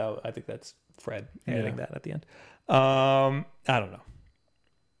 Oh, I think that's Fred adding that at the end. I don't know.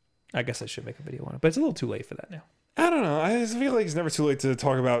 I guess I should make a video on it, but it's a little too late for that now. I don't know. I just feel like it's never too late to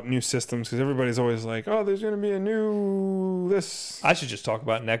talk about new systems because everybody's always like, oh, there's going to be a new this. I should just talk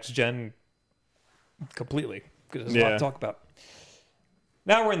about next gen completely because there's a lot to talk about.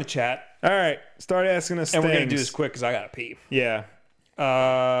 Now we're in the chat. All right. Start asking us and things. We're going to do this quick because I got to pee. Yeah. Where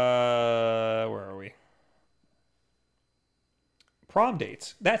are we? Prom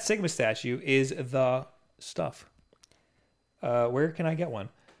dates. That Sigma statue is the stuff. Where can I get one?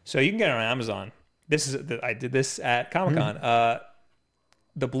 So you can get it on Amazon. I did this at Comic-Con.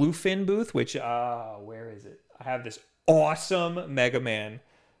 The Bluefin booth, which where is it? I have this awesome Mega Man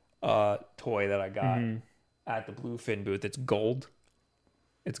toy that I got at the Bluefin booth. It's gold.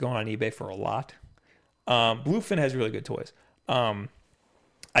 It's going on eBay for a lot. Bluefin has really good toys.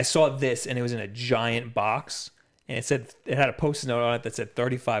 I saw this and it was in a giant box. And it had a post-it note on it that said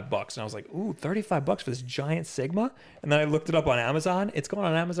 $35. And I was like, ooh, $35 for this giant Sigma? And then I looked it up on Amazon. It's going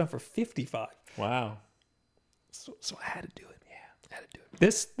on Amazon for $55. Wow. So I had to do it. Yeah, I had to do it.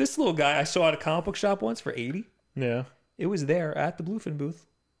 This little guy I saw at a comic book shop once for $80. Yeah. It was there at the Bluefin booth.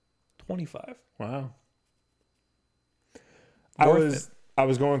 $25. Wow. I I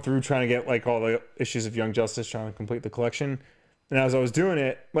was going through trying to get like all the issues of Young Justice, trying to complete the collection. And as I was doing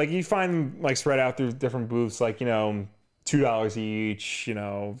it, like you find them like spread out through different booths, like, $2 each,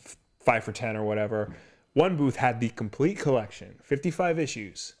 5 for $10 or whatever. One booth had the complete collection, 55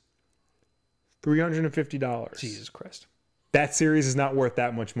 issues, $350. Jesus Christ. That series is not worth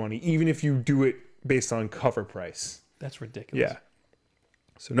that much money, even if you do it based on cover price. That's ridiculous. Yeah.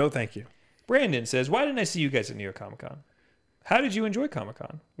 So no, thank you. Brandon says, why didn't I see you guys at New York Comic Con? How did you enjoy Comic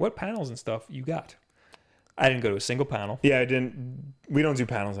Con? What panels and stuff you got? I didn't go to a single panel. Yeah, I didn't. We don't do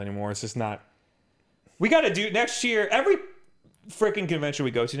panels anymore. It's just not. We got to do next year. Every freaking convention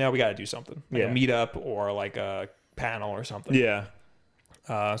we go to now, we got to do something. Like a meetup or like a panel or something. Yeah.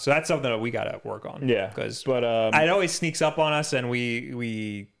 So that's something that we got to work on. Yeah. Because but it always sneaks up on us, and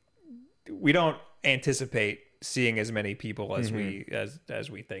we don't anticipate seeing as many people as we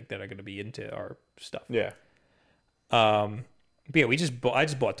think that are going to be into our stuff. Yeah. But yeah, I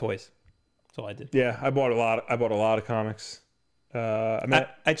just bought toys. That's all I did. Yeah, I bought a lot of comics.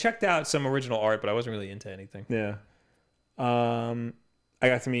 I checked out some original art, but I wasn't really into anything. Yeah. I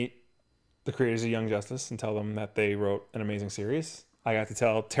got to meet the creators of Young Justice and tell them that they wrote an amazing series. I got to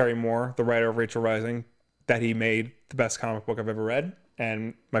tell Terry Moore, the writer of Rachel Rising, that he made the best comic book I've ever read.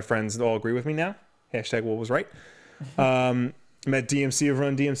 And my friends all agree with me now. #Will was right. Met DMC of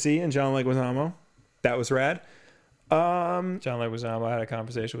Run DMC and John Leguizamo. That was rad. John Leguizamo, I had a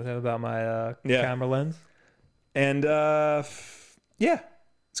conversation with him about my camera lens. And yeah,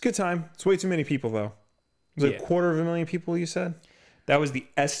 it's a good time. It's way too many people though. Was it 250,000 people, you said? That was the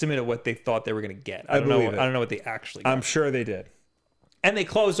estimate of what they thought they were going to get. I don't know what they actually got. I'm sure they did. And they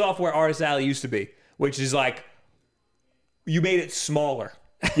closed off where Artist Alley used to be, which is like, you made it smaller.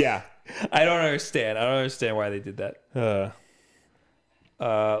 Yeah. I don't understand why they did that.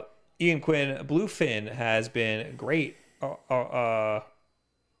 Ian Quinn, Bluefin has been great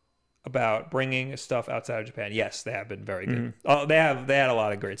about bringing stuff outside of Japan. Yes, they have been very good. They had a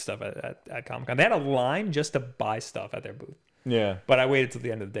lot of great stuff at Comic-Con. They had a line just to buy stuff at their booth. Yeah. But I waited till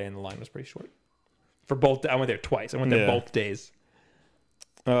the end of the day, and the line was pretty short. I went there twice. I went there both days.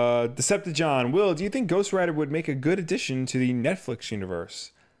 Decepticon, Will, do you think Ghost Rider would make a good addition to the Netflix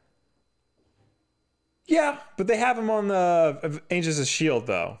universe? Yeah, but they have him on the Agents of S.H.I.E.L.D.,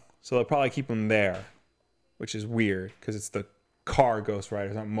 though. So they'll probably keep him there, which is weird because it's the car Ghost Rider,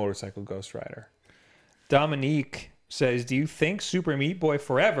 it's not motorcycle Ghost Rider. Dominique says, do you think Super Meat Boy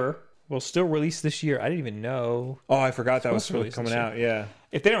Forever will still release this year? I didn't even know. Oh, I forgot that was coming out, yeah.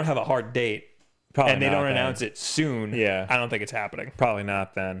 If they don't have a hard date, probably and they don't announce it soon, I don't think it's happening. Probably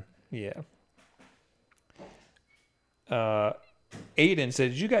not then. Yeah. Aiden said,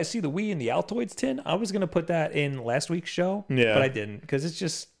 did you guys see the Wii in the Altoids tin? I was going to put that in last week's show, but I didn't because it's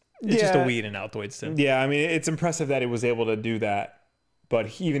just a Wii in an Altoids tin. Yeah, I mean, it's impressive that it was able to do that,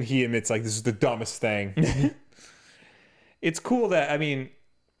 but even he admits, like, this is the dumbest thing. It's cool that you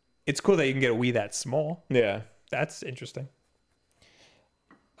can get a Wii that small. Yeah. That's interesting.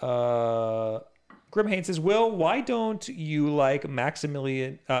 Grimhane says, Will, why don't you like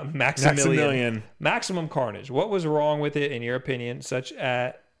Maximum Carnage? What was wrong with it, in your opinion, such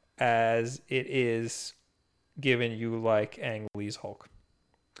as it is given you like Ang Lee's Hulk?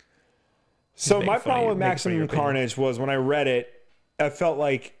 So my problem with Maximum Carnage was when I read it, I felt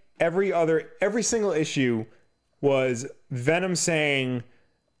like every single issue was Venom saying,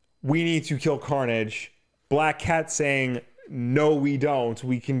 we need to kill Carnage, Black Cat saying, no, we don't.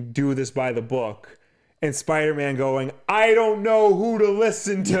 We can do this by the book. And Spider-Man going, I don't know who to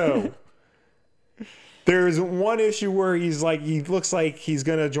listen to. There's one issue where he looks like he's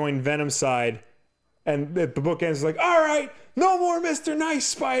going to join Venom's side. And the book ends like, all right, no more Mr. Nice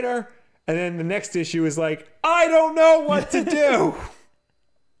Spider. And then the next issue is like, I don't know what to do.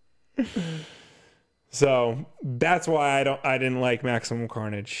 So that's why I didn't like Maximum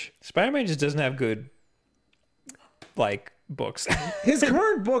Carnage. Spider-Man just doesn't have good, books. His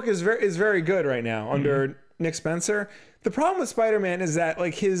current book is very good right now under Nick Spencer. The problem with Spider-Man is that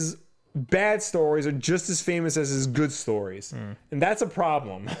his bad stories are just as famous as his good stories. And that's a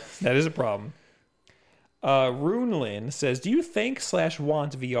problem. That is a problem. Runelin says, do you think /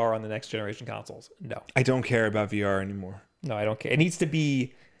 want VR on the next generation consoles? No. I don't care about VR anymore. No, I don't care. It needs to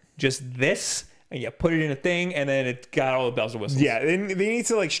be just this, and you put it in a thing, and then it got all the bells and whistles. Yeah, they need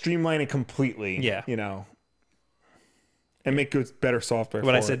to streamline it completely. Yeah. And make good, better software.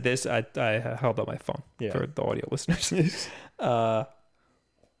 When I said this, I held up my phone for the audio listeners.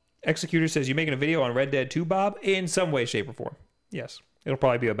 Executor says, you making a video on Red Dead 2, Bob? In some way, shape, or form. Yes. It'll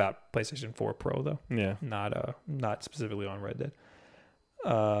probably be about PlayStation 4 Pro, though. Yeah. Not specifically on Red Dead.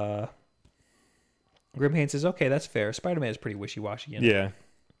 Grimhane says, okay, that's fair. Spider-Man is pretty wishy-washy. Yeah.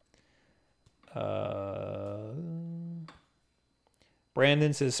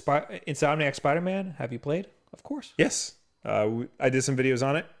 Brandon says, Insomniac Spider-Man, have you played? Of course. Yes. I did some videos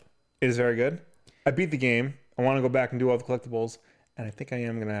on it. It is very good. I beat the game. I want to go back and do all the collectibles. And I think I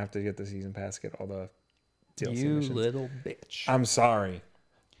am going to have to get the season pass, get all the DLC You missions. little bitch. I'm sorry.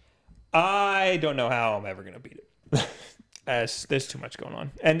 I don't know how I'm ever going to beat it. There's too much going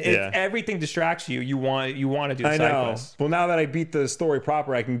on. And everything distracts you. You want to do the side quests. Well, now that I beat the story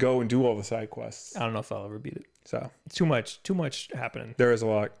proper, I can go and do all the side quests. I don't know if I'll ever beat it. So It's too much happening. there is a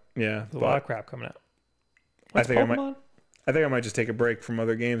lot. Yeah. There's a lot of crap coming out. I think Pokemon? I might just take a break from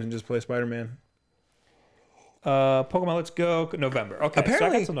other games and just play Spider-Man. Pokemon Let's Go, November. Okay, so I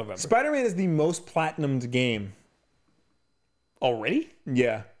Apparently, got till November. Spider-Man is the most platinumed game. Already?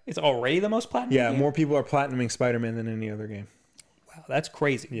 Yeah. It's already the most platinum Yeah, game? more people are platinuming Spider-Man than any other game. Wow, that's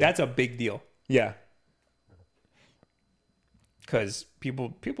crazy. That's a big deal. Yeah. Because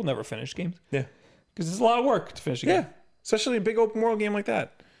people never finish games. Yeah. Because it's a lot of work to finish a game. Yeah. Especially a big open world game like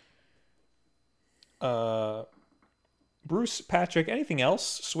that. Bruce, Patrick, anything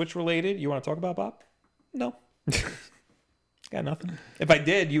else Switch related you want to talk about, Bob? No. Got nothing. If I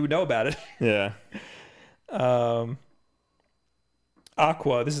did, you would know about it. Yeah.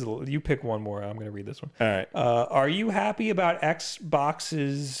 Aqua, you pick one more. I'm going to read this one. All right. Are you happy about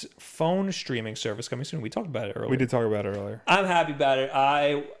Xbox's phone streaming service coming soon? We talked about it earlier. We did talk about it earlier. I'm happy about it.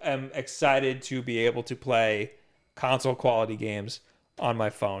 I am excited to be able to play console quality games on my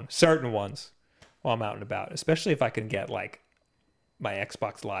phone, certain ones, while I'm out and about, especially if I can get like my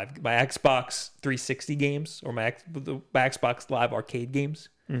Xbox Live, my Xbox 360 games, or my Xbox Live arcade games,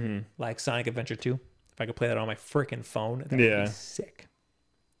 like Sonic Adventure 2. If I could play that on my freaking phone, that would be sick.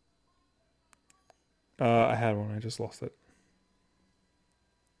 I had one. I just lost it.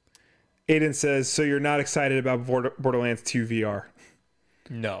 Aiden says, so you're not excited about Borderlands 2 VR?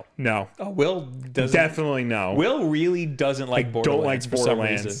 No. No. Oh, Will doesn't. Definitely no. Will really doesn't like Borderlands. Don't like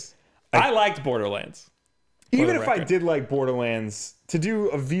Borderlands. For some reason. I liked Borderlands. Even if I did like Borderlands, to do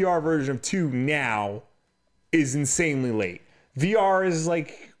a VR version of 2 now is insanely late. VR is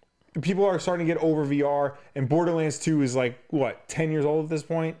like, people are starting to get over VR, and Borderlands 2 is like, what, 10 years old at this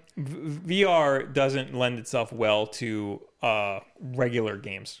point? VR doesn't lend itself well to regular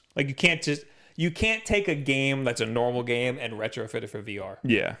games. Like you can't take a game that's a normal game and retrofit it for VR.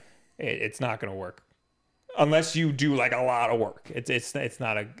 Yeah. It's not going to work unless you do like a lot of work. It's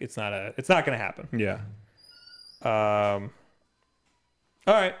not going to happen. Yeah. All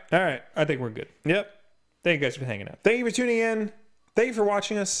right. I think we're good. Yep. Thank you guys for hanging out. Thank you for tuning in. Thank you for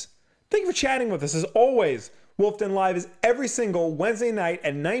watching us. Thank you for chatting with us. As always, Wolf Den Live is every single Wednesday night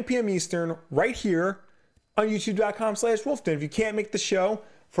at 9 p.m. Eastern right here on youtube.com/wolfden. If you can't make the show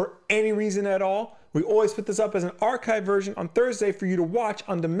for any reason at all, we always put this up as an archive version on Thursday for you to watch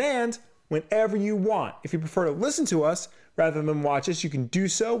on demand whenever you want. If you prefer to listen to us rather than watch us, you can do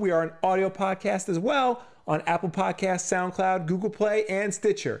so. We are an audio podcast as well on Apple Podcasts, SoundCloud, Google Play, and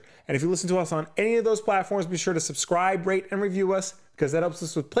Stitcher. And if you listen to us on any of those platforms, be sure to subscribe, rate, and review us, because that helps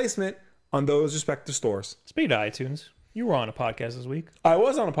us with placement on those respective stores. Speaking of iTunes, you were on a podcast this week I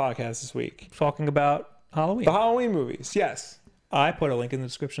was on a podcast this week. talking about Halloween. The Halloween movies, yes. I put a link in the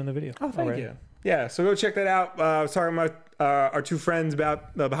description of the video. Oh, thank you. Yeah, so go check that out. I was talking about our two friends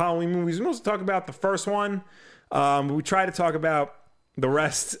about the Halloween movies. We mostly talk about the first one. We try to talk about the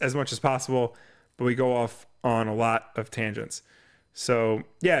rest as much as possible, but we go off on a lot of tangents. So,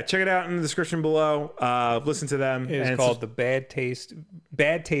 yeah, check it out in the description below. Listen to them. It's called the Bad Taste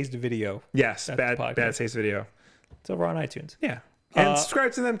Video. Yes, That's Bad the podcast. Taste Video. It's over on iTunes. Yeah. And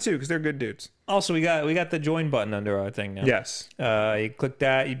subscribe to them too, because they're good dudes. Also, we got the join button under our thing now. Yes. You click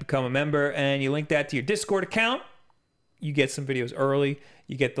that, you become a member, and you link that to your Discord account. You get some videos early.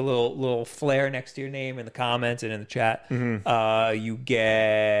 You get the little flare next to your name in the comments and in the chat. You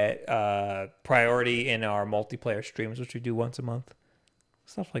get priority in our multiplayer streams, which we do once a month.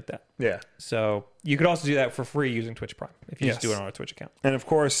 Stuff like that. Yeah. So you could also do that for free using Twitch Prime if you just Yes. do it on our Twitch account. And of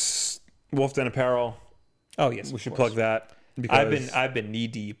course, Wolf Den Apparel. Oh yes, We of should course. plug that. Because I've been knee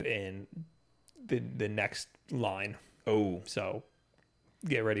deep in the next line. Oh, So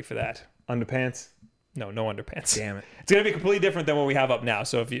get ready for that. underpants. No underpants. Damn it. It's gonna be completely different than what we have up now.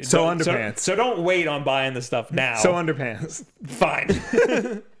 So if you So don't- underpants. so don't wait on buying the stuff now. So underpants.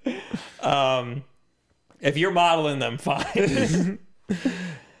 Fine. If you're modeling them, fine.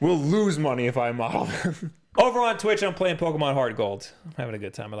 We'll lose money if I model them. Over on Twitch, I'm playing Pokemon Heart Gold. I'm having a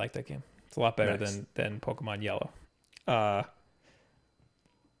good time. I like that game. It's a lot better Nice. than Pokemon Yellow. I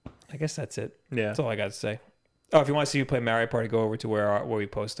guess that's it. Yeah. That's all I got to say. Oh, if you want to see you play Mario Party, go over to where we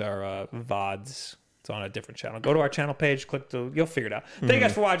post our VODs It's on a different channel. Go to our channel page, you'll figure it out. Thank you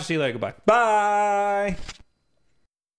guys for watching. See you later. Goodbye. Bye.